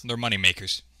because they're money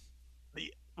makers.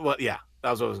 Well, yeah, that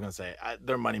was what I was gonna say.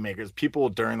 They're money makers. People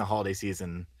during the holiday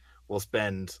season will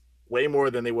spend way more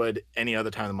than they would any other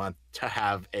time of the month to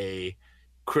have a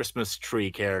Christmas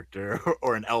tree character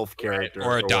or an elf character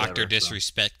or a Dr.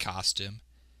 Disrespect costume.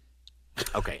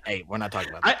 Okay, hey, we're not talking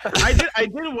about that.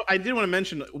 I did want to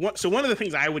mention. So one of the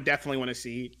things I would definitely want to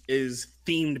see is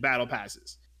themed battle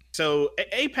passes. So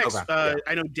Apex,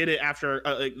 I know, did it after.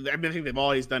 I think they've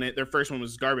always done it. Their first one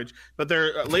was garbage, but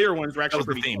their later ones were actually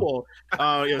pretty cool.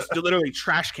 It was literally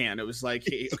trash can. It was like,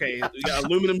 okay, we got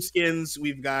aluminum skins,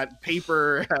 we've got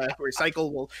paper,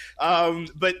 recyclable.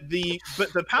 But the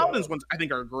Paladins ones I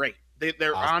think are great.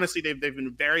 They're awesome. Honestly, they've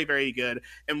been very, very good.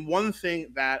 And one thing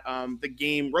that the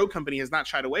game Rogue Company has not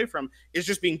shied away from is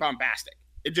just being bombastic.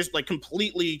 It just like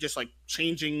completely just like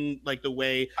changing like the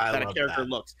way that a character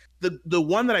looks. The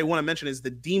one that I want to mention is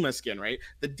the Dima skin, right?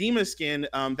 The Dima skin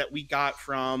that we got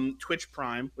from Twitch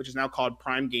Prime, which is now called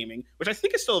Prime Gaming, which I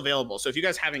think is still available. So if you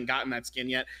guys haven't gotten that skin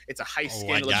yet, it's a heist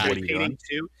skin. It looks like Payday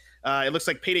 2. It looks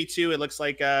like Payday 2. It looks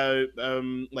like a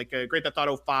Grand Theft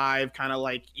Auto 5, kind of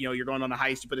like, you know, you're going on a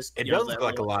heist. You put a, it does look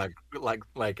like a lot like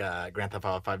Grand Theft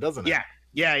Auto 5, doesn't it? Yeah.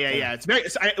 It's very.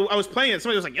 I was playing it.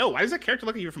 Somebody was like, "Yo, why does that character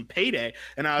look like you're from Payday?"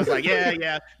 And I was like,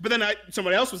 "Yeah." But then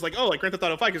somebody else was like, "Oh, like Grand Theft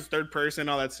Auto 5 is third person,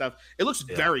 all that stuff." It looks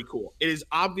very cool. It is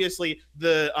obviously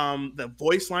the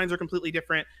voice lines are completely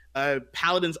different.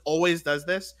 Paladins always does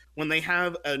this. When they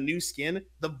have a new skin,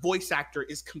 the voice actor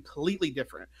is completely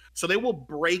different. So they will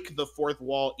break the fourth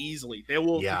wall easily. They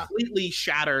will completely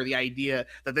shatter the idea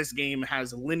that this game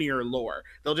has linear lore.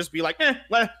 They'll just be like,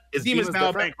 Dima's now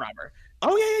a bank robber.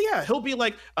 Oh yeah. He'll be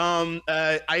like, I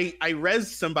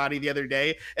rezzed somebody the other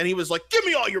day, and he was like, "Give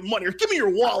me all your money or give me your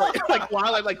wallet." Like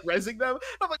while I'm like rezzing them,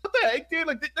 I'm like, "What the heck, dude?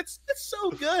 Like that's so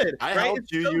good." I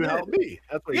helped you, you helped me.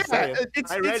 That's what he's saying.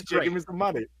 I rezzed you, give me some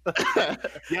money.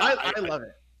 I love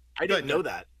it. I didn't know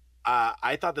that.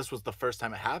 I thought this was the first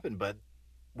time it happened, but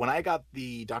when I got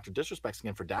the Dr. Disrespect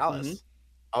skin for Dallas,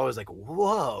 I was like,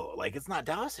 "Whoa! Like it's not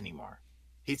Dallas anymore."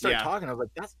 He started talking. I was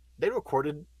like, they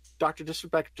recorded Dr.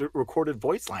 Disrespect recorded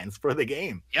voice lines for the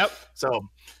game. Yep. So,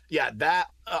 that,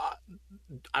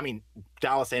 I mean,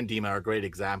 Dallas and Dima are great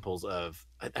examples of,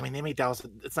 I mean, they made Dallas,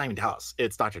 it's not even Dallas.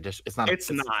 It's Dr. Disrespect. It's not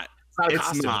a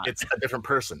costume. It's a different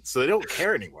person. So they don't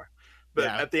care anymore. But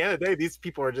at the end of the day, these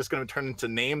people are just going to turn into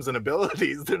names and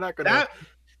abilities. They're not going to.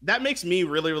 That makes me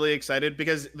really, really excited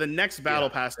because the next battle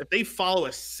pass, if they follow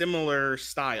a similar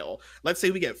style, let's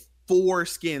say we get 4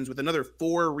 skins with another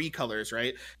 4 recolors,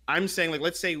 right? I'm saying, like,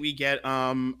 let's say we get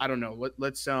I don't know,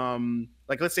 let's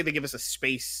say they give us a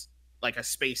space like a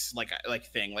space like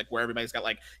thing, like where everybody's got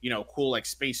like, you know, cool like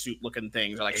spacesuit looking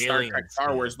things, or like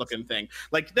Star Wars looking thing.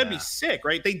 Like that'd be sick,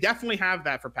 right? They definitely have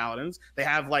that for paladins. They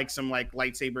have like some like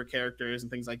lightsaber characters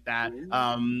and things like that.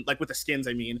 Like with the skins,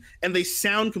 I mean, and they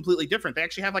sound completely different. They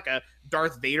actually have like a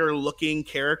Darth Vader looking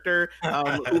character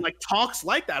who like talks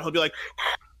like that. He'll be like,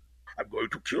 I'm going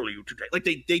to kill you today. Like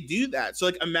they do that. So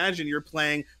like imagine you're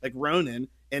playing like Ronin,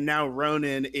 and now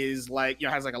Ronin is like, you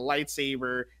know, has like a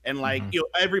lightsaber, and like, you know,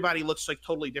 everybody looks like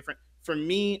totally different. For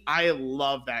me, I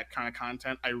love that kind of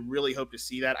content. I really hope to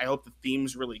see that. I hope the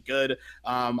theme's really good.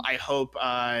 I hope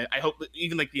that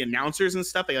even like the announcers and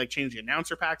stuff, they like change the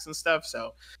announcer packs and stuff.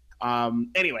 So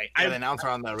anyway, the announcer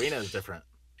on the arena is different.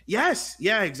 Yes,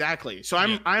 yeah, exactly. So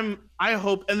I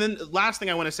hope. And then last thing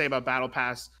I want to say about Battle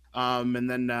Pass, and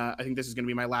then I think this is going to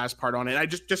be my last part on it. I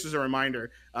just as a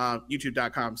reminder,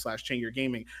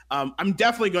 youtube.com/chaingeargaming. I'm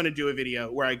definitely going to do a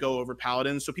video where I go over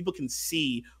Paladins so people can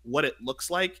see what it looks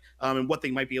like, and what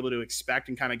they might be able to expect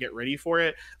and kind of get ready for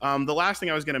it. The last thing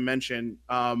I was going to mention,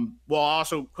 well, I'll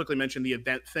also quickly mention the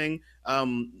event thing.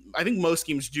 I think most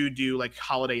games do like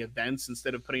holiday events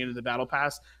instead of putting it into the Battle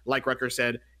Pass. Like Rucker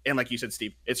said, and like you said,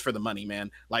 Steve, it's for the money, man.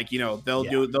 Like, you know, they'll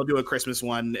do a Christmas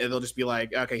one, and they'll just be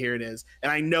like, okay, here it is.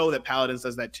 And I know that Paladins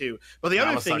does that too. But the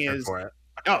other thing is,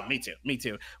 oh, me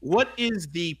too. What is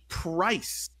the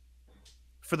price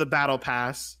for the Battle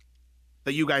Pass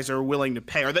that you guys are willing to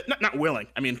pay, or that not willing?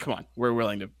 I mean, come on, we're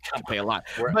willing to pay a lot.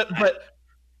 But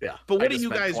what do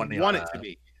you guys want it to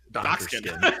be?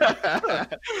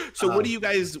 So what do you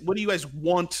guys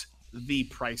want the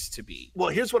price to be? Well,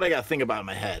 here's what I got to think about in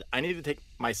my head. I need to take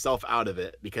myself out of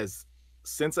it, because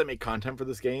since I make content for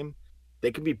this game, they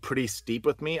can be pretty steep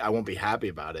with me. I won't be happy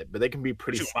about it, but they can be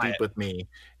pretty steep with me,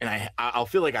 and I'll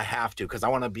feel like I have to, because I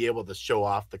want to be able to show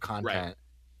off the content,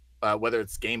 whether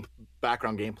it's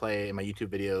background gameplay in my YouTube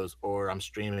videos, or I'm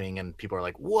streaming and people are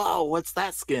like, "Whoa, what's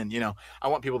that skin?" You know, I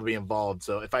want people to be involved.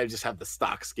 So if I just have the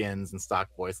stock skins and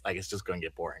stock voice, like, it's just going to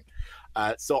get boring.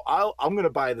 So I'm going to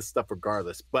buy this stuff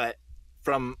regardless. But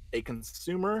from a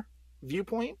consumer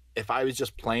viewpoint, if I was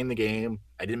just playing the game,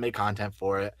 I didn't make content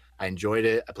for it, I enjoyed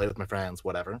it, I played with my friends,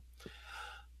 whatever,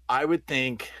 I would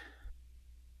think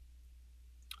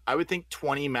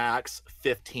 20 max,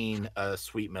 15 a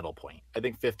sweet middle point. I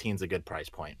think 15 is a good price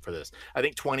point for this. I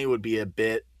think 20 would be a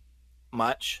bit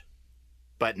much,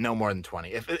 but no more than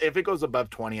 20. If it goes above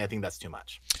 20, I think that's too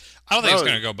much. I don't think it's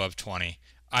going to go above 20.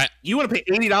 You want to pay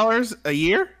 $80 a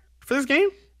year for this game?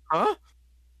 Huh?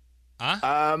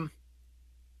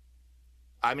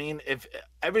 I mean, if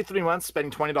every 3 months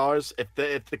spending $20,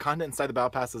 if the content inside the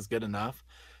Battle Pass is good enough,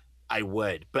 I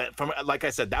would. But from, like I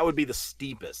said, that would be the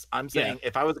steepest. I'm saying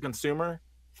if I was a consumer,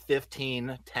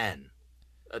 15, 10.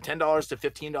 $10 to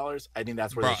 $15, I think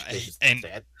that's where they should stay.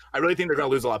 I really think they're going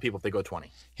to lose a lot of people if they go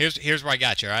 20. Here's where I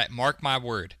got you, all right? Mark my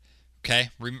word,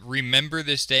 okay? Remember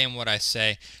this day and what I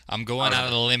say. I'm going out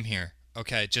on a limb here,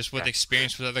 okay? Just with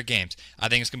experience with other games. I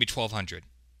think it's going to be $1,200.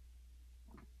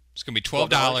 It's going to be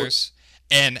 $12.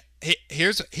 And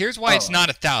here's why it's not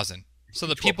 $1,000. So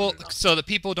the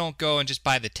people don't go and just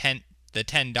buy the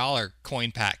 $10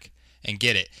 coin pack and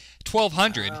get it.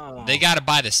 $1,200, they got to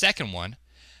buy the second one.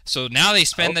 So now they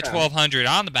spend the $1,200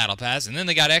 on the Battle Pass, and then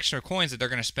they got extra coins that they're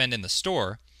going to spend in the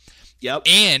store. Yep.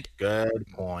 And good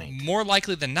point. More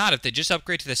likely than not, if they just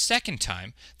upgrade to the second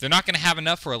time, they're not going to have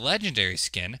enough for a legendary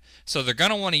skin. So they're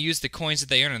going to want to use the coins that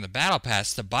they earn in the Battle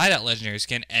Pass to buy that legendary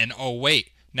skin. And oh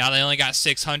wait, now they only got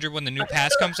 600 when the new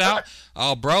pass comes out.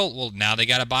 Oh, bro, well now they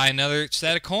got to buy another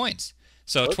set of coins.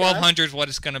 So 1,200 is what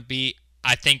it's going to be.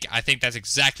 I think that's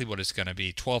exactly what it's going to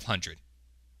be. 1,200.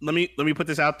 Let me put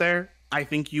this out there. I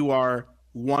think you are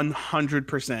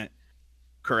 100%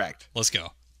 correct. Let's go.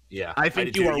 Yeah, I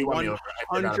think you are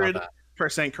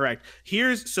 100% correct.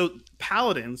 So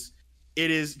Paladins,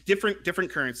 it is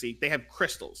different currency. They have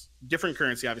crystals, different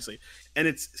currency, obviously, and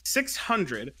it's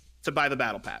 600 to buy the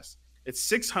Battle Pass. It's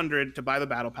 600 to buy the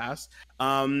Battle Pass,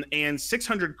 and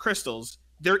 600 crystals.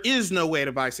 There is no way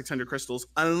to buy 600 crystals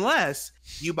unless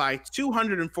you buy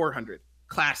 200 and 400.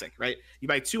 Classic, right? You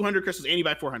buy 200 crystals and you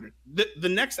buy 400. The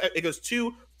next, it goes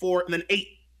 2, 4, and then 8.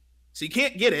 So you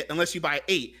can't get it unless you buy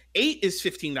 8. 8 is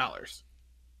 $15.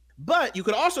 But you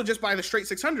could also just buy the straight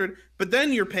 600, but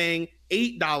then you're paying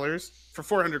 $8 for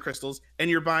 400 crystals, and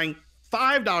you're buying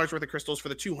 $5 worth of crystals for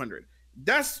the 200.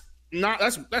 That's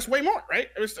way more, right?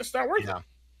 It's not worth it.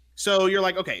 So you're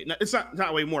like, okay, it's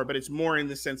not way more, but it's more in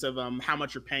the sense of how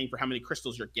much you're paying for how many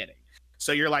crystals you're getting.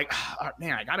 So you're like, oh,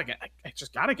 man, I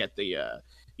just gotta get the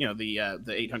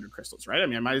 800 crystals, right? I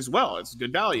mean, I might as well. It's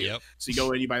good value. Yep. So you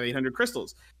go and you buy the 800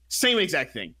 crystals. Same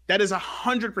exact thing. That is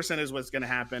 100% is what's going to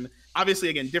happen. Obviously,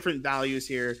 again, different values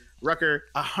here. Rucker,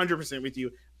 100% with you.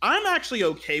 I'm actually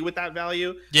okay with that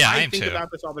value. Yeah, I think too. about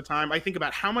this all the time. I think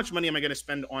about how much money am I going to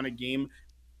spend on a game.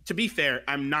 To be fair,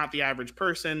 I'm not the average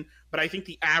person, but I think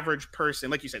the average person,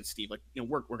 like you said, Steve, like, you know,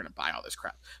 we're going to buy all this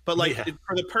crap. But like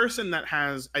for the person that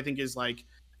has, I think is like,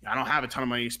 I don't have a ton of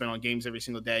money to spend on games every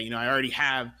single day. You know, I already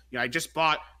have, you know, I just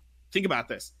bought, think about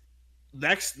this.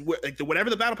 Next, like whatever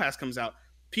the battle pass comes out,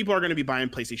 people are going to be buying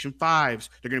PlayStation 5s.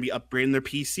 They're going to be upgrading their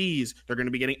PCs. They're going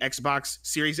to be getting Xbox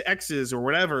Series X's or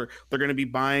whatever. They're going to be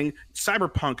buying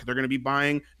Cyberpunk. They're going to be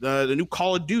buying the new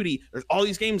Call of Duty. There's all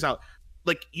these games out.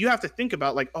 Like, you have to think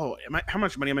about, like, oh, how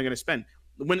much money am I going to spend?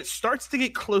 When it starts to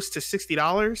get close to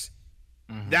 $60,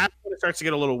 that's when it starts to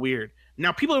get a little weird.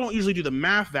 Now, people don't usually do the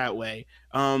math that way,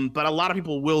 but a lot of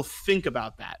people will think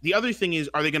about that. The other thing is,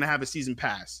 are they going to have a season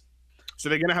pass? So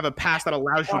they're going to have a pass that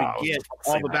allows you to get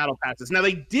all the battle passes. Now,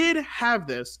 they did have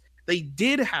this. They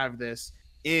did have this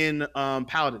in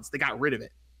Paladins. They got rid of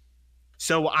it.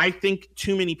 So I think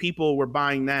too many people were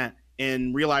buying that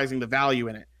and realizing the value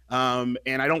in it.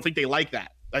 And I don't think they like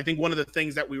that. I think one of the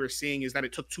things that we were seeing is that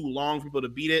it took too long for people to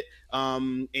beat it.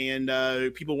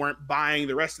 And people weren't buying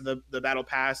the rest of the battle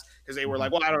pass because they were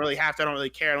like, well, I don't really have to. I don't really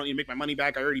care. I don't need to make my money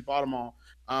back. I already bought them all.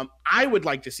 I would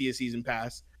like to see a season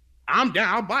pass. I'm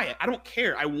down. I'll buy it. I don't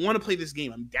care. I want to play this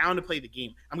game. I'm down to play the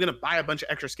game. I'm going to buy a bunch of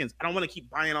extra skins. I don't want to keep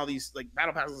buying all these like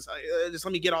battle passes. Just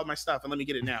let me get all my stuff and let me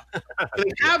get it now. They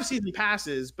have season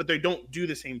passes, but they don't do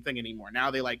the same thing anymore.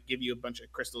 Now they like give you a bunch of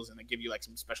crystals and they give you like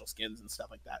some special skins and stuff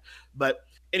like that. But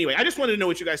anyway, I just wanted to know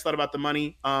what you guys thought about the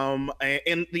money.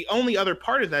 And the only other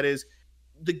part of that is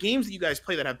the games that you guys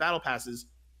play that have battle passes.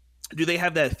 Do they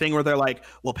have that thing where they're like,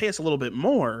 well, pay us a little bit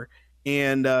more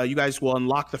and you guys will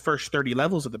unlock the first 30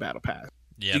 levels of the battle pass?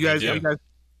 Yeah, you guys,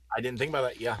 I didn't think about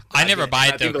that. Yeah, I never buy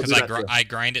it though because I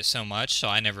grind it so much, so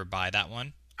I never buy that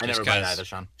one. I never buy that either,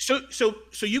 Sean. So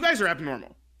you guys are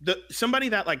abnormal. Somebody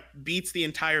that like beats the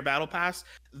entire battle pass,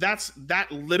 that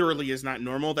literally is not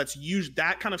normal. That's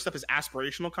that kind of stuff is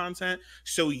aspirational content.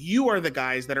 So you are the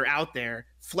guys that are out there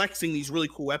flexing these really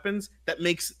cool weapons that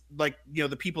makes, like, you know,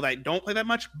 the people that don't play that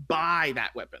much buy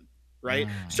that weapon. Right.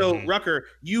 So Rucker,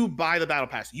 you buy the battle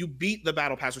pass, you beat the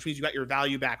battle pass, which means you got your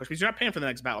value back, which means you're not paying for the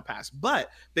next battle pass.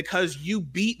 But because you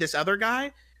beat this other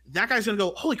guy, that guy's going to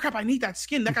go, holy crap, I need that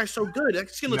skin. That guy's so good. That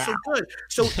skin looks so good.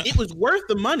 So it was worth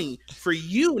the money for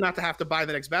you not to have to buy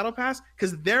the next battle pass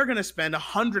because they're going to spend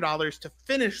 $100 to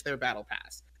finish their battle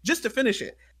pass, just to finish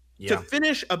it. Yeah. To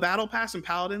finish a battle pass in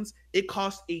Paladins, it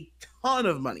costs a ton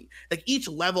of money. Like each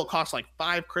level costs like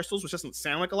 5 crystals, which doesn't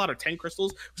sound like a lot, or 10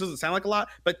 crystals, which doesn't sound like a lot,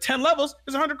 but 10 levels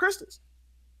is 100 crystals.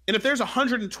 And if there's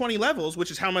 120 levels, which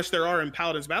is how much there are in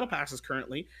Paladins battle passes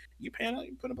currently, you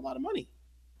put up a lot of money.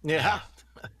 Yeah.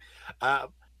 I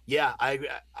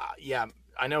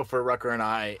know for Rucker and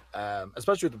I,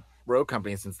 especially with the Rogue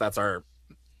Company, since that's our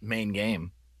main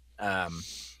game,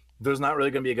 there's not really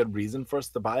going to be a good reason for us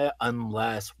to buy it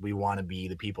unless we want to be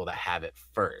the people that have it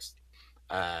first.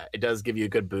 It does give you a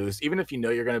good boost, even if you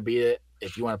know you're going to beat it.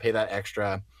 If you want to pay that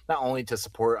extra, not only to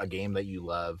support a game that you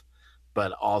love,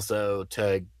 but also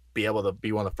to be able to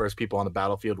be one of the first people on the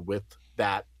battlefield with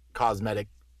that cosmetic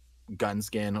gun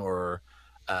skin or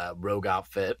rogue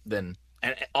outfit, then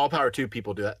and all power to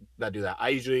people do that. I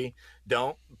usually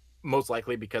don't, most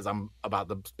likely because I'm about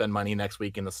to spend money next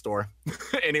week in the store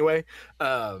anyway.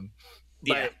 And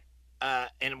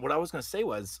what I was going to say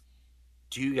was,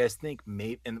 do you guys think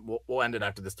and we'll end it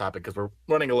after this topic because we're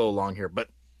running a little long here, but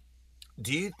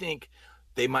do you think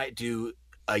they might do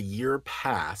a year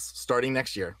pass starting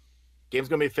next year? Game's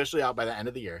going to be officially out by the end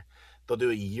of the year. They'll do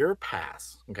a year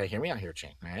pass. Okay, hear me out here,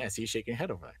 Ching. All right, I see you shaking your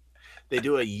head over there. They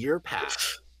do a year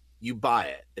pass. You buy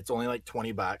it. It's only like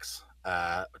 $20,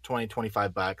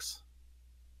 $25.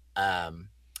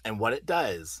 And what it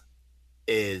does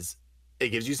is it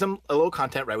gives you a little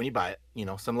content right when you buy it, you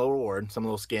know, some little reward, some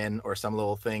little skin or some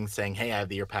little thing saying, hey, I have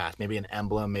the year pass, maybe an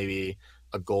emblem, maybe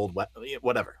a gold,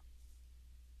 whatever.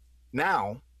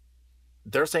 Now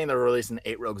they're saying they're releasing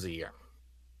 8 rogues a year.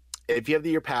 If you have the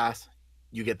year pass,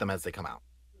 you get them as they come out.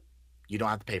 You don't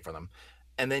have to pay for them.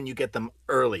 And then you get them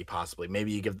early, possibly.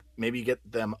 Maybe you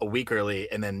get them a week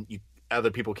early, and then other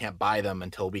people can't buy them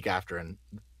until a week after. And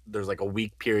there's like a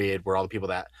week period where all the people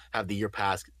that have the year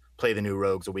pass play the new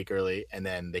rogues a week early, and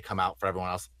then they come out for everyone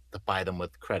else to buy them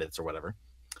with credits or whatever.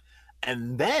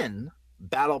 And then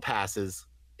battle passes,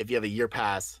 if you have a year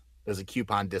pass, there's a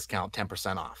coupon discount,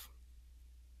 10% off.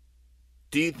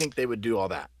 Do you think they would do all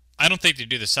that? I don't think they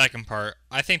do the second part.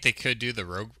 I think they could do the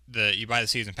rogue. You buy the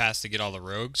season pass to get all the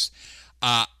rogues.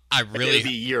 It'd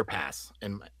be year pass,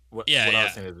 and what I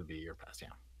was saying is it would be a year pass.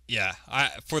 Yeah,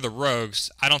 for the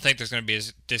rogues, I don't think there's going to be a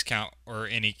discount or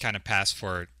any kind of pass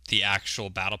for the actual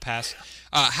battle pass.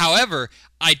 However,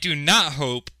 I do not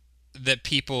hope that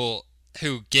people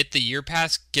who get the year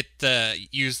pass get to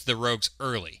use the rogues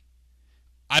early.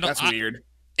 That's weird.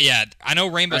 Yeah, I know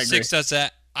Rainbow I agree. Six does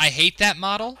that. I hate that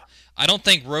model. I don't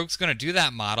think Rogue's going to do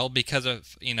that model because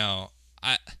of,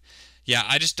 I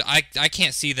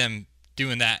can't see them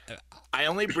doing that. I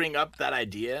only bring up that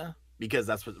idea because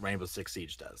that's what Rainbow Six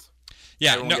Siege does.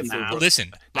 Yeah, Everyone no, gets their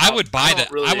listen, Now, I would buy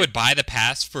don't really- I would buy the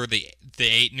pass for the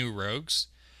 8 new Rogues.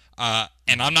 And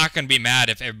I'm not going to be mad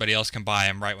if everybody else can buy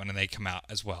them right when they come out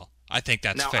as well. I think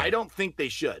that's Now, fair. I don't think they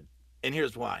should. And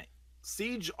here's why.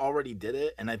 Siege already did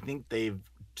it, and I think they've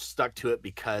stuck to it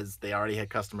because they already had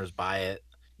customers buy it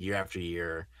year after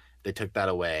year. They took that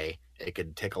away. It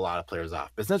could take a lot of players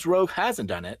off. But since Rogue hasn't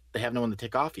done it, they have no one to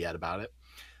take off yet about it.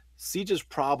 Siege's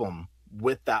problem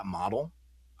with that model,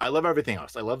 I love everything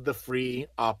else. I love the free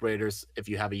operators if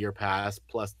you have a year pass.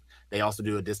 Plus, they also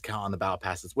do a discount on the battle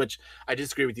passes, which I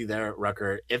disagree with you there,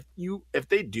 Rucker. If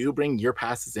they do bring year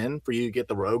passes in for you to get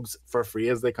the rogues for free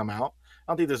as they come out,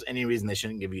 I don't think there's any reason they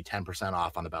shouldn't give you 10%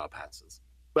 off on the battle passes.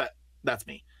 But that's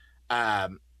me.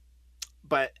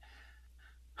 But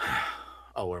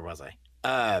where was I?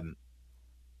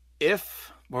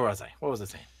 Where was I? What was I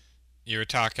saying? You were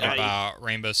talking about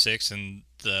Rainbow Six and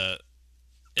the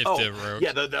Rogue.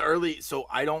 Yeah, the early. So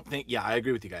I don't think. Yeah, I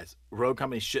agree with you guys. Rogue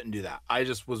companies shouldn't do that. I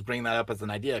just was bringing that up as an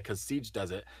idea because Siege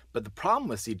does it. But the problem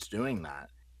with Siege doing that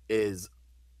is,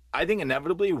 I think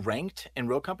inevitably ranked in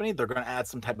Rogue Company, they're going to add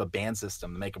some type of ban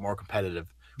system to make it more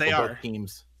competitive. They for are. both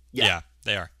teams. Yeah,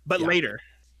 they are. But Yeah. later.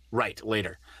 Right,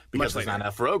 later. Because there's later. not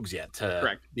enough rogues yet to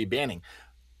Correct. be banning.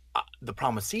 The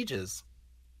problem with Siege is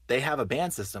they have a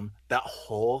ban system that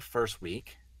whole first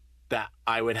week that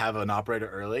I would have an operator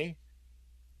early.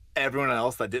 Everyone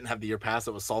else that didn't have the year pass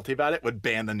that was salty about it would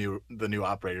ban the new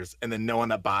operators, and then no one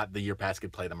that bought the year pass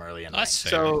could play them early. That's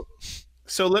fair.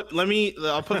 So let me.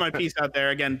 I'll put my piece out there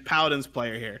again. Paladins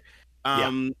player here.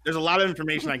 There's a lot of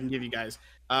information I can give you guys.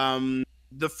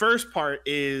 The first part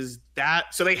is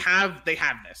that so they have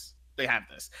this.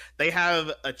 They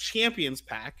have a champions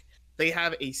pack. They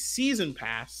have a season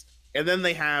pass, and then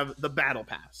they have the battle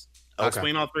pass. I'll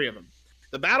explain all three of them.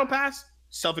 The battle pass,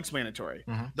 self-explanatory.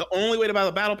 Mm-hmm. The only way to buy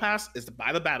the battle pass is to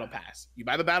buy the battle pass. You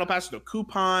buy the battle pass, there's no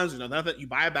coupons, there's no nothing. You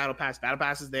buy a battle pass. Battle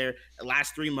pass is there. It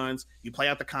lasts 3 months. You play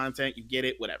out the content, you get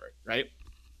it, whatever, right?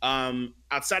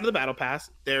 Outside of the battle pass,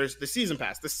 there's the season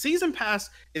pass. The season pass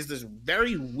is this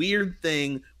very weird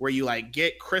thing where you like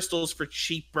get crystals for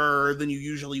cheaper than you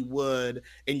usually would,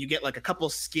 and you get like a couple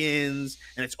skins,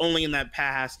 and it's only in that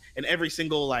pass. And every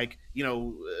single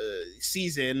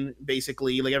season,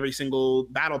 basically, like every single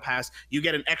battle pass, you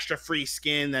get an extra free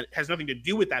skin that has nothing to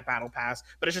do with that battle pass,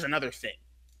 but it's just another thing.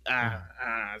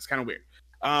 It's kind of weird.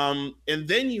 And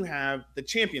then you have the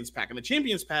champions pack, and the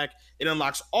champions pack, it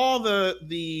unlocks all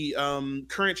the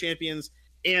current champions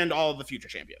and all of the future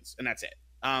champions, and that's it.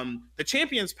 The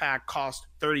champions pack cost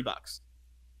 $30.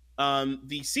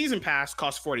 The season pass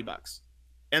costs $40,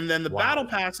 and then the battle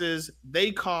passes,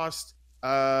 they cost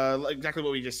exactly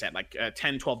what we just said, like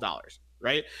 $10-12,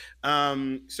 right?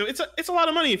 So it's a lot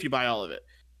of money if you buy all of it.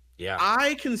 Yeah,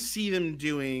 I can see them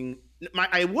doing.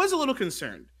 I was a little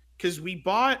concerned because we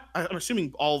bought. I'm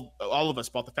assuming all of us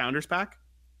bought the Founders Pack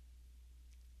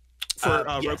for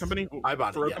yes. Rogue Company. I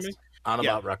bought it. Rogue Yes. Company? On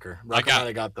Yeah. about Rucker. I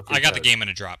got the the game in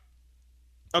a drop.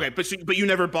 Okay, but you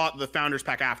never bought the Founders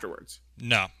Pack afterwards.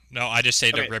 No, I just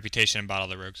saved Okay. up reputation and bought all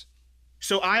the rogues.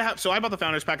 So I bought the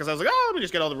Founders Pack because I was like, let me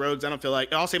just get all the rogues. I don't feel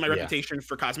like I'll save my Yeah. reputation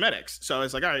for cosmetics. So I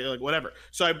was like, all right, like whatever.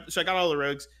 So I got all the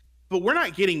rogues, but we're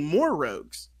not getting more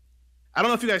rogues. I don't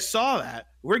know if you guys saw that.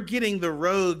 We're getting the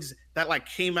rogues that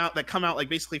come out like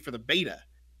basically for the beta,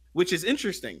 which is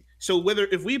interesting. So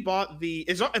if we bought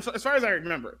as far as I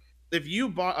remember, if you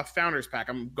bought a Founders Pack,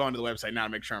 I'm going to the website now to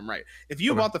make sure I'm right. If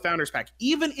you bought the Founders Pack,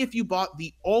 even if you bought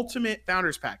the Ultimate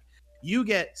Founders Pack, you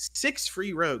get 6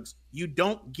 free rogues. You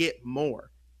don't get more.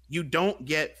 You don't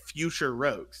get future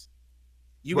rogues.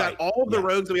 You got all the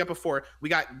rogues that we got before. We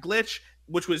got Glitch,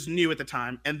 which was new at the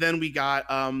time, and then we got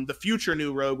the future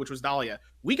new rogue, which was Dahlia.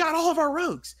 We got all of our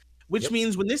rogues, which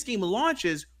means when this game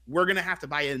launches, we're going to have to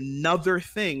buy another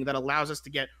thing that allows us to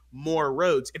get more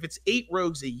rogues. If it's 8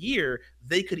 rogues a year,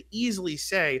 they could easily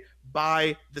say,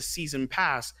 buy the season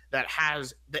pass that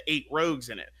has the 8 rogues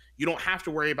in it. You don't have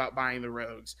to worry about buying the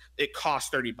rogues. It costs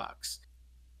 $30.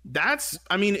 It's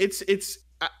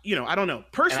I don't know.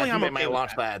 Personally, and I think I'm they okay might with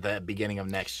launch that. that at the beginning of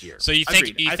next year. So you think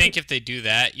Agreed. I think if they do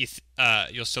that,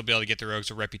 you'll still be able to get the rogues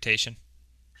a reputation?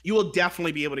 You will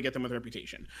definitely be able to get them with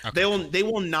reputation. Okay. They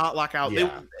will not lock out.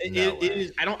 Yeah, It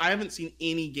is. I haven't seen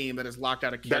any game that has locked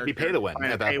out a character. That'd be pay to win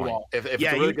at that point. If it's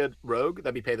a really good rogue,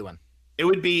 that'd be pay to win. It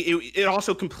would be. It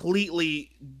also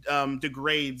completely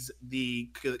degrades the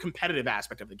competitive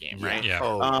aspect of the game, right? Yeah.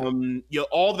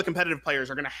 All the competitive players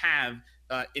are going to have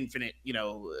infinite,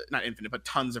 not infinite, but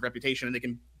tons of reputation, and they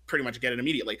can pretty much get it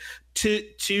immediately.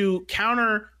 To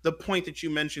counter the point that you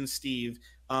mentioned, Steve,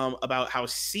 about how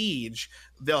Siege,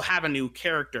 they'll have a new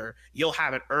character, you'll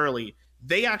have it early.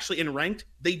 They actually, in ranked,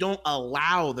 they don't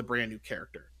allow the brand new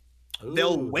character. Ooh,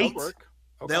 they'll wait. Okay.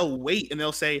 They'll wait, and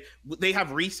they'll say they have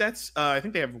resets. I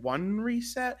think they have one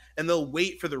reset, and they'll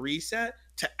wait for the reset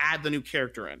to add the new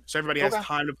character in, so everybody has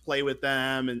time to play with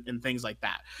them and things like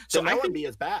that. So that wouldn't be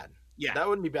as bad. Yeah, that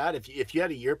wouldn't be bad if you had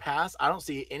a year pass. I don't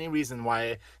see any reason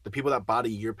why the people that bought a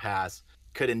year pass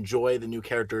could enjoy the new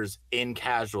characters in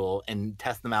casual and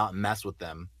test them out and mess with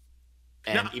them.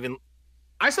 And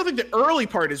I still think the early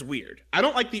part is weird. I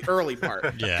don't like the early part.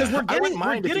 Yeah, because I wouldn't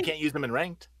mind if you can't use them in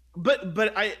ranked. But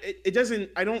it doesn't.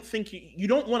 I don't think you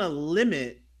don't want to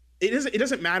limit. It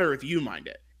doesn't matter if you mind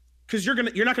it, because you're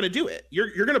not gonna do it.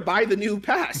 You're gonna buy the new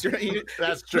pass.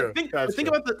 That's true. Think about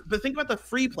the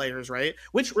free players, right?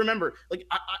 Which, remember, like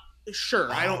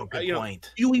I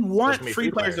don't. We want free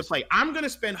players to play. I'm gonna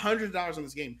spend $100 on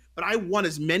this game, but I want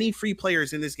as many free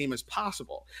players in this game as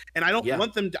possible, and I don't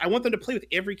want them. I want them to play with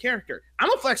every character. I'm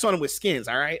gonna flex on them with skins,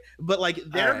 all right? But like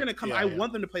they're gonna come. I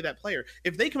want them to play that player.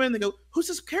 If they come in and they go, "Who's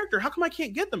this character? How come I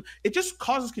can't get them?" It just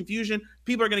causes confusion.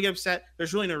 People are gonna get upset.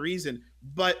 There's really no reason.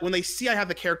 But when they see I have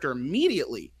the character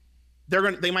immediately,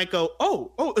 they might go,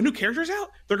 oh, a new character's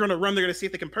out. They're gonna run. They're gonna see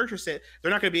if they can purchase it.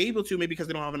 They're not gonna be able to, maybe because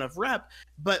they don't have enough rep.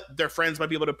 But their friends might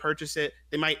be able to purchase it.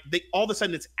 They all of a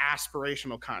sudden it's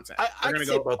aspirational content. I can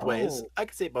say it both ways. I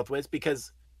can say it both ways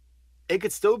because it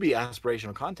could still be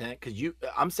aspirational content. Because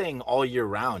I'm saying all year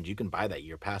round, you can buy that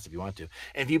year pass if you want to.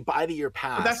 And if you buy the year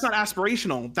pass, but that's not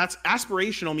aspirational. That's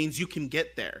aspirational means you can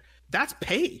get there. That's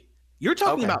pay. You're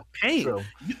talking about paying. True.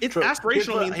 It's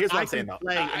aspirational. Here's what I'm saying,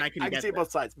 play and I can see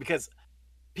both sides because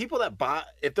people that buy,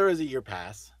 if there is a year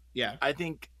pass, I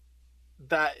think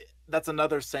that's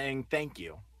another saying thank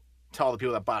you to all the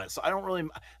people that bought it. So I don't really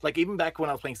like, even back when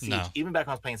I was playing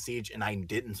Siege, and I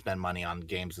didn't spend money on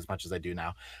games as much as I do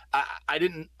now.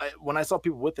 When I saw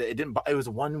people with it, it was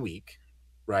 1 week,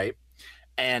 right?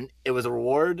 And it was a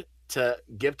reward to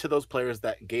give to those players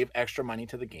that gave extra money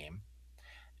to the game.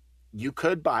 You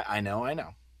could buy, I know,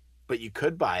 but you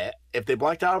could buy it. If they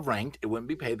blocked out of ranked, it wouldn't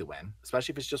be pay to win,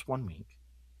 especially if it's just 1 week,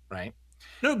 right?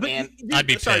 No, but I'd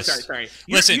be pissed. Sorry.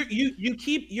 Listen,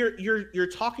 you're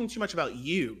talking too much about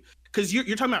you because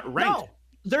you're talking about ranked. No.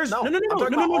 There's no. I'm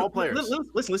talking about all players.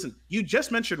 Listen. You just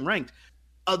mentioned ranked.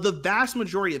 The vast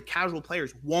majority of casual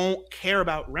players won't care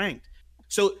about ranked.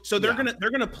 So they're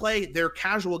gonna play their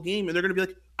casual game and they're gonna be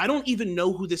like, I don't even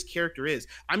know who this character is.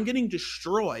 I'm getting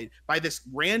destroyed by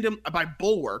by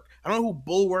Bulwark. I don't know who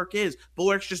Bulwark is.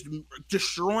 Bulwark's just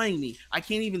destroying me. I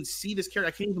can't even see this character.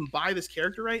 I can't even buy this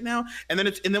character right now. And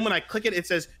then when I click it, it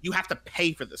says you have to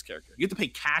pay for this character. You have to pay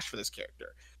cash for this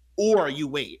character, or you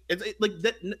wait.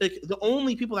 The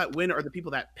only people that win are the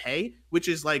people that pay, which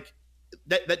is like.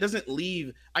 That doesn't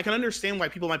leave. I can understand why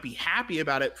people might be happy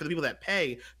about it for the people that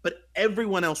pay, but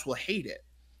everyone else will hate it.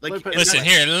 Listen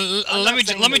here. Let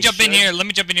me jump in here. Let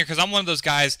me jump in here because I'm one of those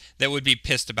guys that would be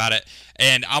pissed about it,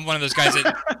 and I'm one of those guys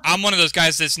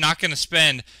that's not going to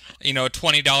spend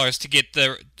 $20 to get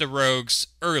the rogues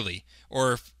early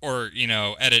or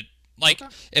edit.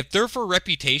 If they're for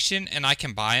reputation and I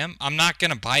can buy them, I'm not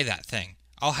going to buy that thing.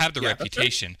 I'll have the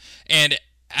reputation, and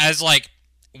as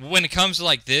when it comes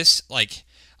to this,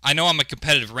 I know I'm a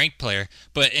competitive ranked player,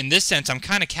 but in this sense, I'm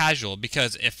kind of casual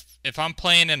because if I'm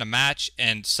playing in a match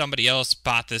and somebody else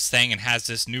bought this thing and has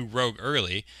this new rogue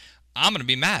early, I'm gonna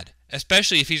be mad,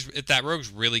 especially if that rogue's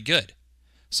really good.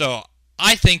 So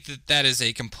I think that is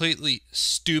a completely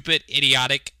stupid,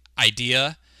 idiotic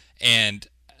idea, and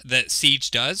that Siege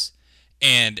does.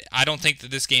 And I don't think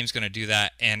that this game's going to do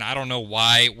that. And I don't know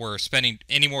why we're spending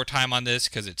any more time on this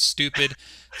because it's stupid.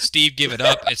 Steve, give it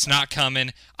up. It's not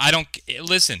coming.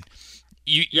 Listen.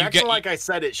 You acting like I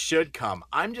said it should come.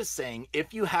 I'm just saying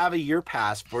if you have a year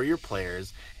pass for your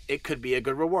players, it could be a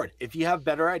good reward. If you have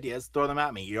better ideas, throw them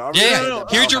at me.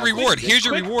 Here's your reward. Here's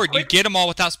your reward. You get them all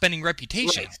without spending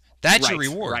reputation. Right. That's your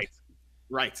reward.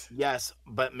 Right. Yes,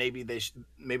 but maybe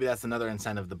maybe that's another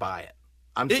incentive to buy it.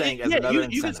 I'm saying as another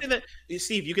incentive. You could say that,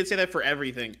 Steve. You could say that for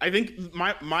everything. I think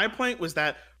my point was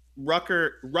that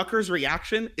Rucker's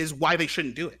reaction is why they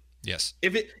shouldn't do it. Yes.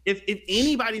 If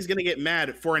anybody's gonna get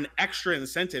mad for an extra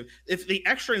incentive, if the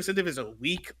extra incentive is a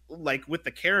week, like with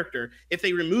the character, if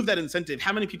they remove that incentive,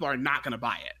 how many people are not gonna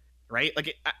buy it? Right?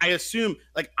 Like I assume,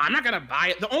 like I'm not gonna buy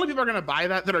it. The only people are gonna buy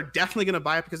that are definitely gonna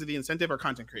buy it because of the incentive are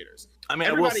content creators. I mean,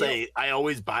 everybody I will say I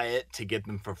always buy it to get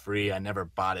them for free. I never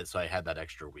bought it, so I had that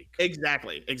extra week.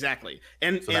 Exactly.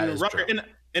 And so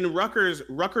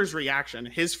Rucker's reaction,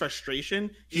 his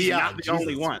frustration, he's not the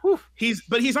only one. He's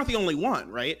not the only one,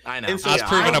 right? I know. And so I was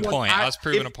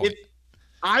proving a point.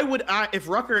 If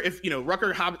Rucker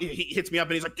he hits me up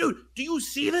and he's like, dude, do you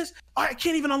see this? I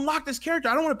can't even unlock this character.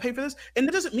 I don't want to pay for this. And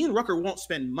that doesn't mean Rucker won't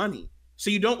spend money. So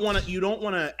you don't want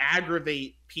to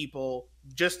aggravate people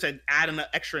just to add an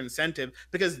extra incentive,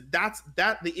 because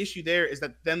the issue there is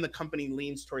that then the company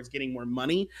leans towards getting more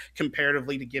money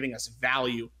comparatively to giving us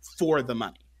value for the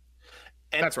money.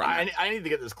 And that's right. I need to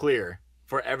get this clear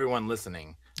for everyone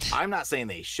listening. I'm not saying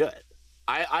they should.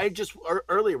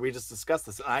 Earlier we just discussed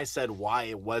this, and I said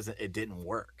why it didn't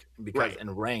work, because in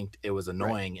ranked it was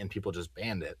annoying and people just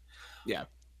banned it. Yeah.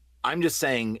 I'm just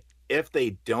saying, if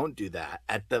they don't do that,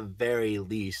 at the very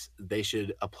least, they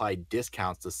should apply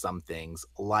discounts to some things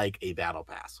like a battle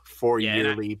pass for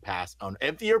yearly pass owner.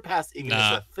 If the year pass even is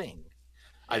a thing,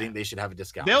 I think they should have a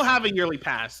discount. They'll have a yearly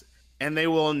pass, and they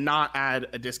will not add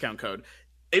a discount code.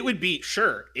 It would be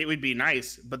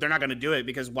nice, but they're not going to do it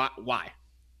because why?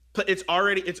 But it's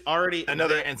already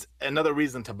another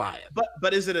reason to buy it.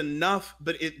 But is it enough?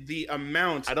 But the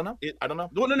amount, I don't know. I don't know.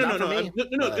 No. I'm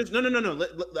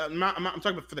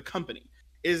talking about for the company.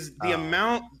 Is the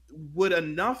amount, would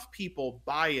enough people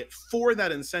buy it for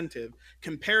that incentive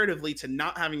comparatively to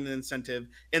not having the incentive,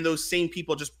 and those same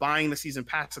people just buying the season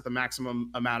pass at the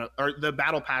maximum amount or the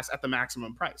battle pass at the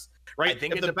maximum price? Right. I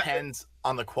think it depends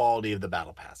on the quality of the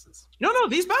battle passes. No,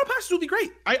 these battle passes will be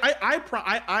great.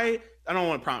 I don't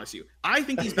want to promise you. I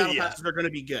think these battle passes are going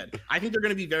to be good. I think they're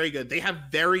going to be very good. They have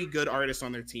very good artists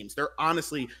on their teams. They're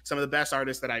honestly some of the best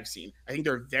artists that I've seen. I think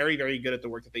they're very, very good at the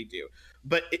work that they do.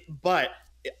 But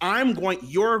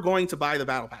you're going to buy the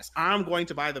battle pass. I'm going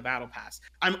to buy the battle pass.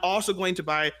 I'm also going to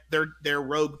buy their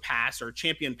rogue pass or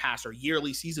champion pass or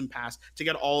yearly season pass to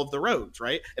get all of the rogues,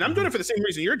 right? And I'm doing it for the same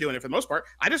reason you're doing it for the most part.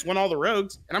 I just want all the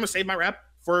rogues, and I'm going to save my rep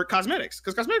for cosmetics,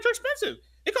 because cosmetics are expensive.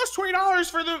 It costs $20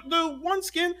 for the one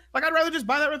skin. Like, I'd rather just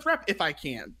buy that with rep if I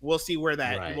can. We'll see where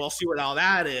we'll see what all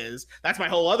that is. That's my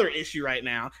whole other issue right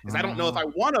now, is I don't know if I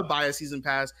want to buy a season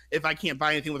pass if I can't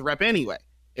buy anything with rep anyway.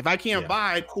 If I can't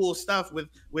buy cool stuff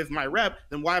with my rep,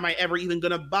 then why am I ever even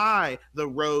going to buy the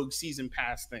rogue season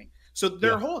pass thing? So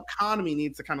their whole economy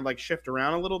needs to kind of like shift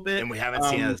around a little bit. And we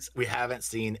haven't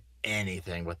seen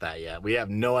anything with that yet. We have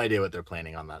no idea what they're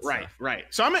planning on that stuff. Right.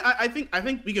 So I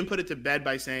think we can put it to bed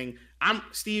by saying,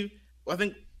 Steve, I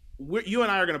think you and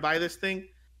I are going to buy this thing,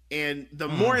 and the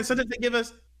more incentive they give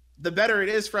us, the better it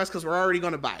is for us, because we're already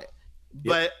going to buy it.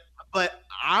 But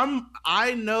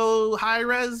I know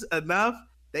Hi-Rez enough.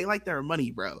 They like their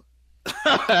money, bro.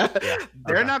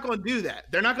 They're not going to do that.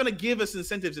 They're not going to give us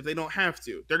incentives if they don't have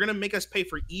to. They're going to make us pay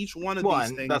for each one of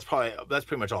these things. That's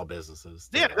pretty much all businesses.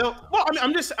 Yeah. Well, I mean,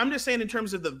 I'm just saying in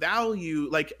terms of the value.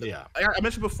 Like, I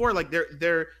mentioned before, like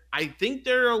I think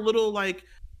they're a little like.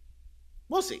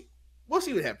 We'll see what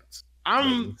happens. Wait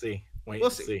and see.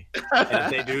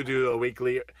 And if they do a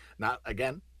weekly, not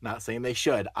saying they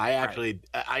should. I'll actually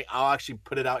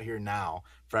put it out here now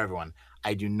for everyone.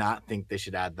 I do not think they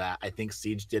should add that. I think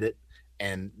Siege did it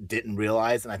and didn't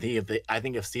realize, and I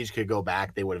think if Siege could go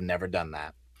back, they would have never done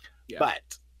that. Yeah.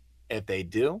 But if they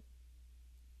do,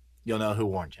 you'll know who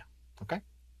warned you. Okay?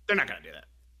 They're not going to do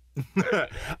that.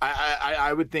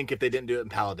 I would think if they didn't do it in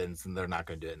Paladins, then they're not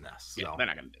going to do it in this. So. Yeah, they're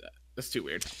not going to do that. That's too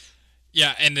weird.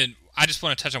 Yeah, and then I just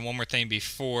want to touch on one more thing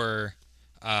before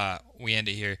we end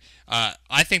it here.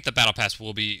 I think the Battle Pass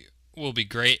will be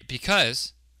great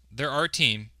because their art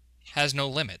team has no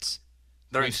limits.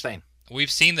 They're insane.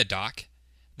 We've seen the doc.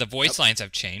 The voice lines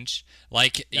have changed.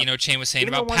 Like, Chain was saying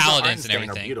about Paladins and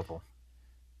everything. Beautiful.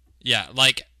 Yeah,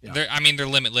 they're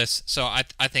limitless. So I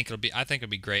think it'll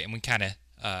be great, and we kind of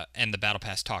end the Battle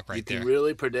Pass talk right there. You can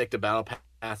really predict a Battle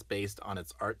Pass based on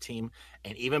its art team,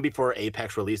 and even before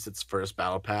Apex released its first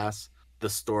Battle Pass, the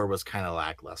store was kind of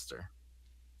lackluster.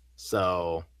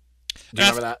 So, do you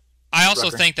remember that? I also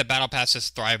think that Battle Passes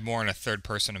thrive more in a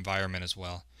third-person environment as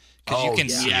well. Because you can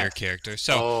see your character.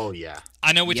 So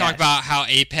I know we talked about how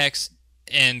Apex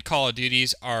and Call of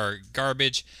Duties are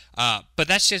garbage, but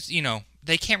that's just,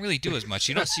 they can't really do as much.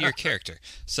 You don't see your character.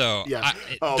 So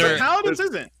Paladins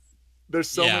isn't. There's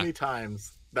so many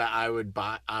times that I would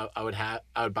buy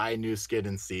a new skin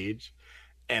in Siege,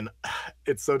 and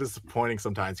it's so disappointing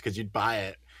sometimes because you'd buy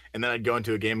it and then I'd go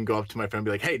into a game and go up to my friend and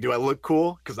be like, "Hey, do I look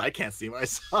cool? Because I can't see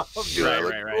myself. Do I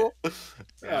look cool?"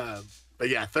 Yeah. But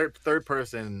yeah, third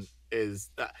person is.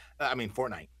 I mean,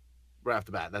 Fortnite. Right off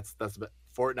the bat, that's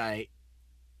Fortnite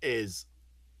is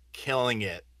killing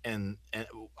it, and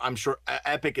I'm sure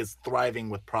Epic is thriving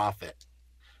with profit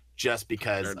just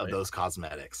because of those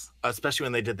cosmetics, especially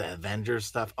when they did the Avengers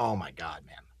stuff. Oh my god,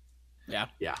 man.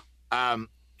 Yeah.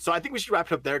 So I think we should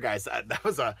wrap it up there, guys. That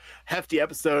was a hefty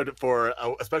episode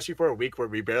especially for a week where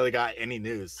we barely got any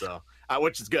news. So,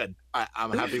 which is good.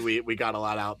 I'm happy we got a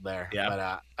lot out there. Yeah. But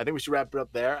I think we should wrap it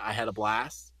up there. I had a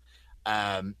blast.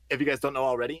 If you guys don't know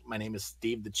already, my name is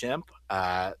Steve the Chimp.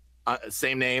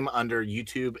 Same name under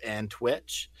YouTube and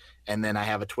Twitch, and then I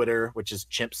have a Twitter, which is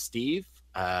Chimp Steve.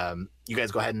 You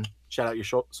guys go ahead and shout out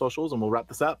your socials, and we'll wrap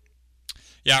this up.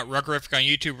 Yeah, Ruckerific on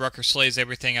YouTube. Rucker slays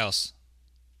everything else.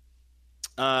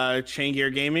 Chain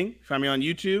Gear Gaming. Find me on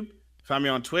YouTube. Find me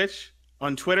on Twitch.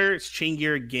 On Twitter, it's Chain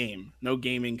Gear Game. No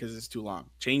gaming because it's too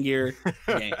long. Chain Gear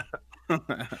Game.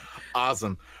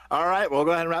 Awesome. All right, we'll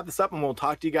go ahead and wrap this up, and we'll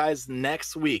talk to you guys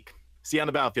next week. See you on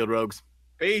the battlefield, Rogues.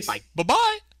 Peace. Bye.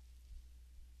 Bye-bye.